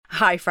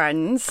Hi,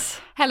 friends.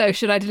 Hello,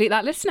 should I delete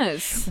that,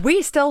 listeners?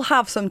 We still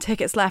have some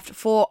tickets left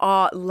for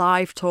our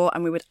live tour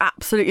and we would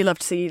absolutely love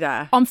to see you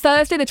there. On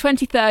Thursday, the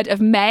 23rd of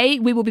May,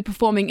 we will be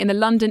performing in the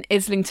London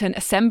Islington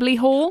Assembly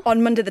Hall.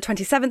 On Monday, the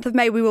 27th of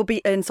May, we will be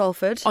in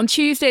Salford. On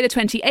Tuesday, the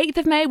 28th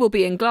of May, we'll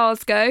be in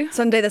Glasgow.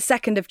 Sunday, the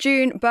 2nd of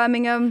June,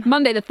 Birmingham.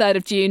 Monday, the 3rd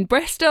of June,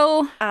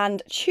 Bristol.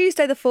 And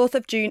Tuesday, the 4th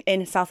of June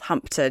in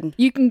Southampton.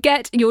 You can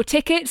get your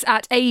tickets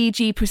at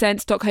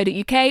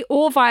aegpresents.co.uk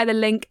or via the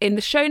link in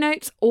the show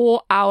notes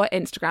or our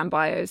Instagram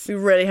bios. We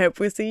really hope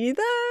we'll see you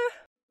there.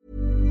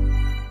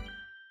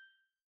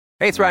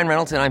 Hey, it's Ryan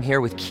Reynolds, and I'm here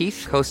with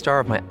Keith,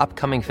 co-star of my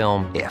upcoming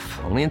film, If,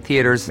 only in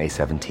theaters May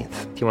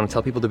 17th. Do you want to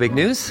tell people the big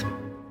news?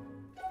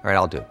 All right,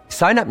 I'll do it.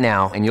 Sign up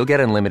now and you'll get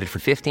unlimited for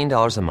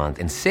 $15 a month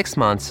and 6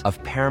 months of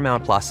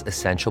Paramount Plus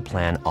Essential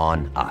Plan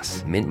on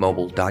us.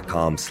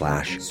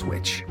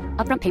 MintMobile.com/switch.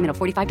 Upfront payment of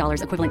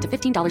 $45 equivalent to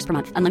 $15 per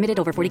month. Unlimited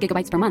over 40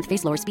 gigabytes per month.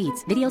 Face lower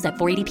speeds. Videos at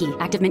 480p.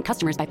 Active Mint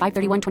customers by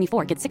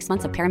 531.24 get 6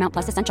 months of Paramount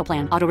Plus Essential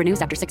Plan. Auto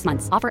renews after 6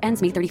 months. Offer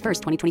ends May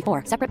 31st,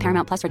 2024. Separate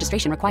Paramount Plus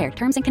registration required.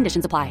 Terms and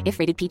conditions apply if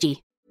rated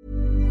PG.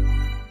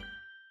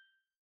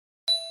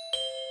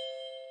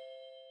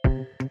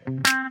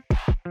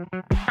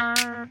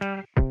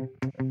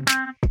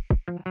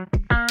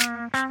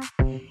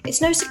 It's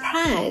no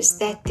surprise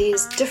that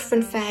there's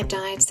different fad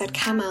diets that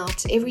come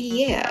out every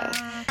year,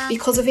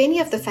 because if any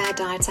of the fad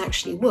diets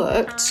actually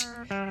worked,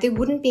 there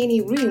wouldn't be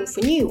any room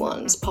for new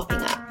ones popping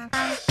up.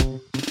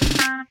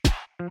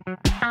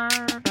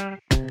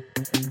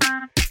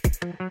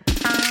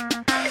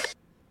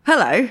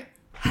 Hello.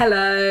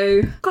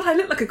 Hello. God, I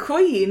look like a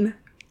queen.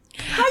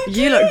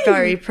 You look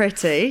very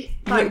pretty.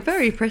 You look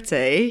very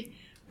pretty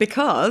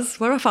because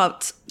we're off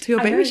out to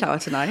your baby shower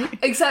tonight.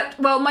 Except,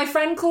 well, my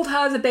friend called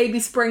hers a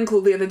baby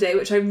sprinkle the other day,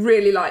 which I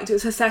really liked. It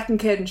was her second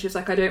kid, and she was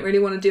like, I don't really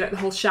want to do like the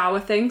whole shower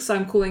thing, so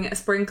I'm calling it a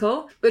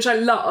sprinkle, which I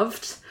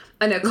loved.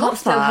 I know, can't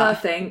steal her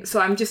thing, so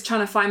I'm just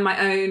trying to find my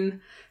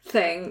own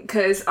thing,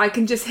 because I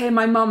can just hear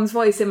my mum's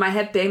voice in my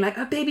head being like,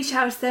 oh, baby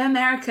shower's so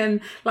American,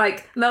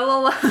 like, la la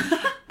la.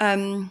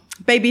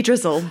 Baby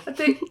drizzle.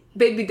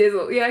 Baby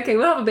drizzle. Yeah, okay,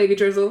 we'll have a baby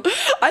drizzle.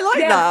 I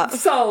like that.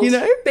 Sold. You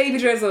know? Baby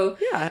drizzle.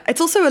 Yeah. It's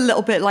also a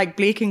little bit like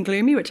bleak and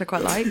gloomy, which I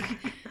quite like.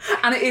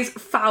 And it is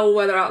foul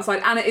weather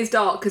outside, and it is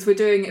dark because we're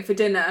doing it for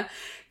dinner,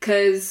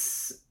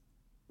 because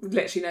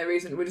literally no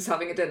reason, we're just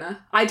having a dinner.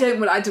 I didn't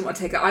want to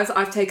take it.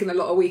 I've taken a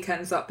lot of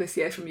weekends up this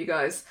year from you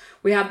guys.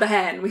 We had the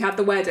hen, we had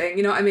the wedding,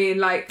 you know what I mean?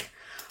 Like,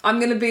 I'm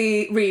going to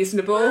be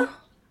reasonable.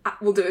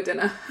 We'll do a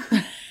dinner.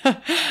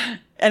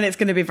 And it's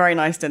going to be a very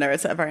nice dinner.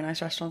 It's at a very nice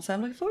restaurant, so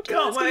I'm looking forward to it.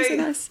 It's going to be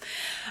so nice.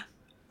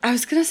 I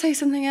was going to say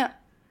something. It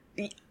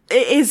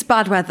is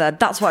bad weather.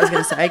 That's what I was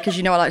going to say, because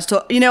I like to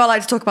talk. I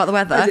like to talk about the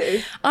weather. I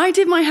do. I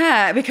did my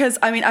hair because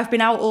I've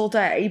been out all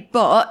day,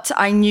 but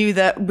I knew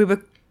that we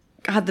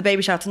had the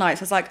baby shower tonight,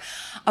 so I was like,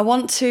 I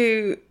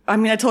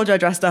told you I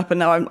dressed up and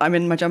now I'm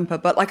in my jumper,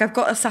 but like I've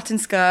got a satin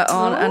skirt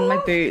on and my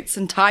boots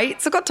and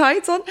tights. I've got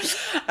tights on.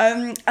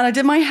 And I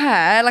did my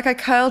hair, like I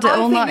curled it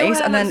all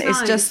nice, and then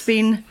it's just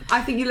been...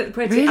 I think you look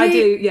pretty. Really? I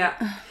do, yeah.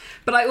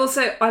 But I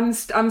also,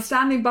 I'm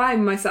standing by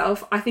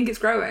myself. I think it's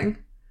growing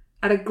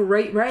at a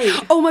great rate.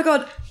 Oh my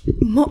God.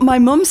 My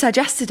mum said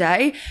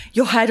yesterday,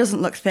 your hair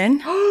doesn't look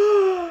thin.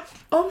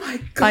 Oh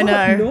my God, I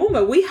know.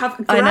 Norma, we have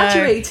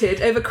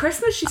graduated over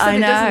Christmas. She said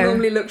it doesn't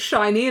normally look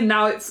shiny, and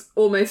now it's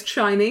almost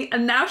shiny.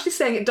 And now she's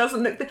saying it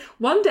doesn't look...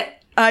 One day...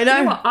 I know.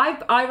 You know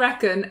what? I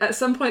reckon at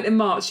some point in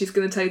March, she's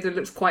going to tell you that it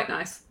looks quite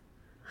nice.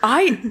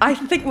 I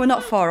think we're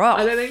not far off.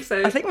 I don't think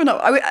so. I think we're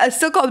not... I've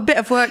still got a bit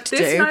of work to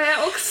do. This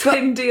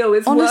Nioxin deal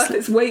is worth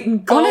its weight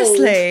in gold.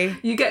 Honestly.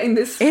 You're getting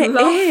this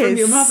love from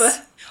your mother.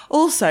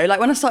 Also, like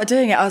when I started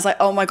doing it, I was like,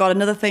 oh my God,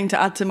 another thing to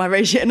add to my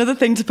regime, another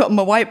thing to put on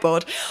my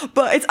whiteboard.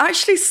 But it's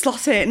actually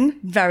slot in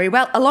very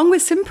well, along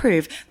with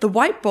Simprove. The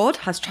whiteboard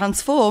has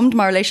transformed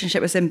my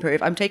relationship with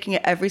Simprove. I'm taking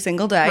it every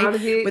single day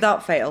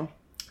without fail.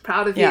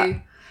 Proud of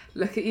you.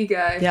 Look at you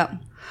go. Yeah.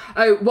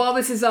 Oh, while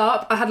this is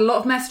up, I had a lot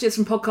of messages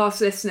from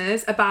podcast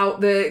listeners about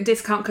the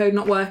discount code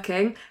not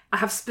working. I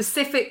have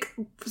specific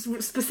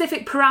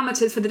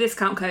parameters for the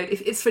discount code.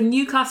 If it's for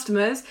new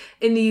customers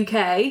in the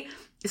UK...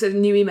 So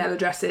new email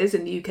addresses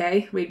in the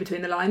UK, read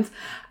between the lines.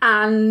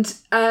 And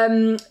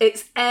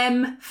it's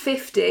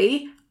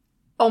M50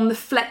 on the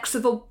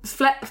flexible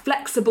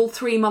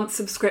 3-month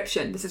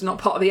subscription. This is not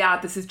part of the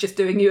ad. This is just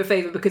doing you a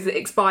favour because it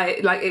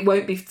expired. Like, it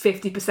won't be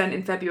 50%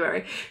 in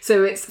February.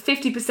 So it's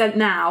 50%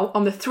 now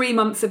on the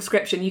 3-month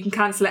subscription. You can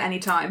cancel at any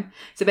time.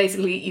 So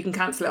basically, you can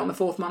cancel it on the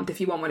 4th month if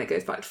you want, when it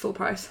goes back to full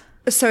price.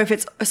 So if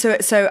it's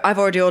so I've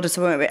already ordered,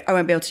 so I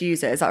won't be able to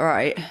use it. Is that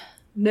right?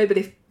 No, but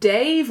if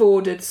Dave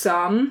ordered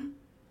some...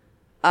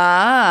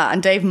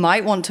 and Dave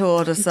might want to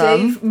order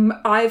some.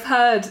 I've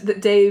heard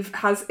that Dave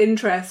has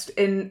interest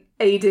in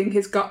aiding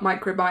his gut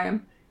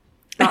microbiome.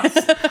 I've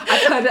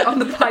heard it on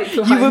the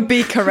pipeline. You would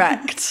be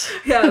correct.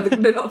 Yeah,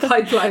 not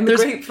pipeline, the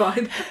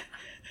grapevine.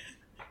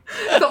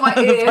 Got my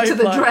ear to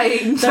the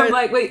drain. So There- I'm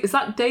like, wait, is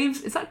that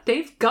Dave's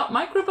gut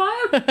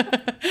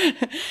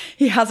microbiome?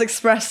 He has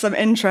expressed some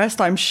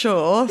interest, I'm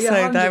sure.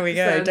 Yeah, So there we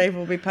go. 100%. Dave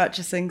will be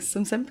purchasing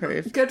some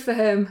Simprove. Good for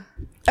him.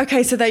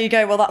 Okay, so there you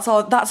go. Well, that's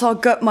our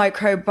gut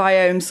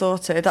microbiome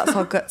sorted. That's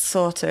our gut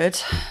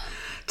sorted.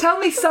 Tell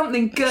me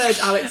something good,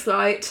 Alex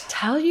Light.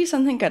 Tell you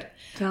something good.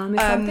 Tell me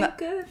something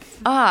good.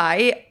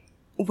 I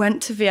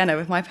went to Vienna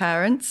with my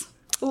parents.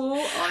 All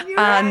on your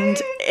And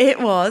own. it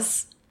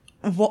was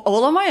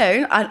all on my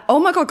own. And oh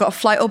my God, got a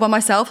flight all by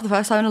myself for the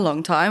first time in a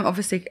long time.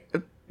 Obviously,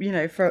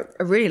 for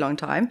a really long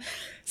time.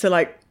 So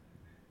like,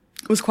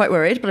 was quite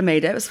worried, but I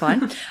made it. It was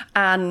fine.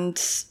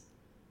 And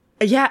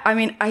yeah, I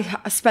mean,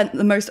 I spent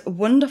the most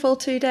wonderful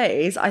 2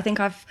 days. I think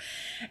I've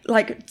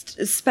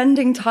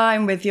spending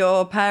time with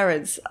your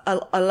parents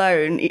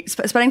alone.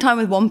 Spending time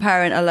with one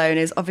parent alone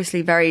is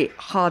obviously very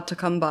hard to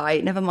come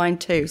by, never mind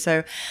two.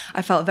 So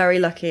I felt very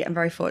lucky and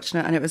very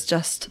fortunate. And it was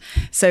just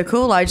so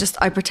cool. I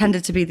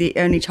pretended to be the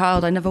only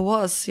child. I never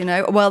was,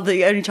 well,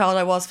 the only child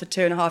I was for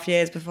 2.5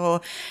 years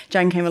before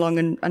Jen came along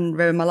and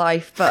ruined my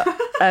life. But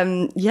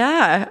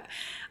yeah.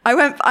 I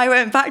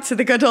went back to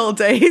the good old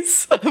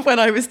days when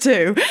I was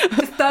 2.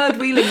 Third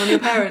wheeling on your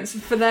parents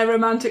for their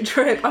romantic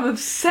trip. I'm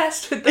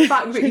obsessed with the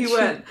fact that you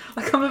went.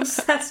 Like, I'm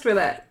obsessed with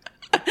it.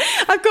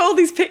 I've got all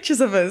these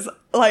pictures of us,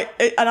 and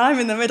I'm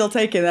in the middle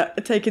taking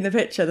the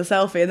picture, the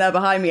selfie, and they're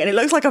behind me, and it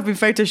looks like I've been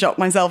photoshopped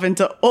myself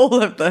into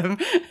all of them.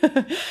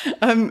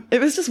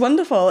 It was just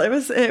wonderful. It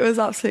was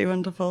absolutely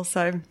wonderful.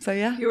 So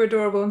yeah. You're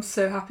adorable. I'm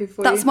so happy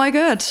for you. That's my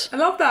good. I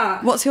love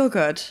that. What's your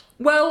good?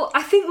 Well,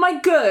 I think my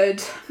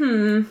good.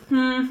 You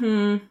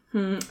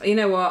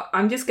know what?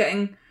 I'm just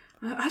getting.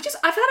 I've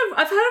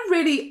had a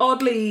really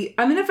oddly.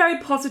 I'm in a very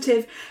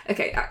positive.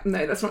 Okay,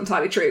 no, that's not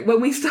entirely true.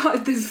 When we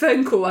started this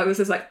phone call, I was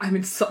just like, I'm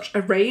in such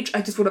a rage.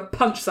 I just want to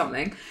punch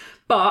something.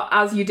 But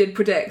as you did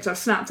predict, I've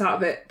snapped out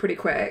of it pretty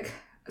quick.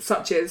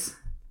 Such is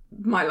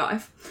my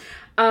life.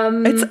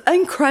 It's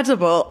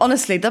incredible,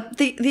 honestly.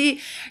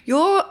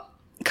 Your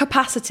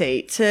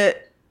capacity to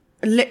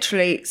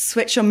literally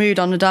switch your mood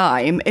on a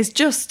dime is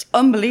just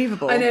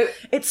unbelievable. I know.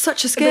 It's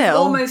such a skill. There's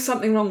almost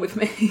something wrong with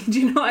me. Do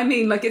you know what I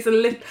mean? Like, it's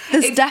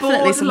There's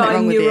definitely something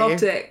wrong with you.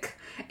 neurotic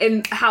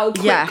in how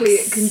quickly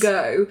it can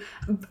go.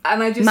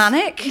 And I just...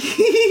 Manic?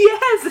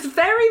 Yes, it's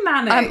very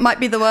manic. Might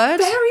be the word.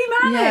 Very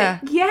manic. Yeah.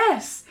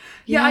 Yes.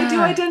 Yeah, I do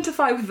Yeah.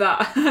 identify with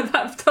that.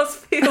 That does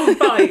feel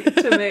right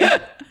to me.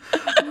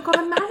 Oh my God,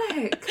 I'm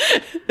manic.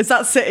 Is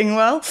that sitting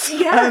well?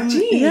 Yeah,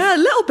 geez. Yeah, a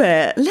little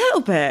bit.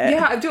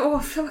 Yeah, I do. Oh,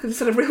 I feel like I've just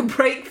had a real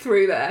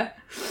breakthrough there.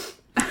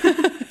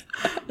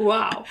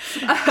 Wow.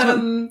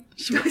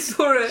 I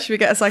saw it. Should we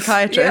get a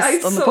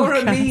psychiatrist on the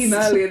podcast? I saw a meme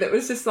earlier that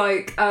was just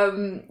like,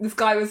 this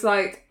guy was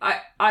like,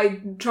 I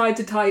tried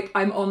to type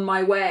I'm on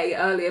my way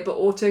earlier, but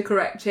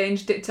autocorrect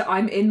changed it to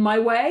I'm in my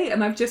way,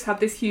 and I've just had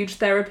this huge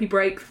therapy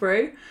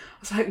breakthrough. I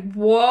was like,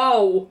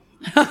 whoa.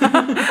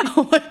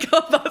 Oh my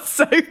God, that's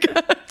so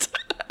good.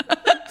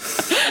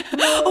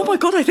 Oh my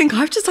God, I think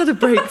I've just had a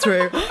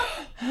breakthrough.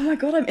 Oh my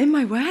God, I'm in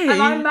my way.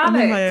 And I'm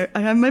manic.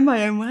 I'm in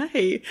my own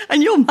way.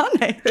 And you're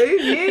manic. Who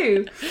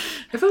knew?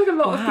 I feel like a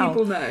lot of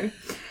people know.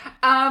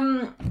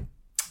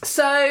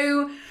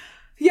 So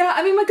yeah,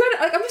 I mean,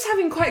 I'm just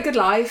having quite a good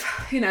life,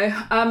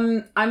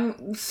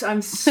 I'm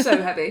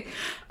so heavy.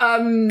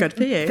 Good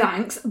for you.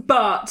 Thanks.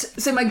 But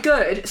so my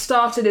good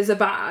started as a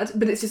bad,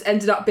 but it's just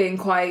ended up being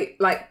quite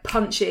like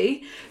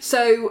punchy.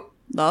 So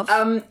Love.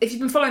 if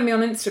you've been following me on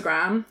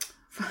Instagram,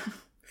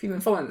 if you've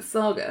been following the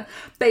saga,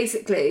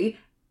 basically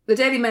the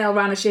Daily Mail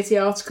ran a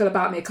shitty article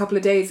about me a couple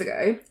of days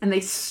ago, and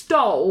they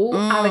stole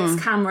Alex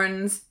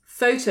Cameron's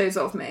photos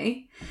of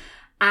me,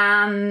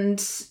 and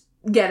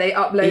yeah, they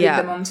uploaded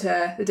them onto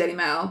the Daily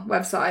Mail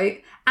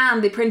website,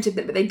 and they printed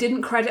them, but they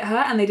didn't credit her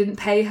and they didn't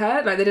pay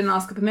her. Like, they didn't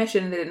ask her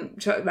permission, and they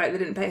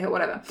didn't pay her,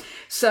 whatever.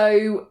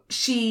 So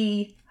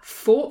she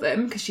fought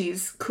them because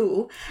she's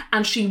cool,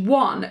 and she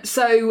won.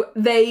 So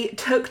they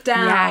took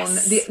down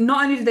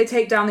not only did they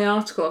take down the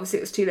article, obviously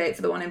it was too late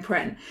for the one in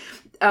print,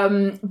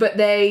 but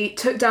they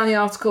took down the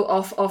article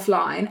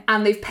offline,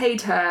 and they've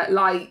paid her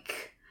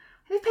like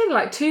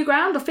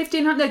 $2,000 or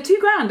 $1,500, no,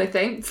 $2,000 I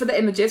think, for the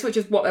images, which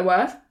is what they're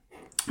worth,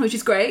 which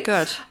is great.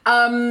 Good.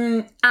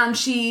 And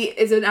she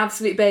is an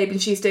absolute babe, and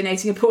she's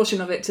donating a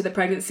portion of it to the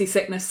pregnancy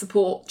sickness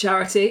support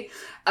charity.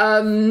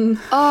 That's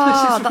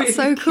really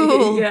so cute,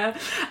 cool. yeah.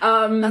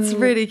 That's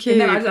really cute.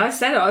 And then I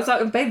said it, I was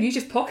like, babe, you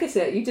just pocket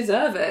it. You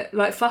deserve it.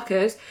 Like,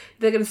 fuckers.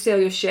 They're going to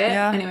steal your shit.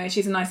 Yeah. Anyway,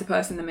 she's a nicer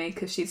person than me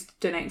because she's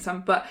donating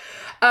some. But,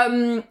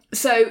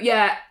 so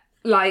yeah,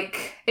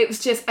 like, it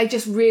was just, I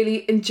just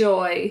really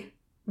enjoy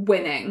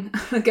winning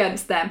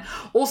against them.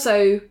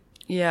 Also,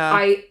 yeah,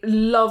 I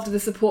loved the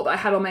support that I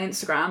had on my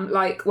Instagram.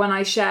 Like, when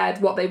I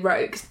shared what they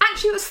wrote, 'cause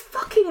actually it was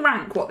fucking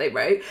rank what they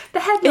wrote. The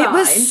headline, it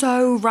was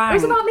so rank. it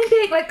was about me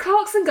being like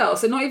Clarkson Girl,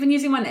 so not even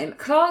using my name.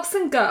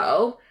 Clarkson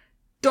Girl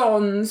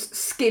dons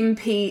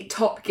skimpy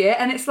Top Gear,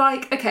 and it's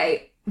like,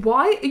 okay,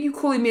 why are you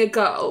calling me a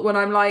girl when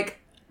I'm like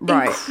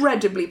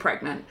incredibly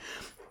pregnant?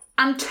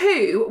 And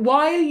 2,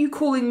 why are you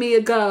calling me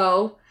a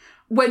girl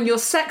when you're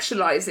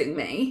sexualizing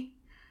me?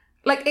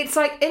 Like, it's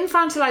like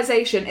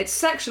infantilization, it's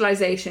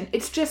sexualization,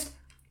 it's just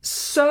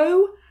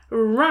so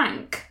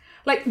rank.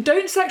 Like,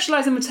 don't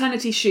sexualize a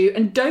maternity shoot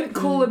and don't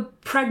call a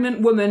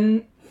pregnant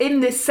woman in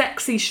this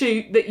sexy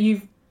shoot that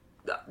you've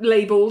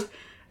labelled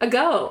a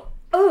girl.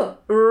 Ugh,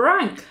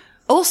 rank.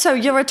 Also,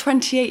 you're a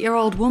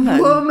 28-year-old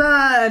woman.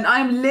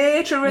 I'm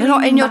literally You're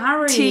not in married.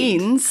 your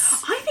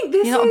teens. I think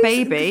this You're not a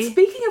baby.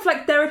 Speaking of,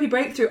 like, therapy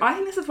breakthrough, I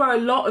think this is where a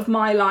lot of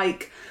my,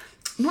 like,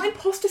 not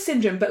imposter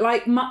syndrome, but,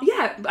 like,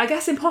 I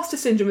guess imposter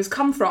syndrome has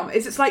come from.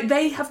 It's like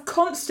they have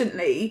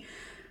constantly...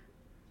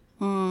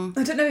 I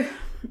don't know...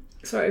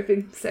 Sorry, I've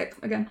been sick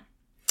again.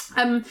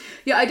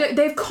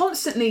 They've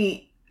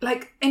constantly,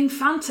 like,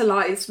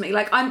 infantilized me.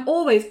 Like, I'm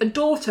always a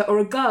daughter or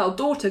a girl,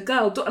 daughter,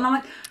 girl, and I'm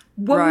like,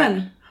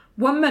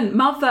 woman,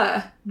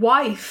 mother,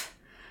 wife.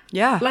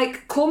 Yeah.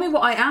 Like, call me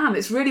what I am.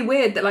 It's really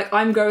weird that, like,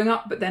 I'm growing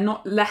up, but they're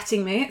not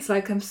letting me. It's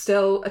like I'm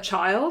still a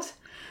child.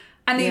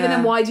 And even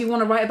then, why do you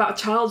want to write about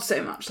a child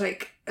so much?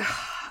 Like,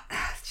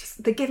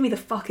 they give me the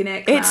fucking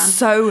ick, man. It's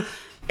so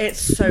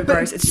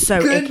gross. It's so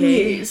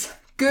icky.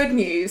 Good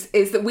news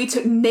is that we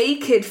took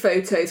naked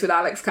photos with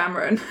Alex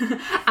Cameron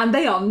and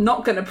they are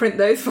not going to print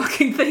those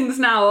fucking things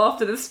now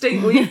after the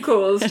stink we've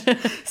caused.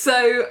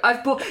 So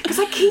I've bought... Because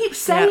I keep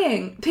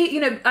saying... You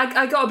know,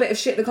 I got a bit of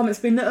shit in the comments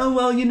being like, oh,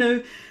 well, you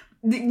know,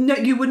 no,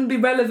 you wouldn't be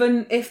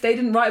relevant if they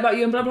didn't write about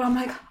you and blah, blah. I'm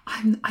like,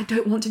 I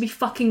don't want to be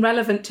fucking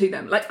relevant to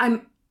them. Like,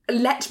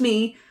 let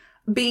me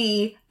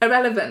be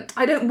irrelevant.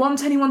 I don't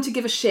want anyone to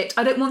give a shit.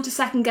 I don't want to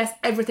second guess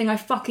everything I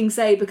fucking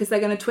say because they're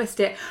going to twist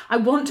it. I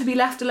want to be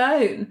left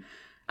alone.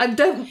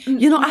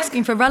 You're not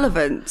asking for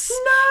relevance.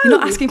 No. You're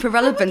not asking for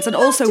relevance. And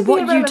also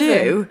what you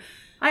do...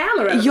 I am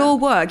irrelevant. Your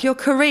work, your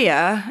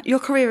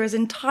career is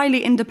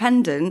entirely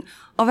independent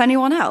of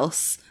anyone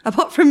else.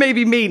 Apart from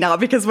maybe me now,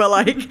 because we're,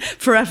 like,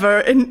 forever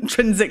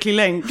intrinsically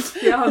linked.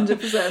 Yeah,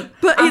 100%.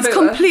 But it's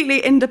completely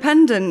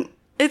independent.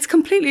 It's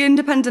completely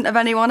independent of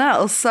anyone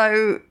else.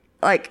 So...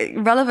 Like,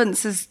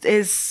 relevance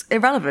is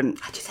irrelevant.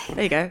 I just hate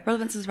There you go.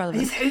 Relevance is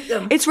relevant. I just hate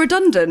them. It's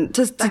redundant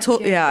to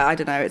talk. You. Yeah, I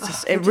don't know. It's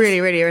just, it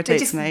really, really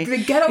irritates me.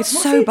 It's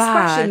so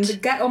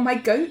bad. Get on my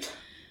goat.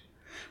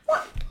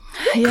 What?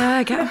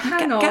 Yeah, get on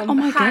my goat.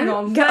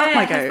 Get up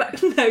my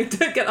goat. No,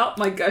 don't get up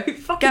my goat.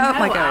 Fucking get up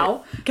my goat.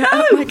 Al. Get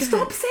up my goat.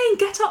 Stop saying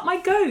get up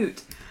my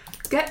goat.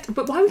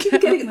 But why would you be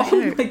getting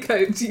on my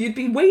goat? You'd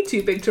be way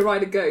too big to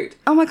ride a goat.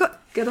 Oh my god.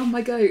 Get on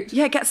my goat.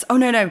 Yeah, oh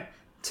no.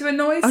 To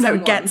annoy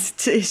someone. No,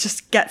 it's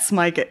just gets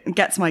my goat,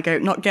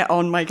 not get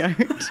on my goat.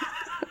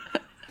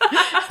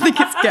 I think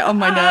it's get on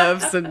my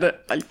nerves and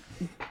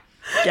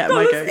get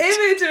my goat.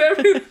 Image of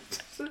everyone.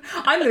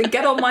 I'm going to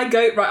get on my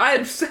goat, right? I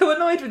am so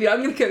annoyed with you.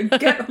 I'm going to go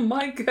get on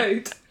my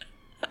goat.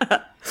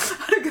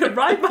 I'm going to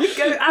ride my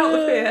goat out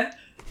of here.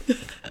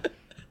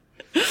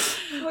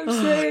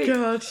 Oh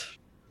god.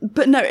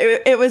 But no,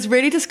 it was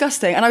really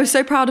disgusting. And I was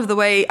so proud of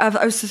I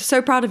was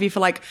so proud of you for,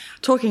 like,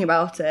 talking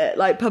about it,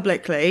 like,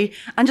 publicly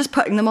and just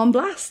putting them on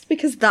blast,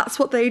 because that's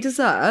what they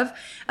deserve.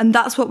 And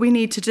that's what we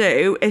need to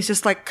do, is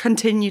just, like,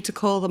 continue to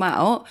call them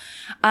out.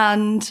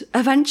 And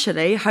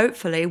eventually,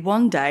 hopefully,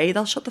 one day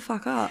they'll shut the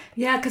fuck up.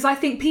 Yeah, because I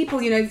think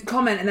people, you know,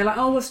 comment and they're like,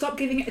 oh, well, stop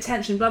giving it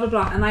attention, blah, blah,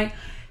 blah. And I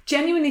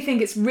genuinely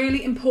think it's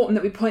really important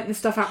that we point this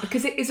stuff out,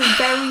 because it is a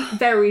very,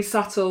 very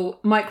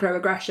subtle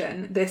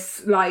microaggression.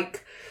 This,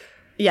 like...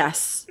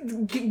 Yes.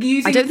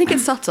 I don't think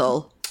it's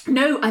subtle.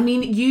 No, I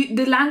mean,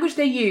 the language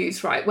they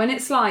use, right, when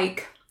it's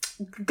like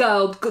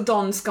girl,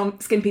 don,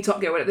 skimpy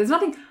top girl, whatever, there's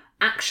nothing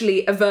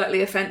actually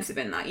overtly offensive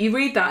in that. You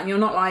read that and you're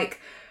not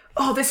like,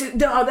 oh, this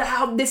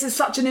is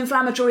such an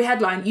inflammatory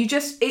headline. It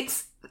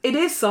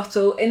is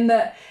subtle in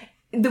that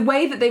the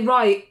way that they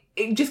write,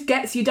 it just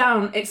gets you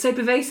down. It's so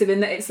pervasive in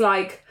that it's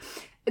like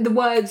the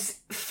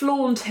words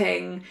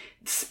flaunting,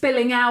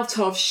 spilling out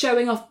of,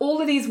 showing off,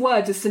 all of these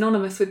words are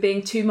synonymous with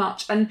being too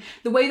much. And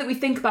the way that we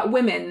think about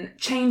women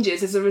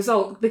changes as a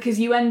result,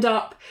 because you end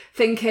up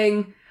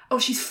thinking, oh,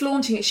 she's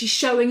flaunting it, she's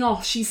showing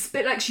off, she's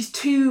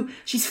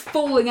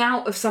falling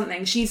out of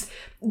something, she's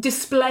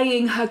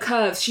displaying her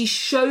curves, she's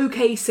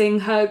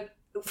showcasing her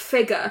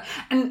figure.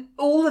 And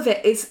all of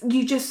it is,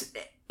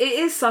 it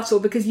is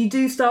subtle, because you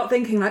do start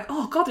thinking like,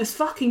 oh god, this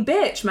fucking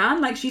bitch, man,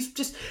 like she's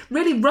just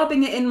really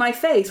rubbing it in my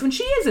face, when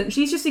she isn't.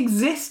 She's just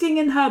existing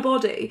in her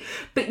body,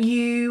 but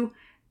you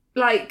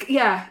that's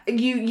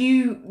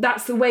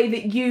the way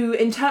that you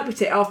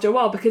interpret it after a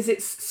while, because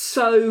it's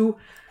so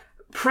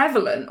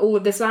prevalent, all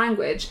of this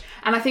language.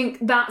 And I think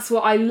that's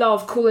what I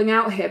love calling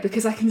out here,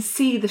 because I can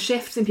see the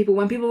shifts in people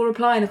when people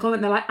reply in a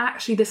comment, they're like,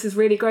 actually, this is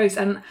really gross.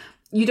 And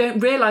you don't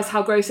realise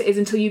how gross it is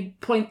until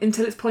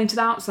it's pointed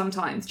out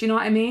sometimes. Do you know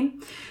what I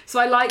mean? So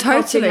I like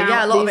totally,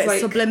 yeah, a lot of it's like,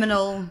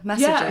 subliminal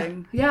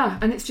messaging. Yeah,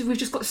 and it's just, we've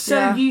just got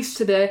so used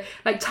to the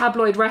like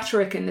tabloid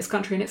rhetoric in this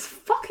country, and it's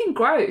fucking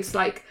gross.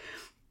 Like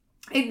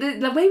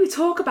the way we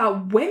talk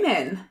about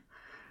women.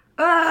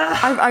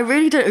 I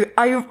really don't.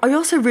 I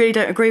also really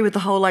don't agree with the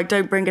whole like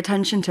don't bring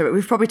attention to it.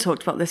 We've probably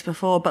talked about this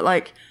before, but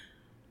like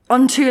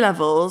on two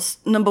levels.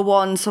 Number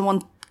one,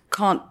 someone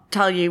can't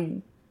tell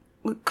you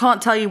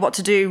what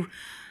to do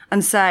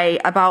and say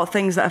about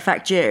things that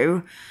affect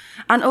you.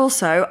 And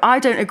also, I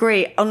don't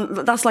agree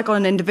that's like on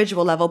an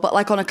individual level, but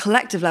like on a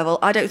collective level,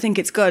 I don't think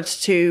it's good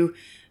to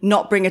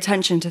not bring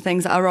attention to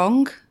things that are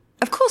wrong.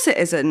 Of course it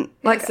isn't.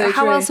 Like, so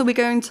how true. else are we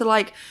going to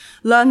like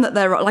learn that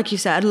they're wrong? Like you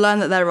said, learn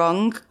that they're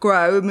wrong,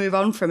 grow, move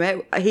on from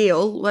it,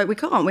 heal. Like, we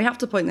can't. We have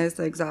to point those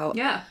things out.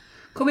 Yeah.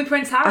 Call me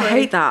Prince Harry. I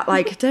hate that.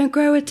 Like, don't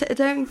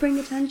bring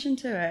attention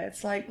to it.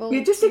 It's like, well,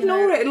 You just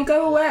ignore it. It'll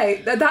go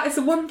away. That is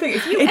the one thing.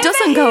 If you It ever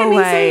doesn't hear go me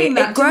away. saying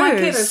that It to my grows.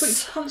 kid, it's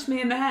like punch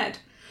me in the head.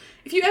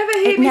 If you ever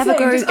hear It me never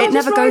saying, goes- it never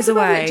just goes rise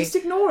above away. it, just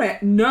ignore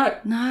it. No.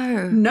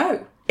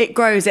 No. It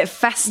grows, it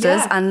festers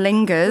Yeah. and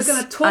lingers. We're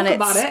going to talk and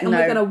about it and no.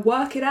 we're going to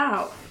work it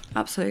out.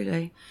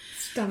 Absolutely.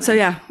 Stunning. So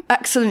yeah,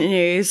 excellent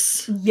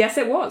news. Yes,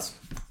 it was.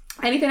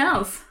 Anything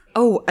else?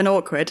 Oh, an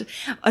awkward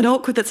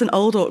that's an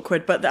old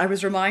awkward, but I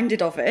was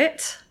reminded of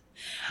it.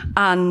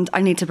 And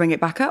I need to bring it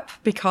back up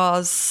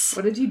because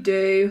What did you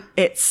do?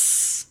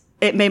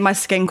 it made my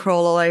skin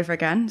crawl all over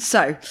again.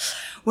 So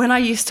when I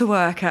used to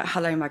work at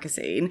Hello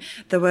Magazine,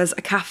 there was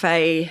a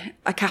cafe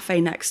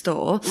next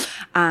door,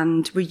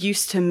 and we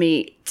used to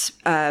meet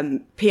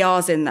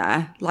PRs in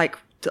there. Like,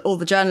 all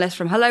the journalists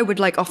from Hello would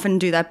like often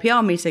do their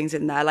PR meetings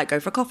in there, like go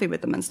for coffee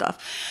with them and stuff.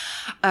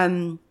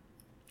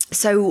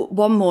 So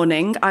one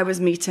morning I was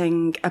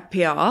meeting a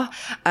PR,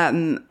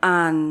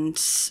 and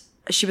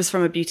she was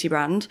from a beauty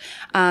brand.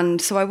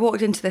 And so I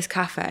walked into this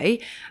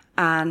cafe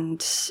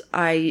and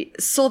I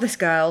saw this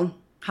girl.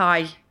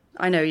 Hi,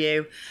 I know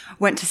you.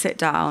 Went to sit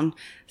down,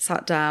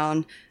 sat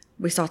down.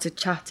 We started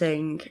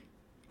chatting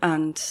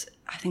and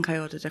I think I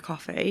ordered a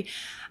coffee,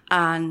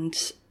 and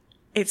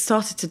it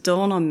started to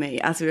dawn on me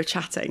as we were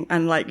chatting.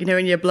 And like, you know,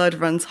 when your blood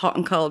runs hot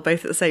and cold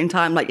both at the same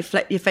time, like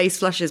your face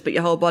flushes, but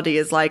your whole body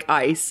is like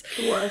ice.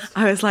 What?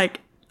 I was like,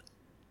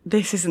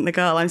 this isn't the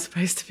girl I'm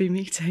supposed to be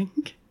meeting.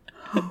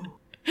 Oh.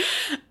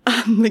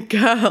 And the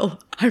girl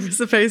I was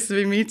supposed to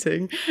be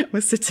meeting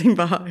was sitting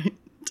behind.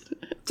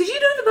 Did you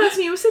know the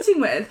person you were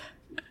sitting with?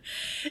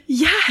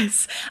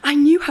 Yes, I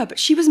knew her, but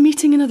she was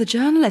meeting another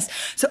journalist.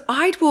 So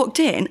I'd walked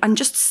in and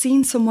just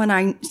seen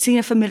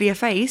a familiar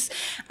face,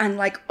 and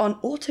like on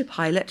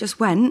autopilot just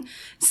went,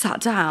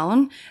 sat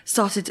down,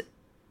 started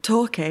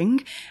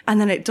talking, and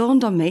then it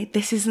dawned on me,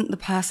 this isn't the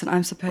person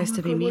I'm supposed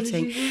to be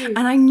meeting. What did you do?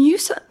 And I knew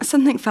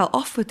something felt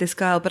off with this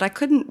girl, but I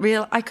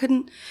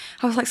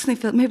was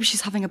like, maybe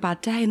she's having a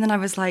bad day. And then I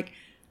was like,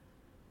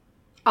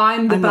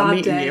 I'm the I'm bad not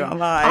meeting day. you,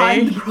 am I?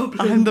 I'm the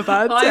problem. I'm the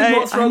bad day. I'm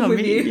what's wrong I'm not with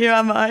meeting you. you,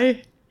 am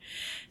I?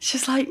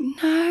 She's like,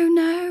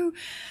 no,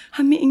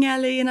 I'm meeting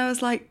Ellie. And I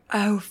was like,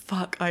 oh,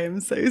 fuck, I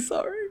am so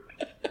sorry.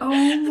 Oh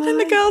And then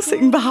the girl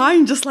sitting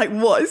behind just like,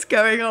 what is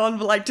going on?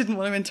 But like, didn't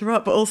want to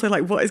interrupt, but also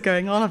like, what is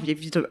going on? Have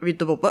you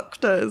double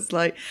booked us?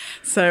 Like,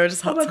 so I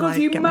just had Oh my to God, like,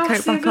 you get my coat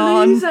massive back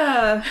on.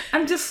 loser.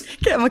 I'm just...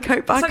 Get my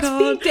coat back like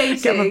on. speed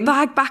dating. Get my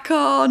bag back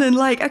on. And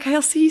like, okay,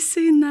 I'll see you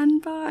soon then.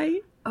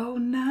 Bye. Oh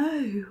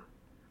no.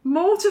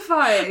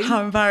 Mortifying.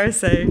 How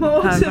embarrassing.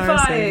 How Mortifying.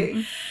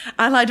 embarrassing.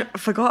 And I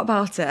forgot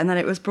about it. And then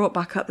it was brought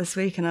back up this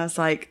week. And I was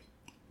like,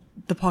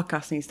 the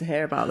podcast needs to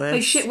hear about this. Oh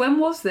shit, when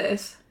was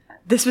this?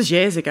 This was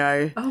years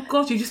ago. Oh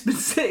God, you've just been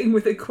sitting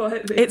with it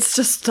quietly. It's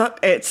just stuck.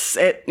 It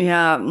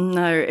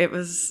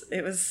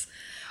was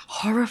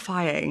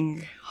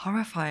horrifying.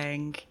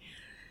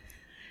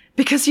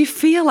 Because you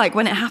feel like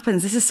when it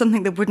happens, this is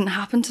something that wouldn't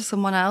happen to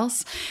someone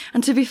else.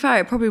 And to be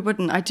fair, it probably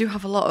wouldn't. I do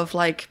have a lot of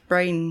like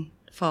brain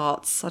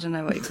farts. I don't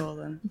know what you call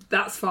them.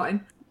 That's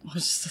fine.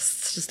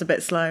 It's just a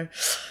bit slow.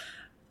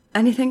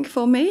 Anything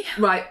for me?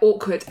 Right,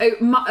 awkward.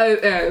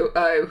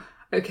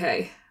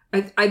 Okay.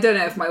 I don't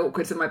know if my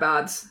awkwards are my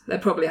bads. They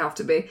probably have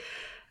to be.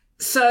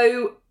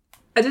 So,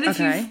 I don't know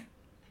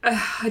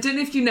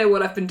if you know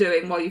what I've been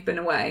doing while you've been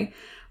away,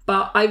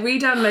 but I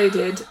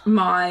re-downloaded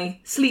my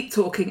sleep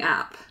talking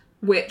app,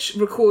 which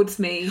records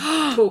me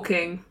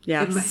talking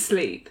in my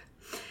sleep.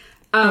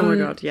 Oh my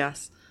God,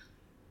 yes.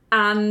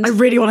 And I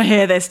really want to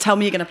hear this. Tell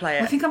me you're going to play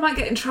I it. think I might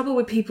get in trouble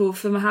with people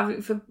for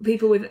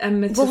people with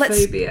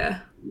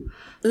emetophobia.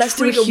 Let's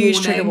do a Trigger huge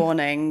warning. trigger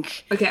warning.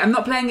 Okay, I'm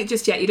not playing it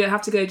just yet. You don't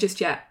have to go just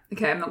yet.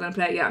 Okay, I'm not going to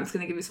play it yet. I'm just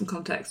going to give you some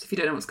context if you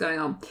don't know what's going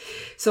on.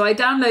 So I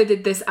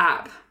downloaded this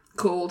app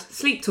called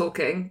Sleep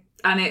Talking,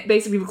 and it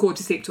basically records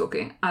your sleep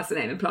talking, as the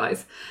name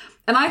implies.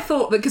 And I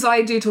thought that because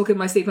I do talk in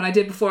my sleep, and I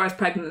did before I was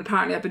pregnant, and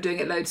apparently I've been doing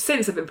it loads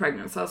since I've been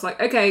pregnant. So I was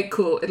like, okay,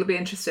 cool, it'll be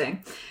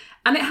interesting.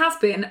 And it has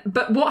been,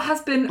 but what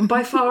has been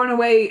by far and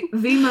away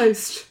the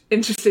most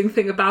interesting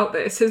thing about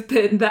this has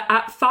been that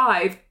at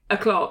 5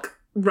 o'clock,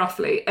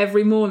 roughly,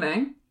 every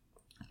morning,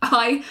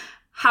 I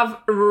have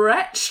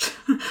retched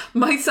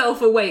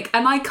myself awake.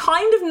 And I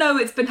kind of know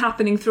it's been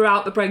happening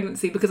throughout the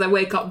pregnancy because I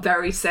wake up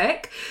very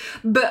sick,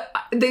 but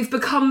they've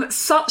become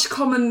such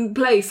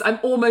commonplace, I'm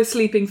almost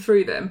sleeping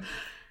through them.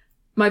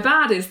 My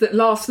bad is that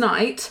last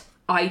night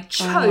I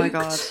choked. Oh my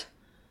God.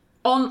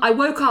 I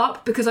woke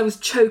up because I was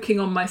choking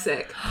on my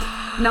sick.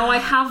 Now I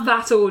have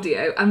that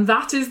audio, and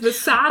that is the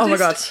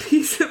saddest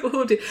piece of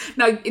audio.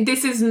 Now,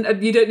 this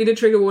isn't, you don't need a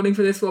trigger warning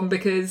for this one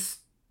because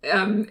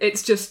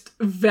It's just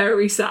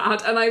very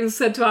sad. And I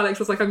said to Alex,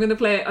 I was like, I'm going to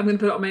play it. I'm going to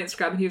put it on my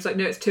Instagram. And he was like,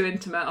 no, it's too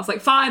intimate. I was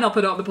like, fine, I'll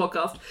put it on the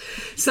podcast.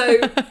 So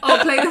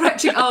I'll play the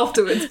retching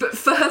afterwards. But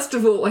first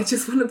of all, I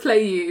just want to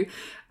play you.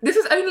 This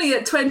was only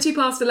at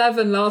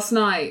 11:20 last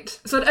night.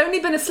 So I'd only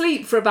been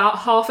asleep for about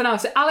half an hour.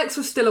 So Alex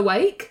was still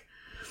awake.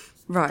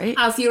 Right.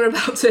 As you're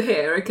about to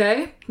hear,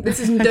 okay? This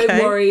is,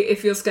 don't worry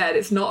if you're scared.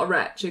 It's not a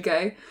retch,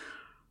 okay?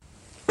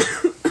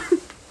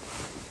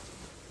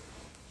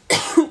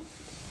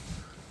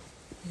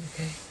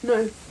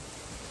 No.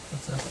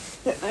 What's up?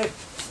 No.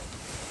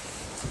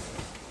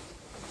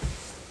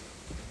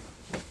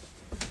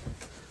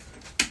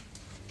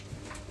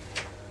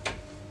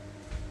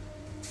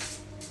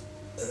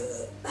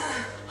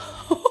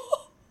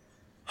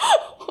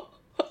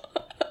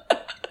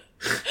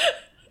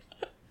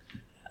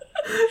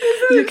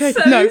 You okay?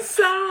 So No.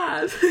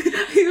 sad.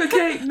 Are you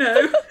okay?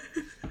 No.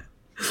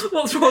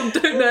 What's wrong?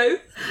 Don't know.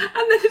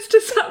 And then it's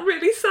just that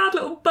really sad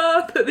little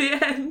burp at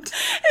the end.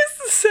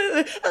 It's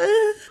the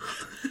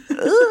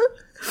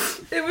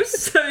It was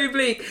so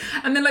bleak.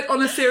 And then, like,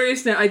 on a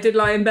serious note, I did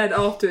lie in bed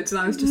afterwards,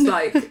 and I was just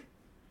like,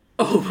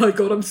 "Oh my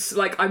god, I'm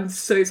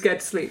so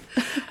scared to sleep."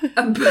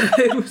 But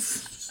it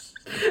was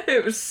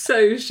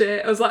so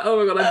shit. I was like, "Oh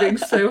my god, I'm being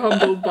so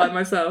humbled by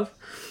myself."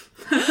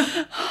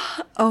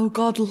 Oh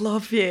God,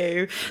 love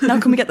you. Now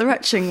can we get the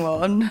retching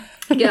one?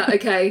 Yeah,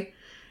 okay.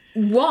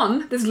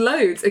 There's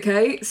loads,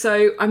 okay?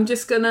 So I'm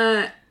just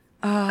gonna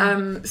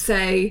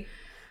say,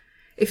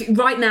 if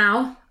right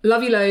now,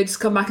 love you loads,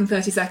 come back in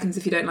 30 seconds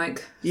if you don't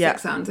like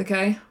sex sounds,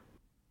 okay?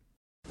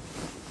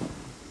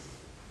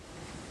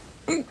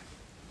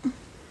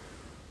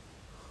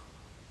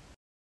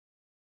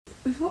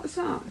 What's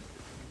that?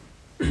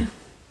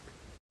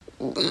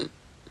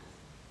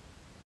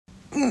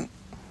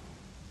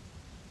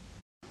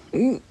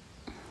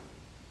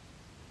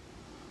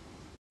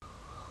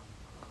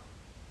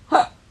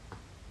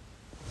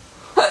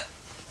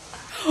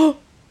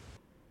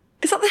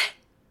 Is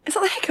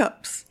that the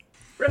hiccups?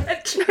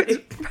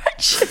 Retching.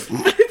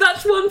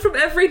 That's one from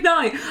every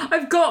night.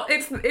 I've got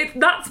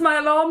that's my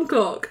alarm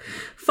clock.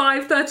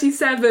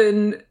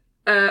 5:37,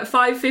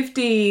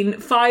 5:15,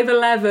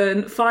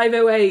 5:11,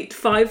 5:08,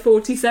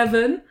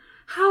 5:47.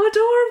 How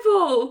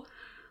adorable!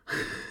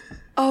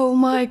 Oh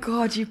my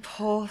God, you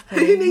poor thing.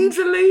 Who needs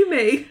a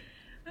Lumi?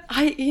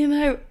 I need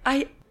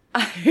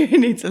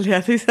to.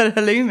 I think you said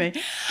halloumi.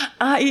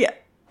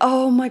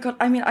 Oh my God.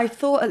 I mean, I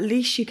thought at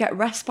least you get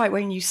respite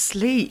when you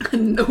sleep.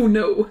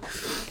 No.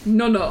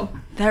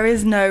 There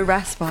is no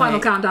respite. Final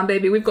countdown,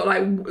 baby. We've got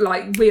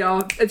like we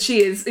are.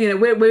 She is. You know,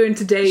 we're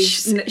into days.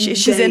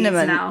 She's days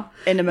imminent now.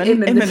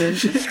 Imminent.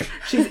 She's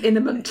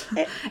imminent.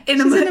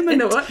 Imminent. You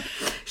know what?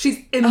 She's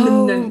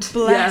imminent. Oh,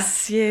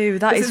 bless you.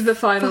 This is the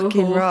final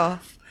fucking haul.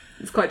 rough.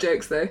 It's quite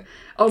jokes though.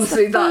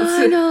 Honestly, that's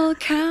final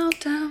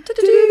countdown.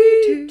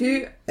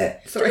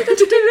 Sorry.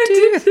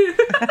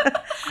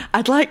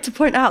 I'd like to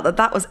point out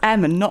that was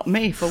Em and not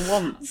me for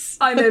once.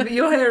 I know, but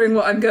you're hearing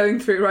what I'm going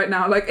through right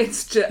now. Like,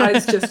 it's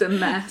just a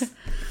mess.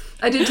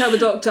 I did tell the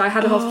doctor, I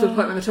had a hospital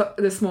appointment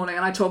this morning,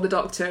 and I told the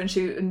doctor,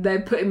 and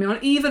they're putting me on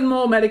even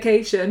more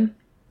medication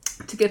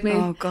to give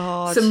me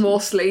some more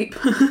sleep.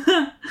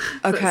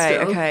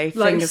 Okay. Like,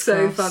 Fingers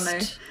so crossed.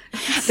 funny.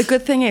 The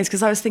good thing is,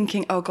 because I was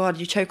thinking, oh God,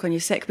 you choke when you're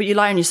sick, but you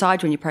lie on your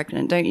side when you're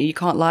pregnant, don't you? You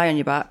can't lie on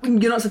your back.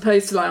 You're not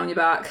supposed to lie on your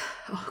back.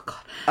 Oh God.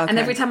 Okay. And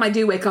every time I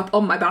do wake up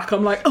on my back,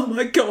 I'm like, oh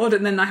my God.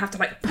 And then I have to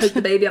like poke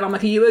the baby and I'm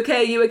like, are you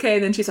okay? Are you okay?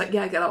 And then she's like,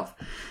 yeah, get off.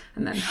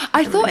 And then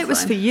I thought it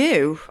was for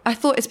you. I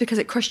thought it's because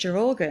it crushed your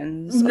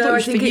organs. No,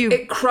 I think think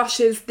it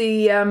crushes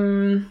the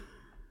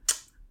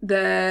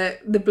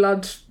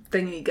blood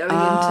thingy going into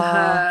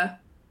her.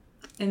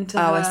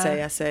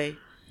 I see.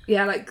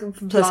 Yeah, like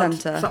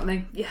Placenta. blood,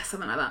 something. Yeah,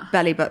 something like that.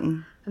 Belly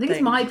button. I think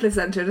it's my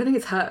placenta. I don't think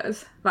it's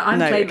hers. Like, I'm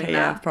claiming that.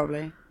 Yeah,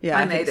 probably. Yeah,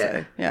 I think made it.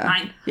 so. Yeah.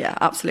 Mine. Yeah,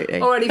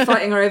 absolutely. Already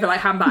fighting her over like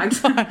handbags.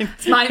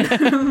 It's mine.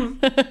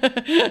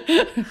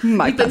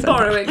 You've been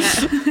borrowing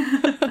it.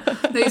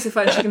 No, it's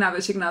fine. She can have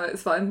it.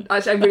 It's fine.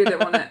 Actually, I really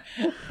don't want it.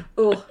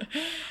 Oh.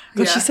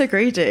 God, she's so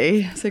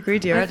greedy. So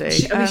greedy already.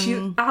 She's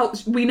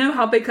out. We know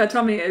how big her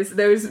tummy is.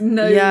 There is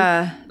no...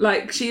 Yeah.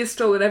 Like, she has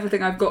stolen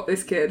everything I've got,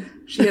 this kid.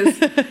 She is...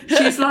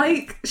 she's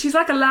like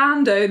a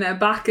landowner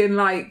back in,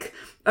 like,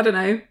 I don't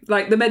know,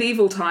 like the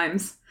medieval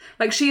times.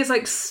 Like, she is,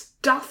 like,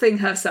 stuffing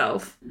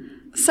herself.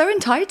 So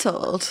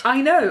entitled.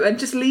 I know, and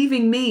just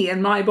leaving me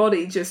and my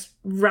body just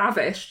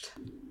ravished.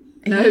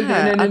 No.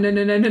 I've been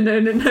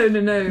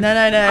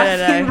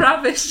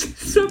ravished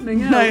is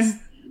something else.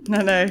 No.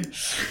 I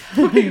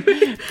don't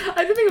think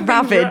I've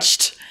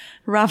Ravaged.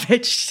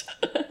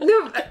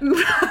 No,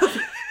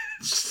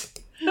 ravished.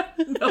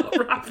 Not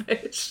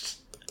ravished.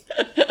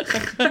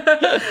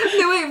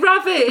 No, wait,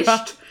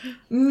 ravished.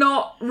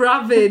 Not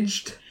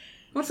ravaged.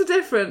 What's the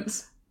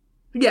difference?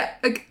 Yeah.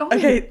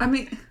 Okay. I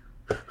mean...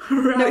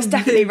 No, it's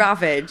definitely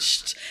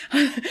ravaged.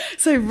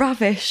 So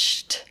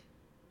ravished.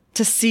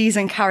 To seize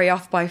and carry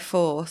off by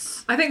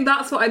force. I think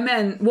that's what I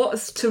meant.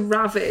 What's to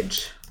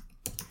ravage?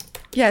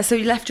 Yeah, so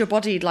you left your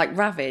body, like,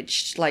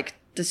 ravaged, like,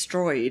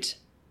 destroyed.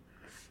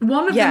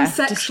 One of them's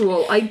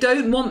sexual. I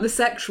don't want the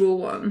sexual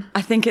one.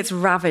 I think it's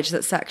ravage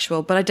that's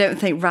sexual, but I don't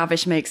think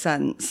ravish makes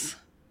sense.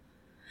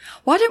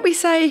 Why don't we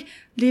say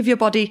leave your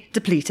body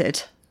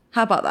depleted?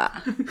 How about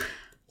that?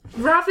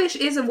 Ravish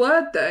is a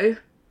word, though.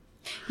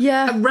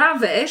 Yeah. A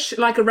ravish,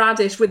 like a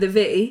radish with a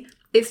V,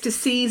 it's to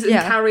seize and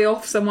carry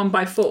off someone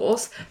by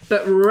force.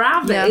 But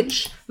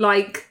ravage,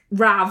 like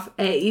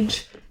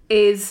ravage,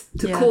 is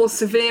to cause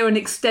severe and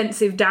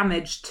extensive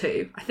damage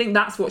to. I think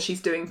that's what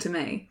she's doing to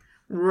me.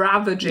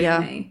 Ravaging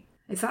me.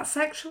 Is that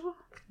sexual?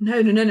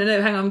 No.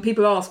 Hang on.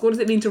 People ask, what does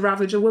it mean to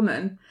ravage a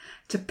woman?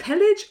 To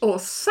pillage or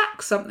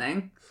sack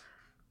something?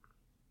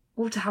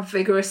 Or to have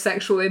vigorous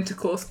sexual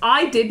intercourse.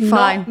 I did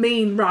not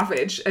mean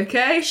ravage,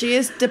 okay? She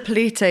is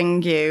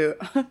depleting you.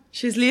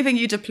 She's leaving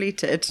you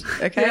depleted,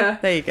 okay? Yeah.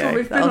 There you go. Oh,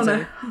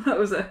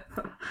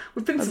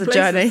 we've been a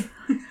journey.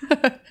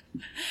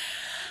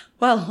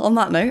 Well, on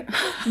that note.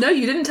 No,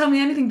 you didn't tell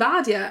me anything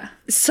bad yet.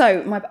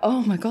 So,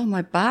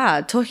 my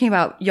bad. Talking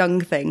about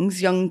young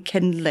things, young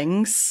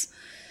kindlings,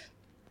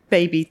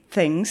 baby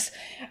things.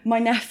 My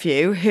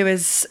nephew, who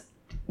is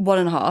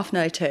 1.5,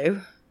 nearly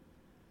 2.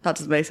 That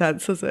doesn't make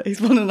sense, does it? He's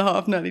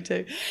 1.5, nearly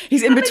 2.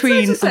 He's in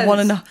between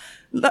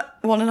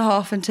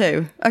 1.5 and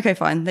 2. Okay,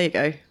 fine. There you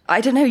go.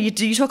 I don't know.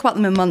 You talk about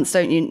them in months,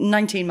 don't you?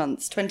 19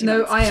 months, 20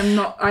 months. No, I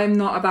am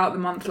not about the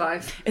month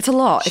life. It's a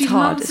lot. It's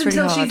hard. Months it's really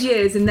until hard. She's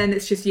years, and then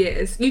it's just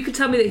years. You could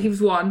tell me that he was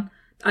 1,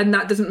 and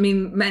that doesn't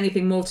mean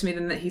anything more to me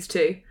than that he's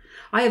 2.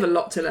 I have a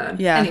lot to learn.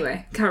 Yeah.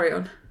 Anyway, carry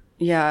on.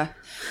 Yeah.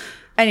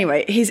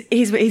 Anyway, he's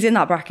in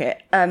that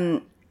bracket.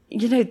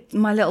 You know,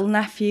 my little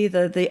nephew,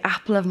 the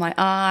apple of my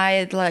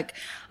eye, like,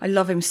 I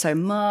love him so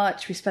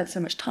much. We spent so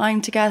much time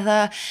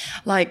together.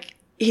 Like,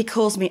 he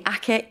calls me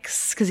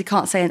Akix because he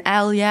can't say an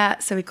L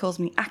yet. So he calls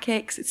me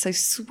Akix. It's so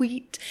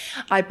sweet.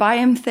 I buy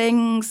him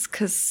things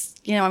because,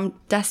 you know, I'm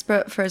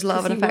desperate for his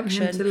love and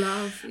affection. Want him to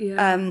love,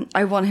 yeah.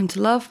 I want him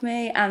to love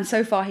me. And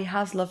so far he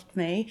has loved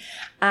me.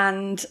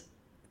 And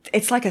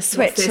it's like a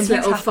switch. What's this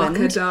little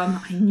fucker done?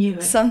 I knew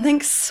it.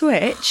 Something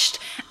switched.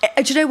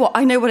 Do you know what?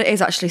 I know what it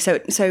is actually.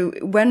 So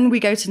when we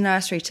go to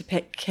nursery to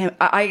pick him,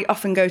 I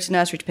often go to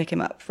nursery to pick him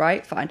up,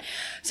 right? Fine.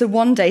 So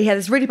one day he had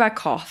this really bad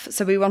cough.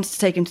 So we wanted to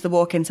take him to the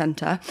walk-in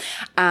centre.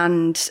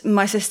 And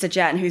my sister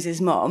Jen, who's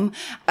his mum,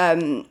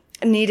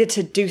 needed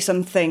to do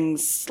some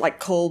things like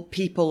call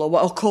people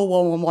or call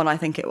 111, I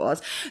think it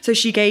was. So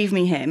she gave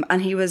me him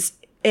and he was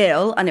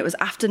ill and it was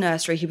after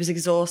nursery. He was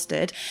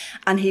exhausted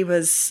and he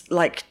was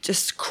like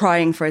just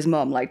crying for his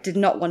mum, like did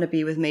not want to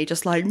be with me,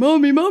 just like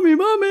mommy,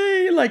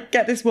 like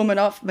get this woman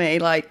off me,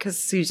 like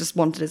because he just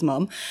wanted his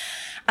mum.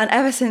 And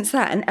ever since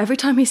then, every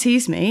time he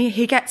sees me,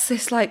 he gets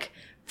this like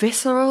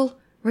visceral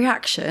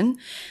reaction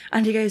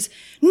and he goes,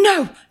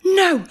 no.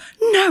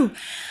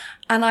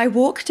 And I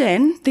walked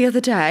in the other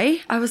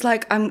day. I was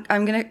like, I'm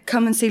going to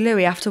come and see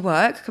Louis after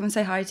work. Come and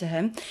say hi to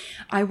him.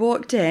 I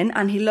walked in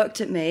and he looked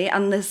at me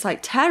and there's like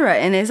terror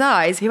in his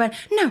eyes. He went,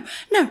 no.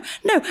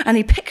 And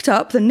he picked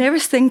up the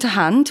nearest thing to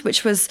hand,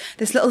 which was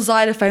this little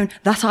xylophone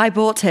that I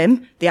bought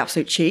him, the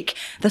absolute cheek,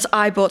 that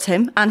I bought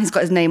him. And he's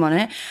got his name on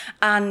it.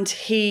 And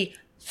he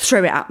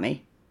threw it at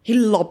me. He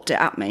lobbed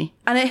it at me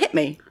and it hit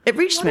me. It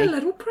reached me. What a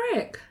little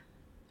prick.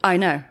 I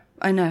know.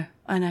 Oh my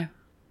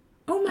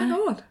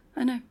God.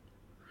 I know.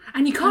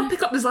 And you can't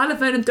pick up the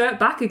xylophone and throw it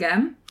back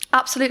again.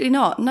 Absolutely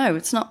not. No,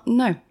 it's not.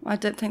 No, I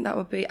don't think that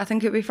would be, I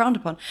think it would be frowned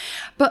upon.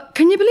 But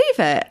can you believe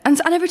it? And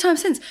every time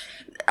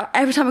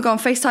I go on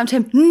FaceTime to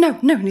him, no,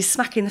 and he's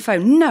smacking the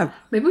phone, no.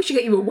 Maybe we should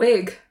get you a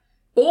wig.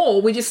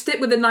 Or we just stick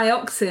with the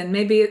nioxin.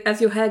 Maybe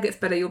as your hair gets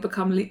better, you'll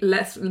become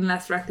less and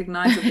less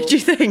recognisable. Do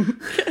you think?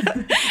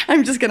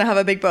 I'm just going to have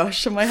a big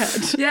bush on my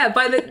head. Yeah,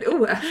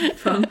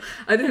 fun.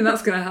 I don't think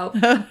that's going to help.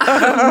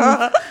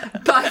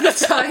 By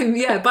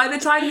the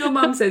time your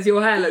mum says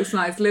your hair looks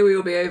nice, Louis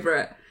will be over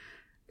it.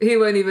 He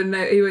won't even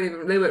know.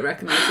 They won't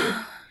recognise you.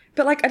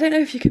 But like, I don't know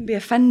if you can be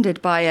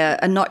offended by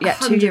a not yet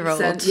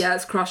 2-year-old. Yeah,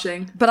 it's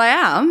crushing. But I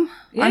am.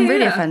 Yeah, I'm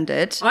really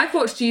offended. I've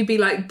watched you be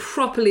like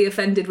properly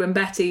offended when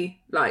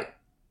Betty like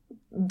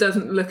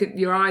doesn't look at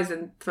your eyes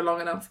for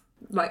long enough.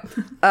 Like,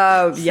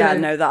 oh yeah,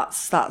 no,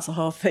 that's a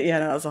whole thing. Yeah,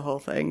 no, that's a whole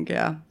thing.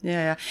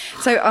 Yeah.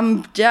 So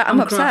I'm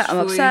upset.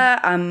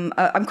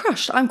 I'm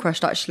crushed. I'm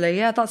crushed actually.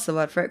 Yeah, that's the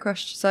word for it,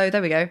 crushed. So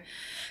there we go.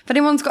 If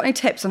anyone's got any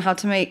tips on how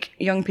to make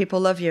young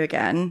people love you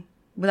again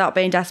without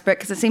being desperate,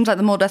 because it seems like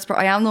the more desperate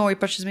I am, the more he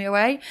pushes me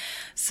away.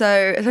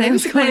 So if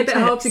anyone's got any tips, a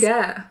bit hard to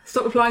get.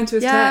 Stop replying to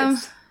his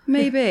text.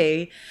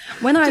 Maybe.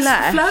 When I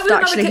left,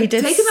 actually, he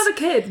did... Take another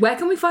kid. Where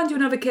can we find you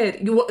another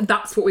kid?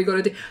 That's what we got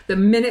to do. The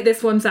minute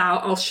this one's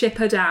out, I'll ship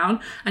her down.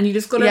 And you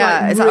just got to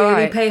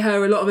really pay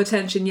her a lot of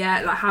attention.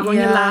 Yeah, like have on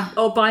your lap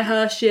or buy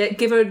her shit.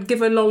 Give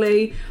her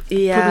lolly.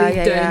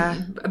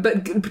 Yeah,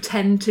 but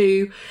pretend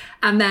to.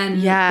 And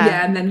then,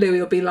 and then Louis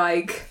will be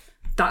like,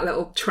 that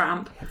little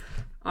tramp.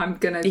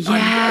 That's my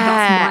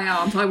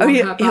aunt. I want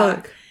her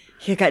back.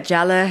 You get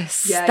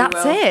jealous. Yeah, you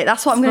That's will. it.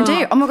 That's what I'm going to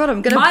do. Oh my God,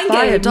 I'm going to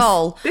buy a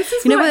doll. This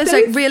is you know, what when it's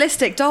those- like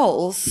realistic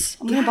dolls.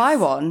 I'm going to buy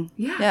one.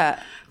 Yeah.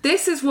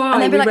 This is why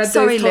And they'd we be like, read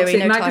 "Sorry, those Louis, toxic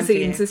no time for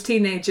magazines you." as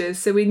teenagers,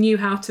 so we knew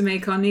how to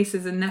make our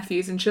nieces and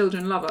nephews and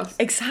children love us.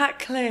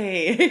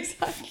 Exactly.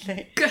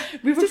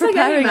 We were Just like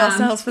preparing any man.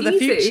 ourselves for the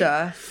Easy.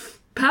 future.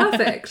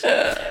 Perfect.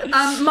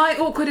 My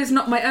awkward is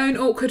not my own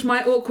awkward.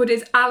 My awkward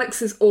is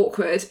Alex's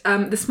awkward.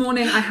 This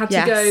morning I had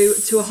to go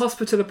to a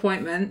hospital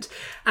appointment,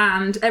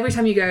 and every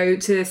time you go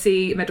to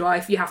see a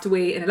midwife, you have to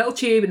wee in a little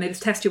tube, and they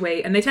just test your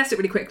wee, and they test it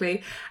really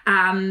quickly,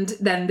 and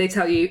then they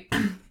tell you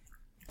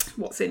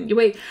what's in your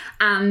wee.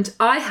 And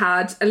I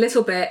had a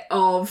little bit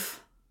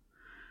of,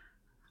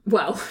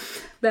 well,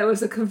 there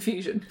was a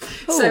confusion.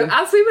 Ooh. So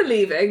as we were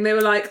leaving, they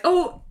were like,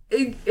 "Oh,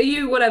 are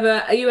you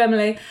whatever? Are you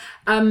Emily?"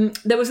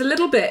 There was a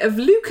little bit of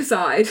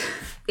Lucaside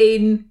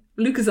in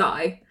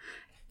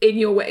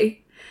your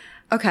wee.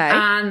 Okay.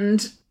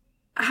 And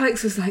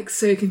Alex was like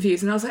so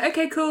confused, and I was like,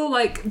 "Okay, cool.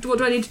 Like, what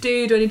do I need to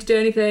do? Do I need to do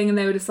anything?" And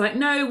they were just like,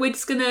 "No, we're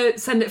just gonna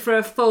send it for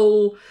a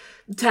full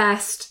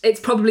test. It's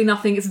probably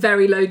nothing. It's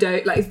very low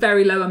dose, like it's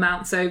very low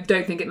amount, so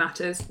don't think it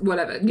matters.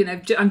 Whatever, you know,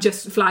 I'm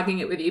just flagging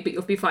it with you, but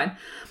you'll be fine."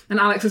 And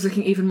Alex was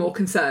looking even more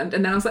concerned,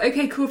 and then I was like,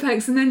 "Okay, cool,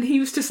 thanks." And then he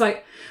was just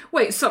like,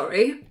 "Wait,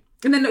 sorry,"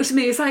 and then looked at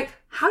me. It's like,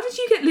 "How did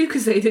you get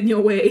Lucasade in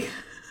your wee?"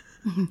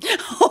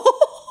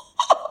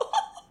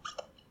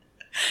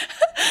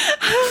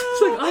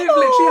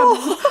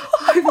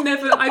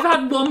 It's like, I've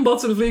had one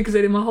bottle of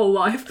Lucasade in my whole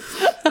life.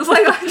 It's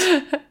like,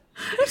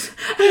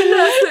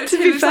 To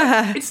be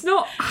fair. like, it's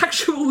not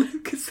actual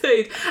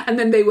Lucasade. And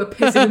then they were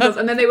pissing themselves,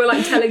 and then they were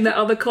like telling their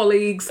other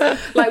colleagues,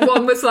 like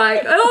one was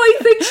like, "Oh,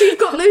 I think she's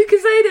got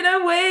Lucasade in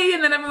her wee,"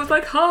 and then everyone was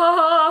like, "Ha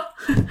ha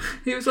ha."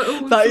 He was like,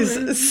 "Oh, That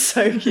sorry." is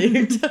so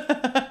cute. I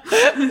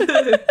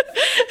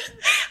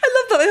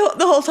love that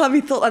the whole time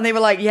he thought, and they were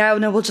like, "Yeah,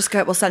 no, we'll just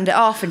go, we'll send it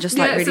off and just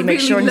like it's really a make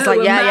sure." And he's low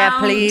like, "Yeah,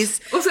 amount.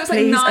 please." Also, it's like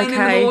please, 9 in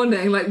the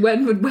morning. Like,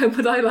 when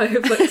would I like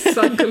have like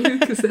sunk a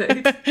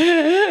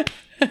Lucasade?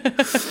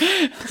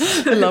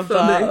 I love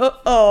funny. that.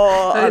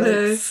 Oh, I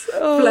know. Alex.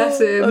 Oh,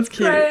 Bless him. That's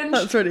cute. Cringe.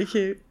 That's really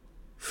cute.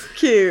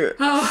 Cute.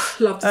 Oh,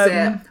 love to see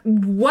it.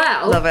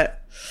 Well, Love it.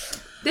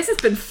 this has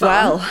been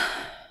fun. Well,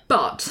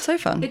 but so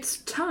fun. it's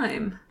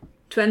time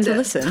to end To it.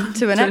 listen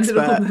to an To end it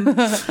all.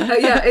 expert.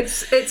 Yeah,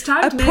 it's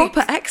time A to make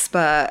proper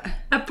expert.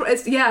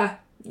 yeah.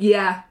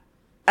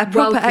 A proper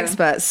Welcome.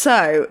 expert.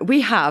 So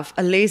we have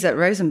Aleeza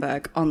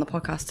Rosenberg on the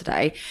podcast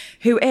today,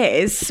 who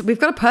is, we've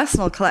got a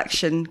personal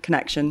connection.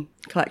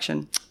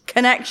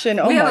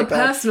 Oh We my have a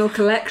God. personal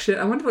collection.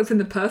 I wonder what's in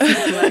the personal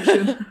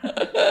collection.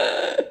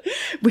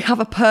 We have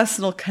a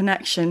personal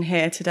connection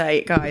here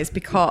today, guys,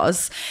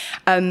 because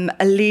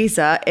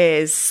Aleeza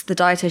is the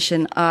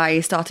dietitian I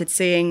started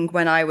seeing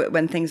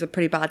when things were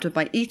pretty bad with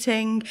my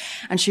eating,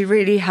 and she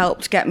really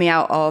helped get me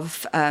out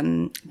of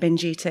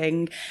binge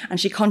eating, and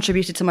she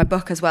contributed to my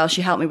book as well.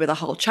 She helped me with a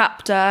whole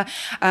chapter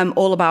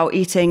all about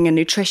eating and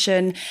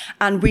nutrition,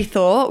 and we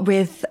thought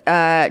with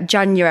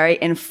January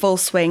in full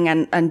swing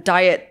and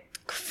diet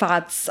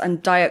fads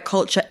and diet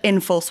culture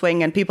in full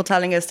swing, and people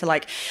telling us to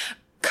like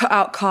cut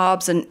out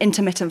carbs and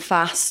intermittent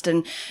fast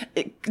and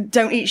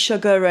don't eat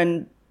sugar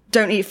and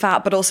don't eat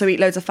fat, but also eat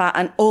loads of fat,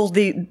 and all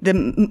the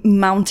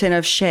mountain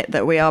of shit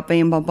that we are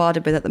being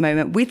bombarded with at the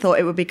moment, we thought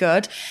it would be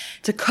good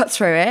to cut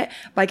through it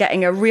by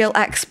getting a real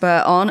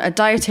expert on, a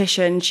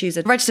dietitian. She's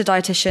a registered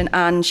dietitian,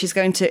 and she's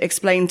going to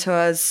explain to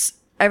us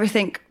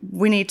everything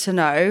we need to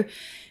know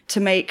to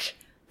make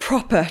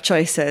proper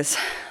choices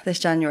this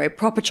January,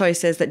 proper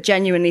choices that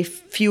genuinely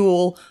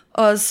fuel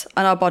us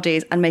and our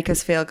bodies and make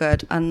us feel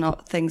good, and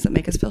not things that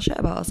make us feel shit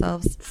about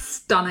ourselves.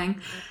 Stunning.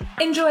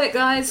 Enjoy it,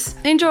 guys.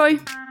 Enjoy.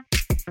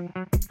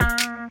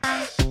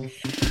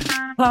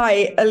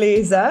 Hi,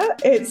 Aleeza.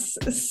 It's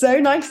so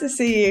nice to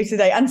see you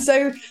today, and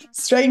so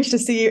strange to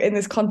see you in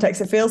this context.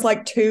 It feels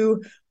like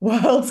two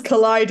worlds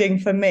colliding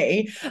for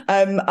me,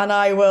 and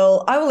I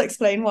will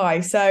explain why.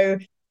 So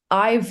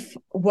I've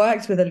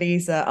worked with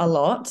Aleeza a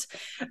lot.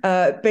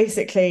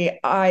 Basically,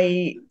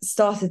 I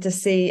started to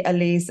see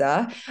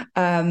Aleeza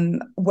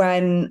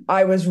when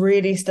I was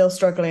really still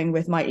struggling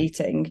with my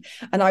eating.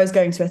 And I was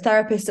going to a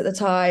therapist at the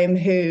time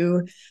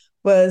who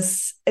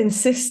was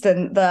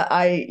insistent that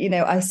I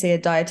see a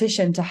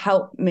dietitian to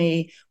help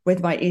me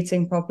with my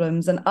eating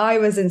problems. And I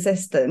was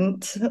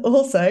insistent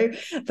also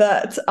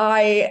that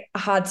I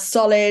had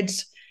solid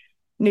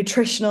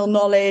nutritional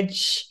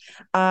knowledge,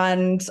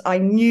 and I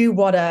knew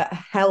what a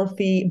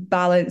healthy,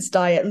 balanced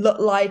diet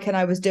looked like, and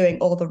I was doing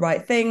all the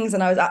right things,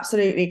 and I was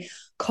absolutely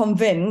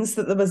convinced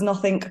that there was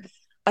nothing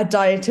a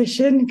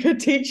dietitian could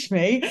teach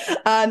me.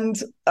 And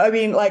I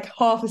mean, like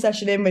half a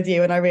session in with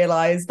you, and I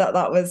realized that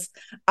was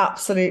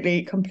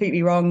absolutely,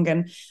 completely wrong.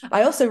 And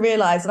I also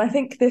realized, and I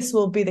think this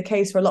will be the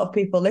case for a lot of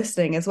people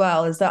listening as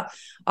well, is that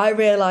I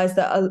realized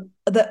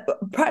that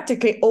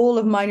practically all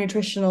of my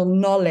nutritional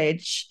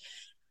knowledge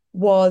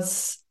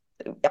was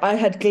I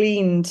had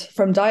gleaned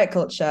from diet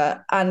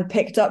culture and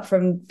picked up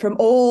from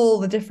all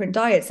the different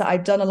diets that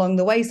I'd done along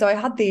the way. So I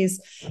had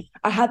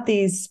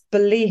these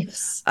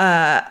beliefs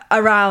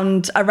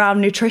around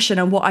nutrition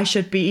and what I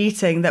should be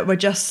eating that were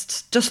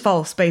just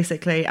false,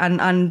 basically,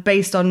 and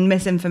based on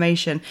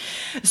misinformation.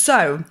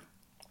 So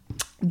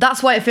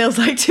that's why it feels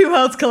like two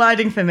worlds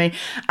colliding for me.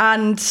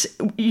 And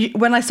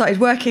when I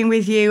started working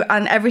with you,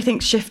 and everything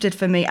shifted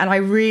for me, and I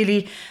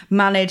really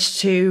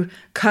managed to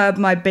curb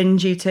my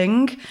binge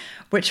eating,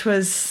 which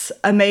was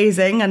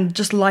amazing and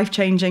just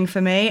life-changing for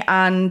me.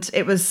 And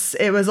it was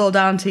all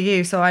down to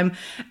you. So I'm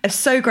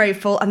so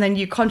grateful. And then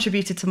you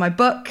contributed to my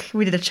book.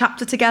 We did a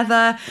chapter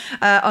together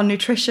on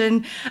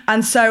nutrition.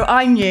 And so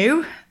I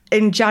knew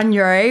in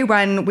January,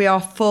 when we are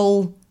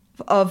full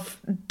of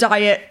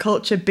diet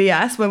culture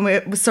BS, when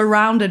we're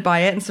surrounded by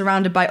it and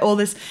surrounded by all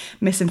this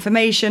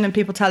misinformation and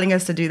people telling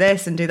us to do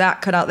this and do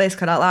that, cut out this,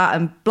 cut out that,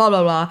 and blah,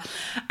 blah, blah.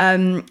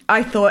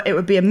 I thought it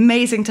would be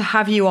amazing to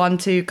have you on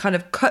to kind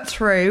of cut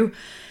through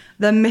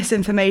the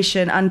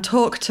misinformation and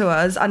talk to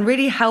us and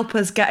really help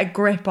us get a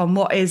grip on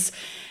what is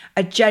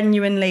a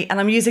genuinely,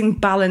 and I'm using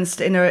balanced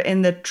in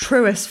the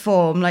truest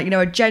form, like,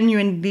 a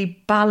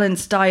genuinely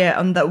balanced diet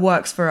and that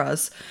works for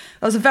us.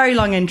 That was a very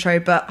long intro,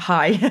 but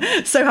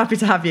hi. So happy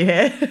to have you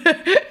here.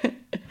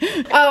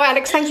 Oh,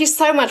 Alex, thank you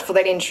so much for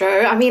that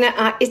intro. I mean,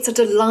 it's a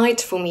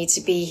delight for me to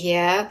be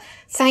here.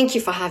 Thank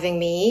you for having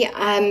me.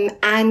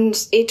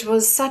 And it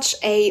was such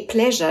a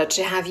pleasure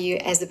to have you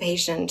as a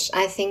patient.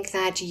 I think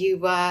that you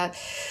were,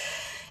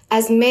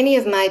 as many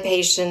of my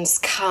patients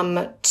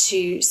come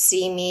to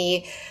see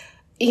me,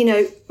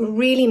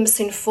 really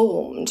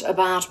misinformed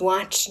about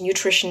what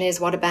nutrition is,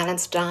 what a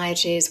balanced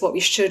diet is, what we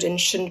should and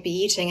shouldn't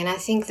be eating. And I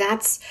think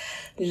that's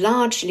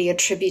largely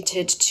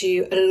attributed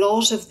to a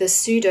lot of the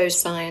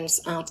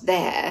pseudoscience out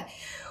there,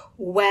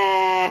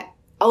 where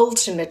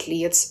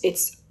ultimately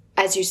it's,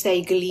 as you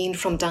say, gleaned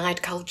from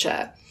diet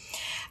culture.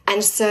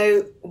 And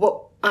so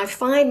what I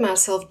find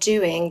myself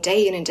doing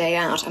day in and day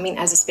out, I mean,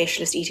 as a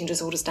specialist eating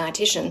disorders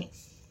dietitian,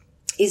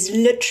 is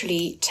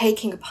literally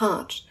taking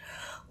apart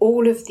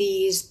all of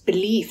these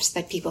beliefs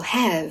that people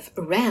have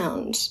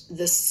around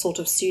this sort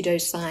of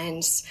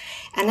pseudoscience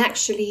and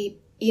actually,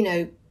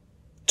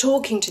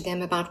 talking to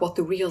them about what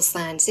the real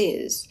science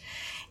is.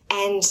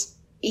 And,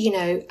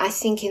 I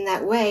think in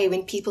that way,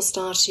 when people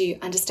start to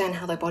understand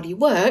how their body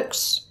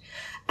works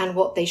and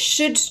what they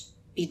should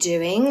be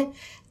doing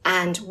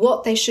and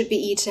what they should be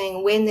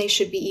eating, when they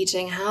should be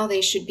eating, how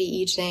they should be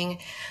eating,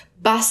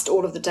 bust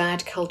all of the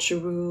diet culture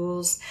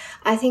rules,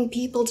 I think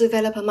people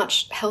develop a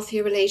much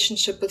healthier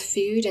relationship with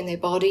food and their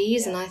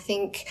bodies. And I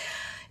think,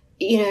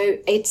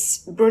 it's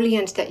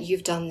brilliant that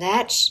you've done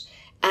that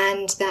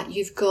and that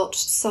you've got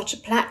such a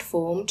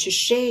platform to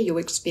share your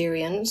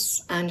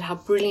experience and how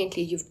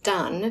brilliantly you've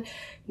done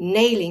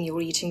nailing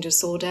your eating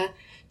disorder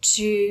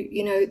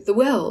to, the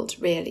world,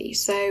 really.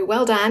 So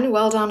well done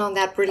on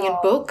that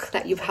brilliant book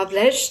that you've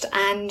published.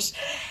 And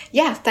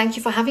yeah, thank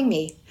you for having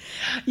me.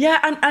 Yeah,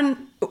 and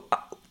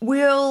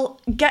we'll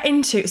get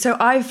into, so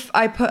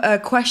I put a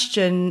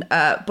question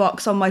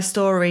box on my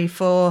story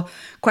for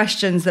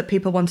questions that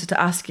people wanted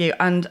to ask you,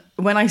 and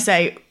when I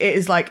say it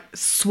is like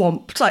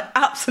swamped, like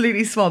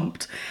absolutely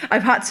swamped,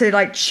 I've had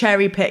to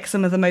cherry pick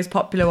some of the most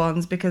popular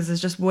ones because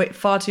there's just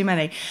far too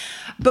many.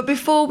 But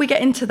before we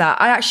get into that,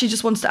 I actually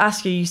just wanted to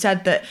ask you, you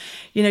said that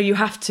you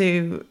have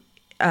to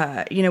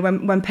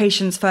when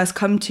patients first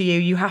come to you,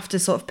 you have to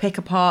sort of pick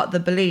apart the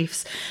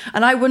beliefs.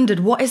 And I wondered,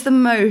 what is the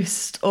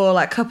most,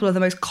 or a couple of the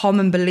most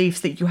common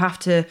beliefs that you have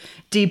to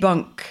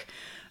debunk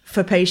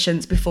for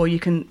patients before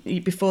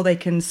they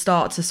can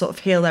start to sort of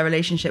heal their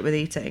relationship with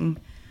eating?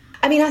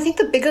 I mean, I think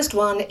the biggest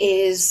one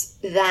is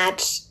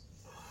that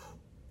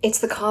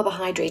it's the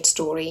carbohydrate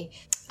story.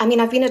 I mean,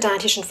 I've been a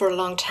dietitian for a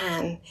long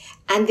time,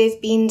 and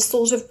there've been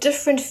sort of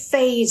different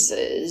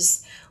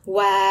phases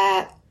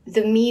where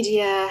the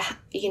media,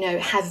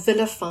 have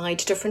vilified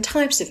different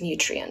types of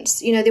nutrients.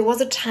 There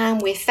was a time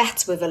where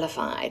fats were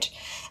vilified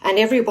and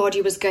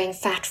everybody was going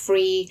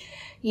fat-free,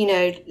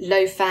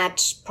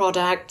 low-fat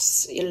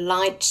products,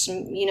 light,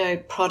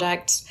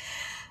 products.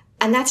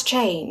 And that's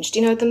changed.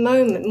 At the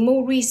moment,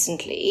 more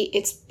recently,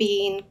 it's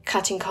been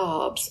cutting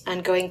carbs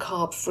and going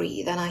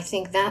carb-free. Then I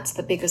think that's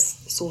the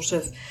biggest sort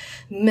of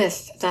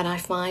myth that I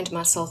find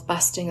myself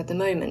busting at the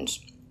moment.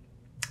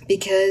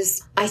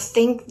 Because I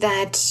think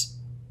that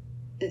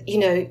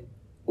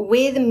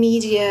where the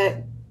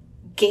media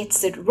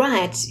gets it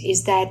right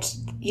is that,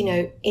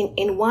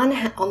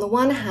 on the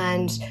one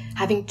hand,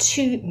 having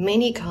too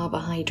many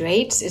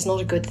carbohydrates is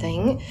not a good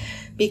thing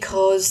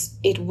because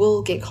it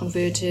will get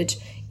converted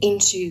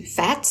into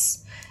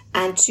fats,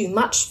 and too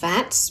much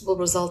fats will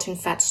result in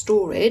fat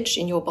storage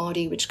in your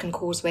body, which can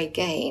cause weight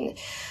gain.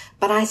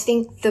 But I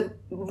think the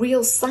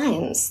real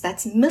science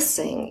that's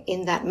missing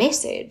in that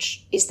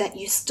message is that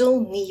you still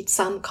need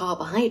some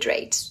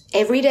carbohydrates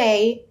every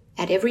day,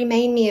 at every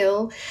main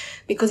meal,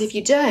 because if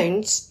you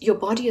don't, your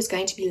body is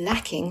going to be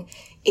lacking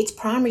its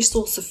primary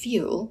source of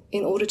fuel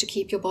in order to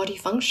keep your body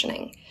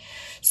functioning.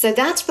 So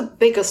that's the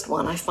biggest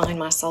one I find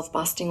myself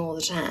busting all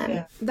the time.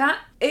 Yeah. That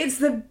is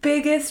the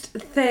biggest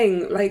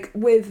thing, like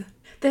with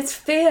this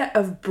fear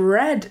of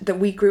bread that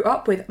we grew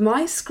up with.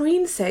 My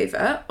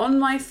screensaver on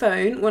my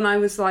phone when I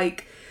was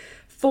like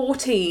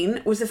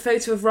 14 was a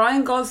photo of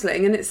Ryan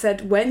Gosling, and it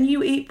said, "When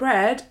you eat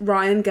bread,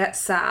 Ryan gets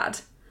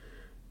sad."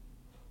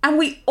 And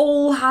we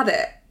all had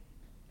it.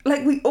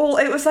 Like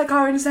it was like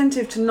our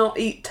incentive to not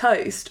eat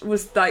toast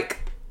was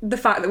like the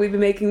fact that we've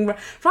been making...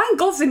 Ryan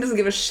Gosling doesn't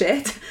give a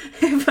shit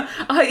if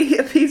I eat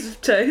a piece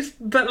of toast,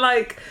 but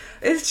like,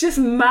 it's just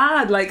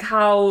mad like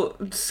how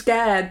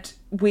scared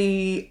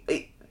we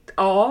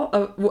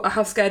are,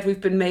 how scared we've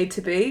been made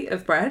to be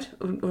of bread,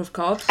 or of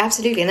carbs.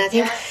 Absolutely. And I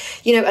think,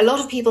 a lot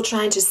of people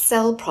trying to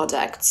sell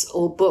products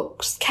or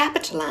books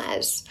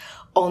capitalize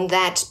on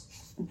that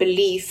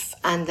belief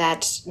and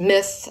that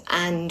myth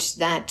and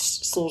that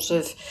sort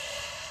of,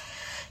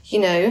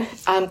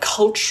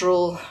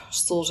 cultural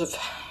sort of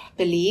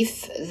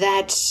belief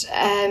that,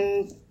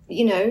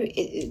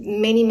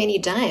 many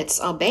diets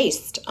are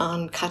based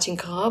on cutting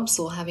carbs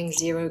or having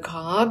zero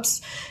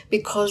carbs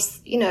because,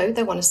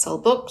 they want to sell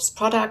books,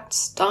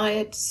 products,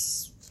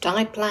 diets,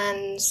 diet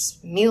plans,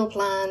 meal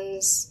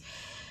plans.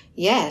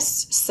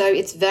 Yes, so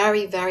it's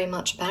very, very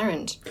much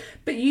apparent.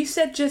 But you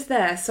said just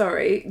there,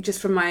 sorry, just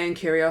from my own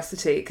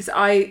curiosity, because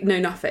I know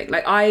nothing.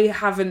 Like, I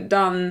haven't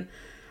done...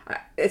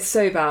 It's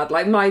so bad.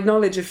 Like, my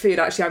knowledge of food,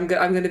 actually, I'm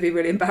going to be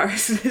really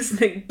embarrassed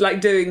listening, like,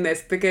 doing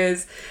this,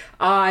 because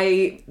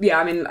I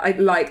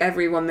like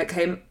everyone that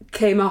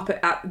came up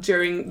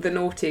during the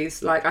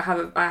noughties. Like, I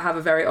have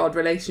a very odd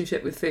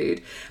relationship with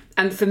food.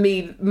 And for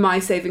me, my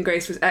saving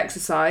grace was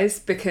exercise,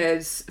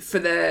 because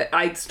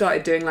I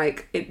started doing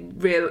like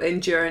real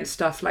endurance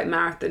stuff like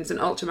marathons and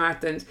ultra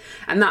marathons.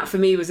 And that for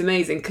me was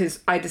amazing because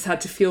I just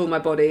had to fuel my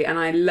body. And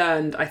I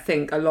learned, I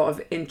think, a lot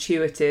of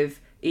intuitive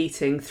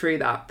eating through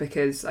that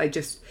because I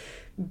just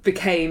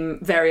became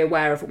very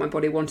aware of what my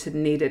body wanted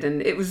and needed.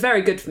 And it was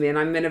very good for me. And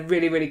I'm in a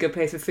really, really good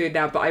place with food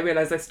now. But I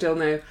realise I still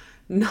know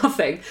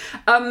nothing.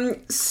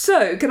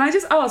 So can I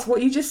just ask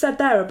what you just said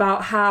there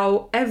about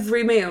how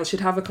every meal should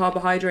have a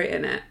carbohydrate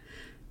in it?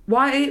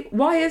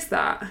 Why is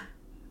that?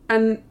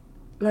 And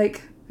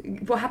like,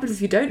 what happens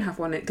if you don't have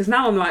one in it? Because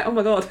now I'm like, oh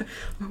my God,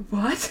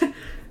 what?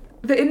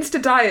 The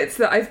Insta diets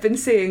that I've been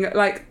seeing,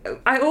 like,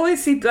 I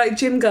always see like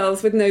gym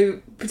girls with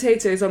no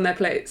potatoes on their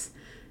plates,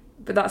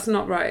 but that's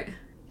not right.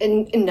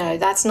 No,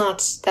 that's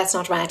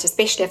not right,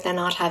 especially if they're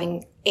not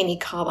having any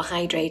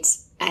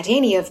carbohydrates at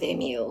any of their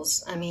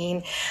meals. I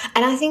mean,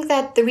 and I think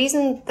that the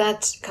reason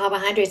that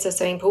carbohydrates are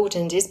so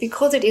important is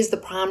because it is the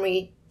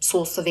primary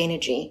source of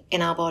energy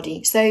in our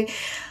body. So,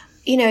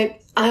 I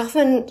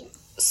often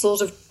sort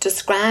of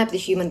describe the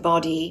human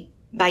body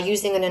by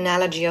using an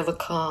analogy of a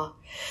car.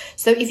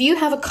 So if you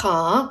have a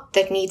car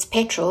that needs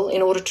petrol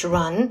in order to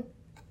run,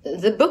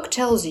 the book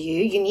tells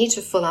you need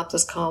to fill up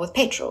this car with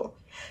petrol,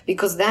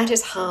 because that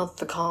is how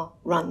the car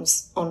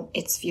runs on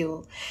its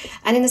fuel.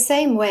 And in the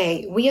same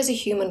way, we as a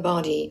human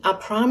body, our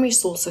primary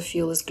source of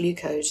fuel is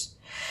glucose.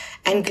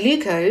 And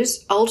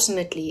glucose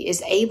ultimately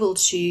is able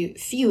to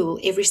fuel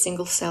every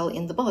single cell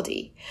in the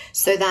body.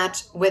 So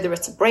that whether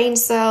it's a brain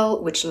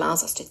cell, which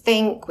allows us to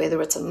think, whether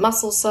it's a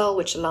muscle cell,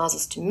 which allows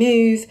us to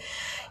move,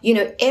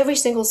 every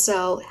single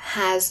cell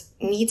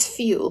needs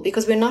fuel,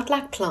 because we're not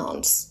like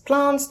plants.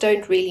 Plants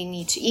don't really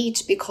need to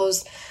eat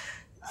because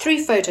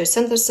through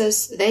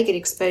photosynthesis, they get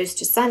exposed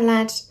to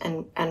sunlight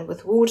and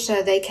with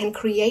water, they can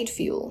create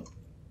fuel.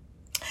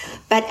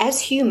 But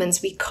as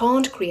humans, we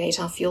can't create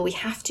our fuel. We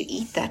have to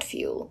eat that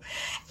fuel.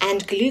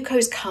 And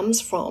glucose comes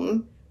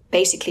from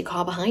basically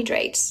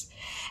carbohydrates.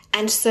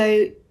 And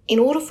so in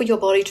order for your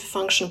body to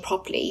function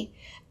properly,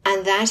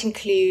 and that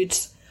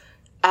includes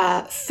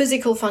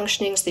physical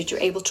functioning so that you're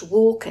able to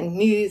walk and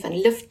move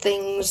and lift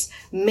things,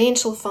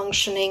 mental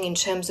functioning in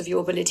terms of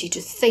your ability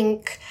to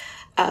think,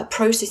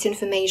 process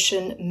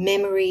information,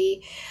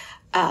 memory,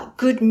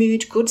 good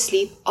mood, good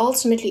sleep.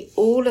 Ultimately,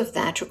 all of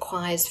that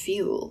requires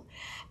fuel.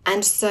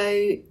 And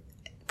so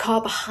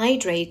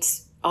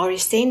carbohydrates are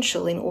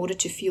essential in order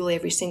to fuel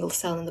every single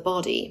cell in the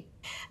body.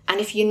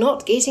 And if you're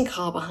not getting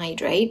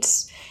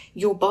carbohydrates,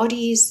 your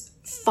body's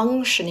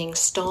functioning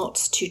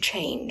starts to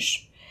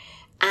change.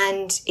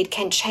 And it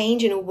can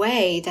change in a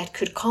way that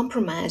could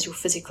compromise your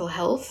physical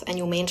health and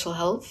your mental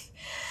health.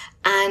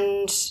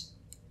 And,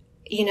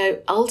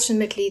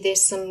 ultimately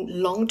there's some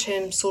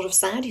long-term sort of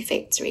side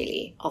effects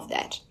really of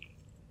that.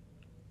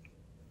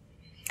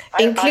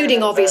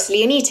 Including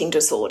obviously an eating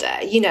disorder.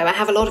 I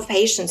have a lot of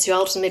patients who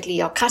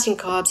ultimately are cutting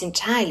carbs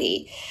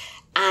entirely,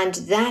 and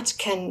that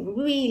can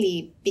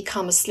really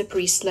become a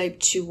slippery slope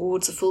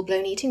towards a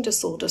full-blown eating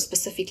disorder,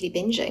 specifically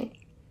binging.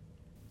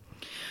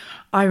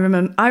 I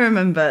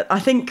remember, I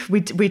think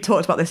we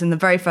talked about this in the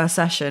very first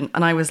session,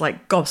 and I was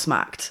like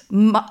gobsmacked,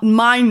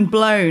 mind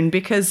blown,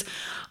 because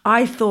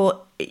I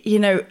thought, you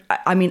know,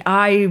 I mean,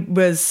 I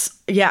was,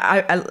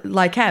 I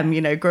like Em,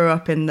 you know, grew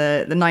up in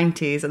the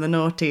 90s and the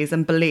noughties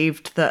and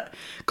believed that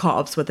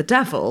carbs were the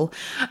devil.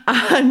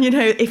 And, you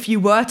know, if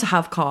you were to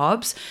have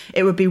carbs,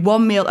 it would be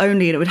one meal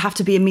only, and it would have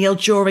to be a meal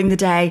during the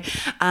day.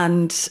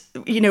 And,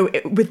 you know,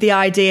 with the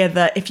idea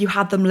that if you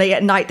had them late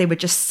at night, they would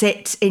just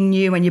sit in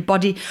you and your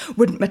body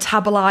wouldn't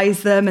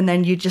metabolize them, and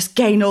then you'd just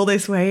gain all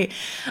this weight.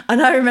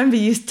 And I remember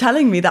you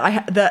telling me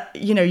that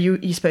you know,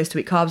 you're supposed to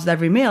eat carbs with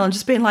every meal, and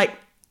just being like,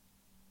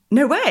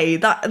 no way,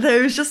 that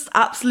there was just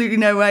absolutely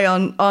no way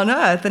on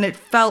earth. And it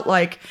felt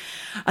like,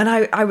 and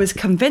I was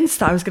convinced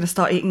that I was going to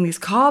start eating these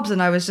carbs,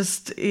 and I was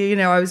just, you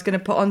know, I was going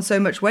to put on so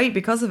much weight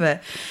because of it.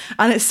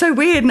 And it's so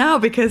weird now,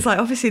 because like,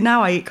 obviously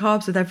now I eat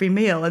carbs with every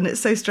meal, and it's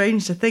so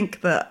strange to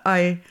think that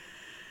I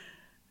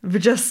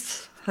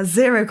just has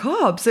zero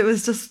carbs.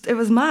 It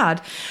was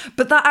mad.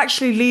 But that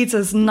actually leads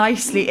us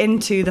nicely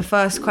into the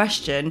first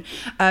question,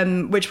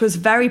 which was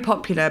very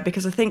popular,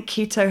 because I think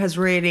keto has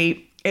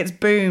it's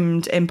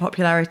boomed in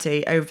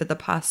popularity over the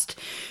past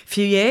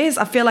few years.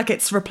 I feel like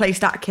it's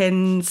replaced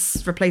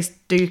Atkins, replaced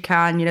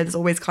Dukan. You know, there's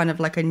always kind of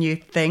like a new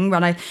thing.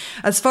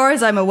 As far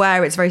as I'm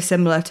aware, it's very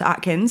similar to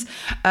Atkins.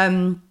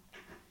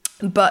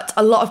 But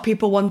a lot of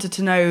people wanted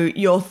to know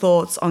your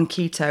thoughts on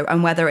keto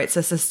and whether it's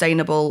a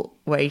sustainable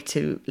way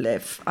to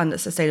live and a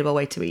sustainable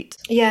way to eat.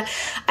 Yeah.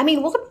 I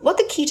mean, what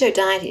the keto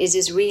diet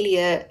is really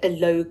a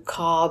low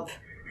carb,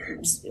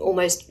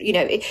 almost, you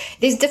know,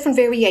 there's different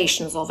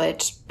variations of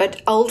it,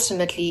 but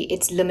ultimately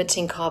it's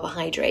limiting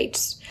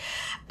carbohydrates.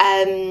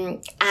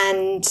 And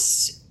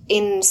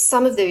in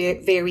some of the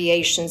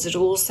variations, it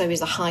also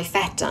is a high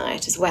fat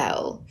diet as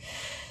well.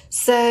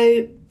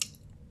 So,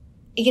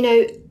 you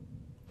know,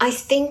 I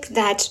think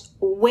that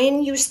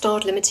when you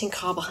start limiting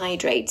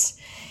carbohydrates,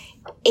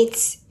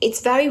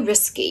 it's very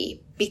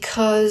risky,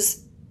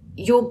 because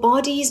your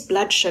body's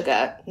blood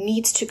sugar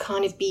needs to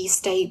kind of be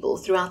stable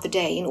throughout the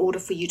day in order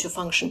for you to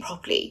function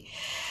properly.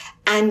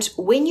 And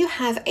when you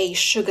have a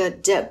sugar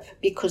dip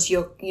because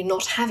you're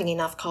not having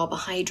enough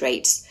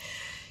carbohydrates,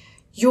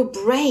 your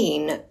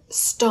brain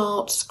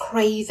starts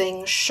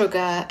craving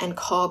sugar and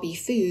carby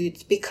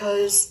foods,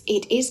 because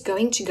it is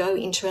going to go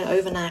into an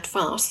overnight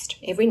fast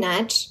every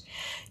night,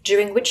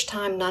 during which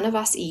time none of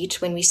us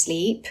eat when we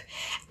sleep,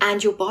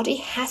 and your body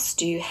has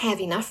to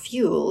have enough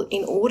fuel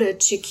in order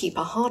to keep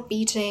our heart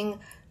beating,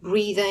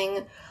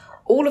 breathing,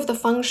 all of the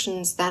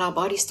functions that our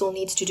body still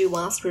needs to do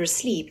whilst we're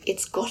asleep.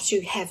 It's got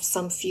to have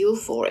some fuel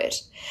for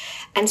it.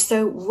 And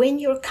so when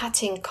you're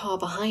cutting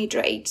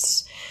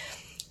carbohydrates,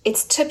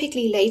 it's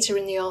typically later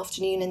in the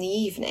afternoon and the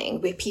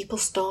evening where people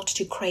start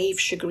to crave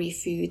sugary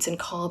foods and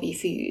carby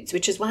foods,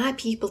 which is why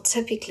people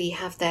typically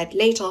have that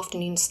late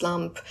afternoon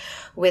slump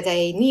where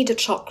they need a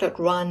chocolate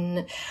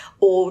run,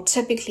 or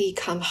typically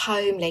come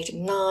home late at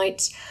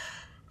night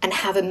and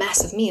have a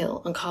massive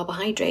meal on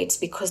carbohydrates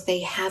because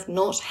they have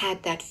not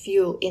had that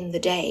fuel in the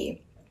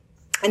day.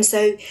 And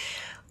so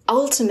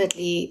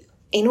ultimately,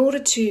 in order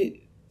to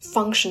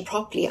function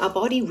properly, our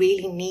body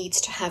really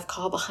needs to have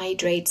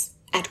carbohydrates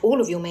at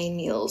all of your main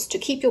meals to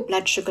keep your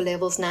blood sugar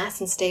levels nice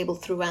and stable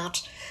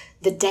throughout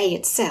the day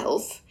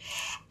itself.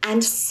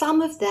 And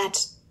some of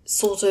that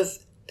sort of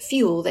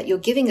fuel that you're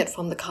giving it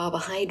from the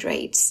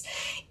carbohydrates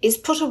is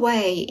put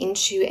away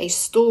into a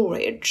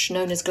storage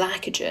known as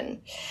glycogen.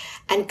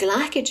 And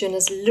glycogen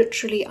is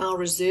literally our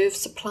reserve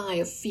supply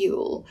of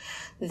fuel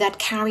that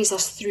carries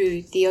us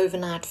through the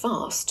overnight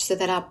fast, so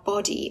that our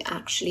body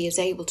actually is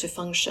able to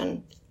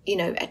function, you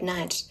know, at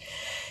night.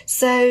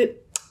 So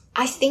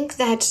I think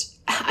that,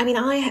 I mean,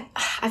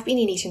 I've been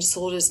in eating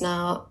disorders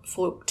now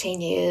for 10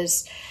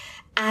 years,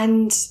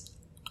 and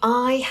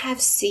I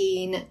have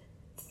seen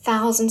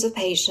thousands of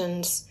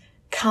patients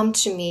come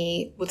to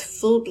me with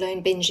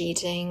full-blown binge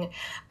eating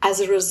as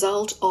a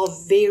result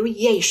of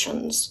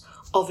variations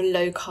of a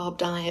low-carb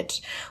diet,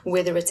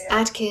 whether it's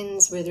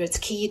Atkins, whether it's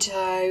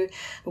keto,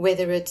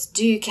 whether it's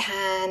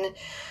Dukan,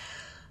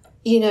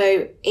 you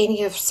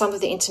know, some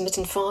of the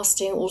intermittent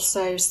fasting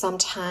also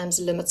sometimes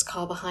limits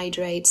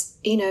carbohydrates,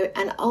 you know,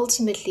 and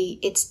ultimately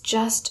it's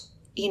just,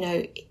 you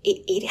know,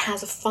 it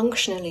has a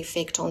functional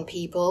effect on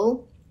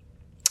people.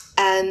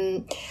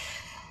 And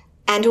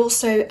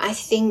also I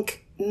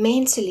think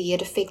mentally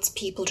it affects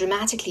people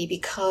dramatically,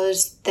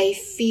 because they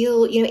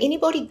feel, you know,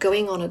 anybody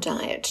going on a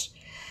diet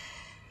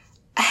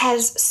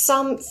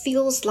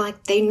feels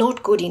like they're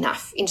not good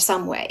enough in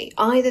some way.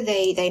 Either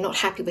they're not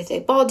happy with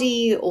their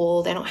body,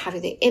 or they're not happy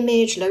with their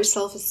image, low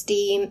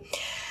self-esteem.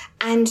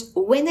 And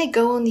when they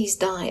go on these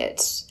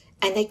diets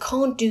and they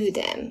can't do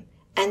them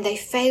and they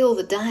fail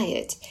the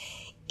diet,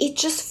 it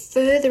just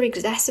further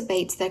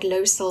exacerbates that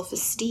low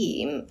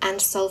self-esteem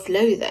and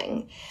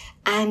self-loathing,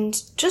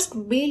 and just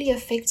really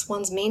affects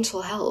one's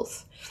mental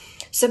health.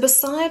 So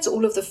besides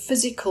all of the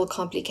physical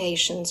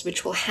complications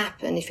which will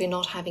happen if you're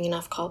not having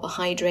enough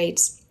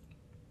carbohydrates,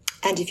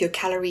 and if you're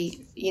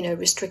calorie, you know,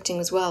 restricting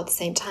as well at the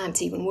same time,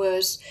 it's even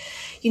worse.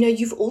 You know,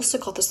 you've also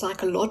got the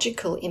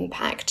psychological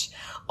impact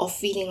of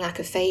feeling like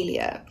a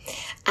failure.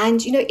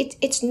 And, you know,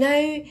 it's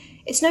no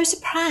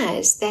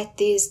surprise that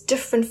there's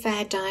different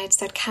fad diets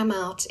that come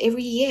out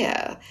every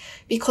year,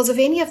 because if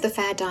any of the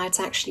fad diets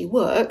actually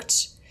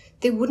worked,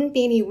 there wouldn't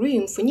be any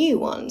room for new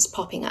ones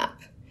popping up,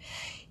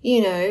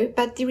 you know.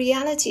 But the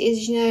reality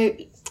is, you know,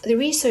 the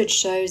research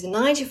shows that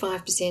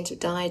 95% of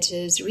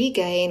dieters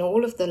regain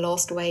all of the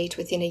lost weight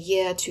within a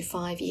year to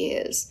 5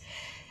 years.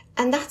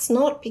 And that's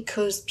not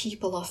because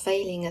people are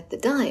failing at the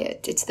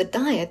diet. It's the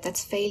diet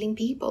that's failing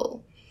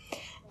people.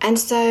 And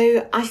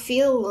so I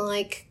feel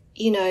like,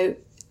 you know,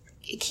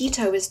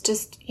 keto is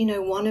just, you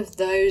know, one of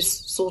those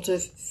sort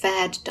of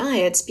fad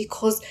diets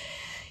because,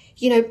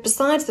 you know,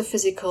 besides the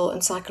physical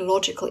and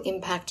psychological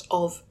impact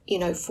of, you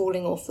know,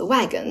 falling off the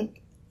wagon,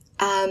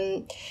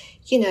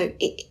 you know,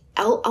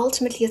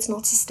 ultimately it's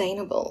not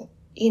sustainable.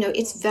 You know,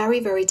 it's very,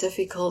 very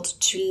difficult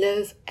to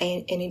live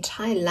an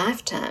entire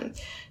lifetime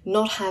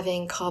not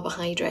having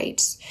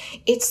carbohydrates.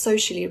 It's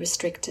socially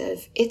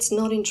restrictive. It's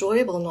not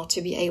enjoyable not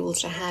to be able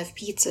to have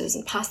pizzas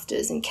and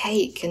pastas and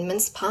cake and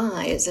mince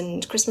pies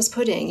and Christmas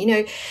pudding, you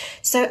know.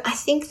 So I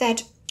think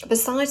that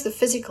besides the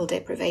physical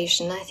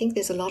deprivation, I think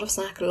there's a lot of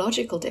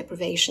psychological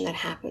deprivation that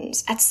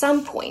happens. At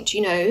some point,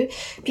 you know,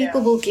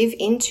 people will give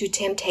in to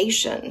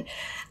temptation,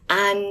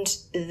 and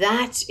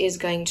that is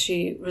going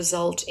to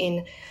result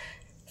in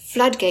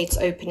floodgates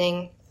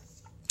opening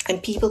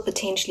and people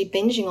potentially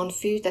binging on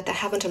food that they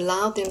haven't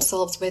allowed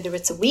themselves, whether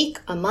it's a week,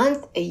 a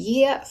month, a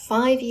year,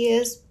 5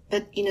 years.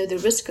 But, you know, the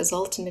risk is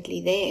ultimately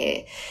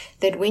there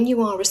that when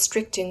you are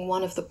restricting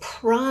one of the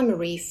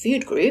primary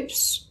food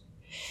groups,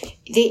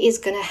 there is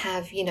going to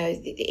have, you know,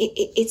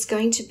 it's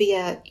going to be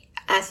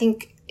I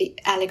think,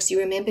 Alex, you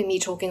remember me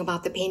talking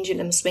about the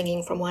pendulum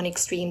swinging from one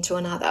extreme to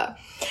another.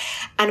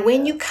 And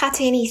when you cut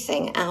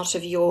anything out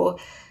of your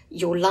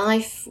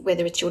life,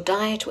 whether it's your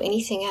diet or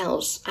anything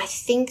else, I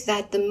think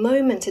that the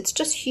moment, it's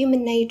just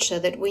human nature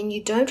that when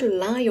you don't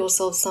allow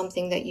yourself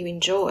something that you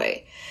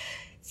enjoy,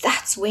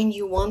 that's when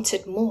you want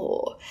it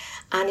more.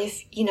 And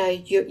if, you know,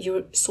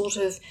 you're sort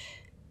of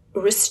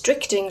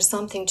restricting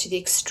something to the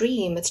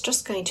extreme, it's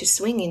just going to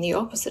swing in the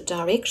opposite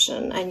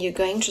direction, and you're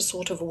going to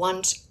sort of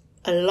want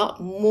a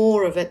lot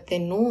more of it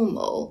than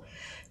normal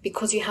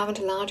because you haven't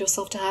allowed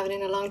yourself to have it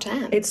in a long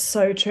time. It's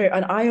so true.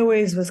 And I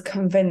always was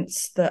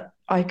convinced that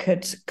I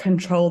could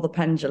control the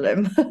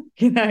pendulum.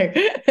 You know,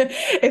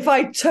 if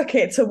I took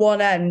it to one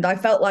end, I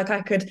felt like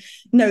I could,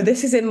 no,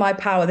 this is in my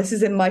power. This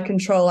is in my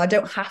control. I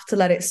don't have to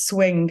let it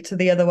swing to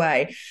the other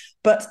way.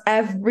 But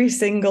every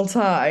single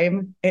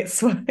time it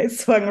swung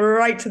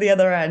right to the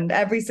other end,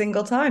 every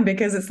single time,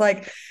 because it's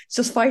like, it's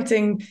just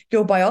fighting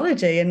your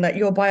biology and that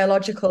your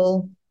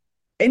biological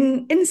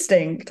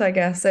instinct, I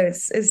guess. So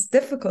it's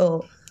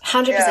difficult.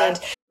 100%. Yeah.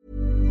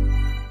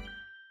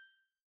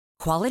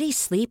 Quality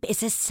sleep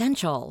is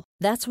essential.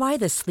 That's why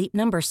the Sleep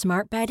Number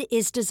Smart Bed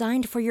is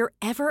designed for your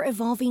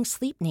ever-evolving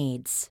sleep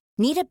needs.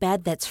 Need a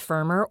bed that's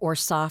firmer or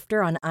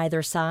softer on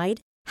either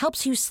side?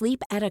 Helps you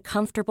sleep at a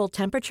comfortable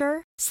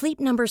temperature? Sleep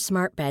Number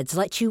Smart Beds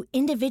let you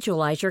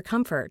individualize your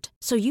comfort,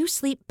 so you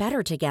sleep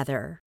better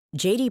together.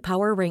 J.D.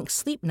 Power ranks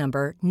Sleep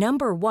Number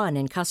 #1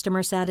 in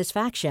customer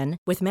satisfaction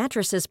with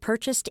mattresses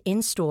purchased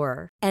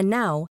in-store. And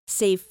now,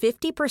 save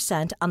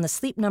 50% on the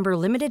Sleep Number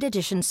Limited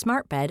Edition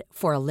Smart Bed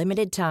for a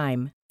limited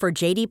time. For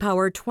J.D.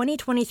 Power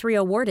 2023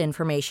 award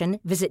information,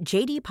 visit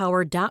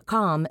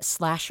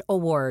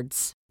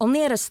jdpower.com/awards.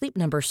 Only at a Sleep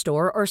Number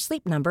store or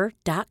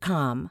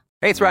sleepnumber.com.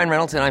 Hey, it's Ryan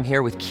Reynolds, and I'm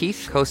here with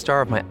Keith,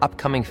 co-star of my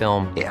upcoming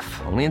film,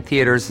 If, only in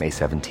theaters May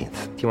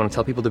 17th. Do you want to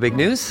tell people the big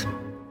news?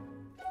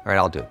 All right,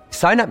 I'll do it.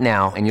 Sign up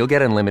now and you'll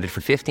get unlimited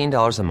for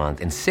 $15 a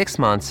month and 6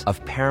 months of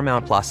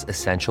Paramount Plus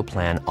Essential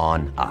Plan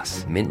on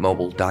us.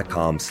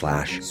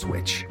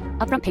 MintMobile.com/switch.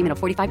 Upfront payment of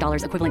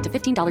 $45 equivalent to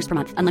 $15 per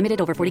month. Unlimited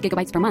over 40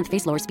 gigabytes per month.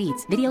 Face lower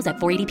speeds. Videos at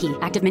 480p.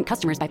 Active Mint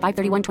customers by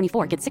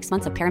 531.24 get 6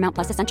 months of Paramount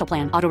Plus Essential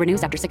Plan. Auto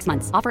renews after 6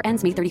 months. Offer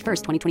ends May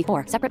 31st,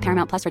 2024. Separate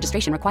Paramount Plus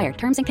registration required.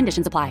 Terms and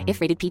conditions apply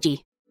if rated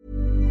PG.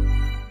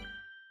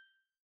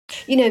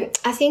 You know,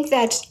 I think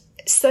that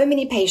so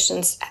many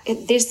patients,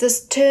 there's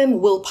this term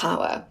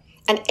willpower,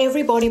 and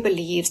everybody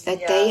believes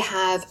that they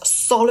have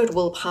solid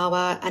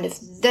willpower, and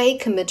if they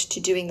commit to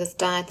doing this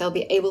diet, they'll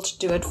be able to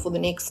do it for the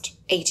next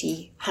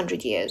 80,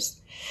 100 years.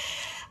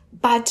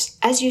 But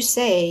as you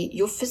say,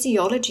 your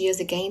physiology is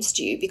against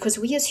you, because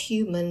we as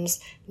humans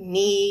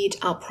need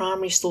our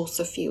primary source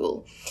of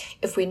fuel.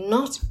 If we're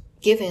not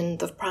given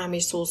the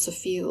primary source of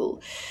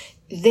fuel,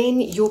 then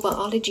your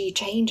biology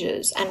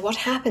changes. And what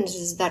happens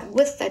is that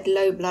with that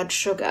low blood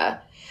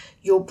sugar,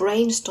 your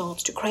brain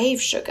starts to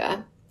crave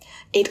sugar.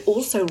 It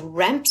also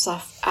ramps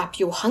up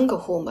your hunger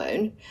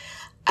hormone,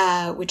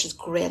 which is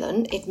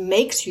ghrelin. It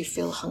makes you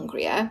feel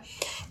hungrier.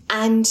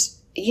 And,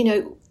 you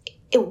know,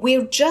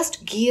 we're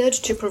just geared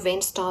to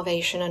prevent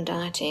starvation and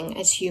dieting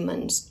as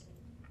humans.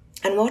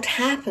 And what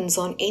happens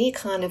on any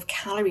kind of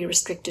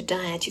calorie-restricted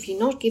diet, if you're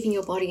not giving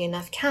your body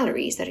enough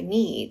calories that it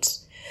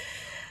needs,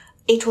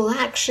 it will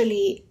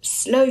actually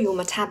slow your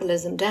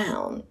metabolism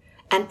down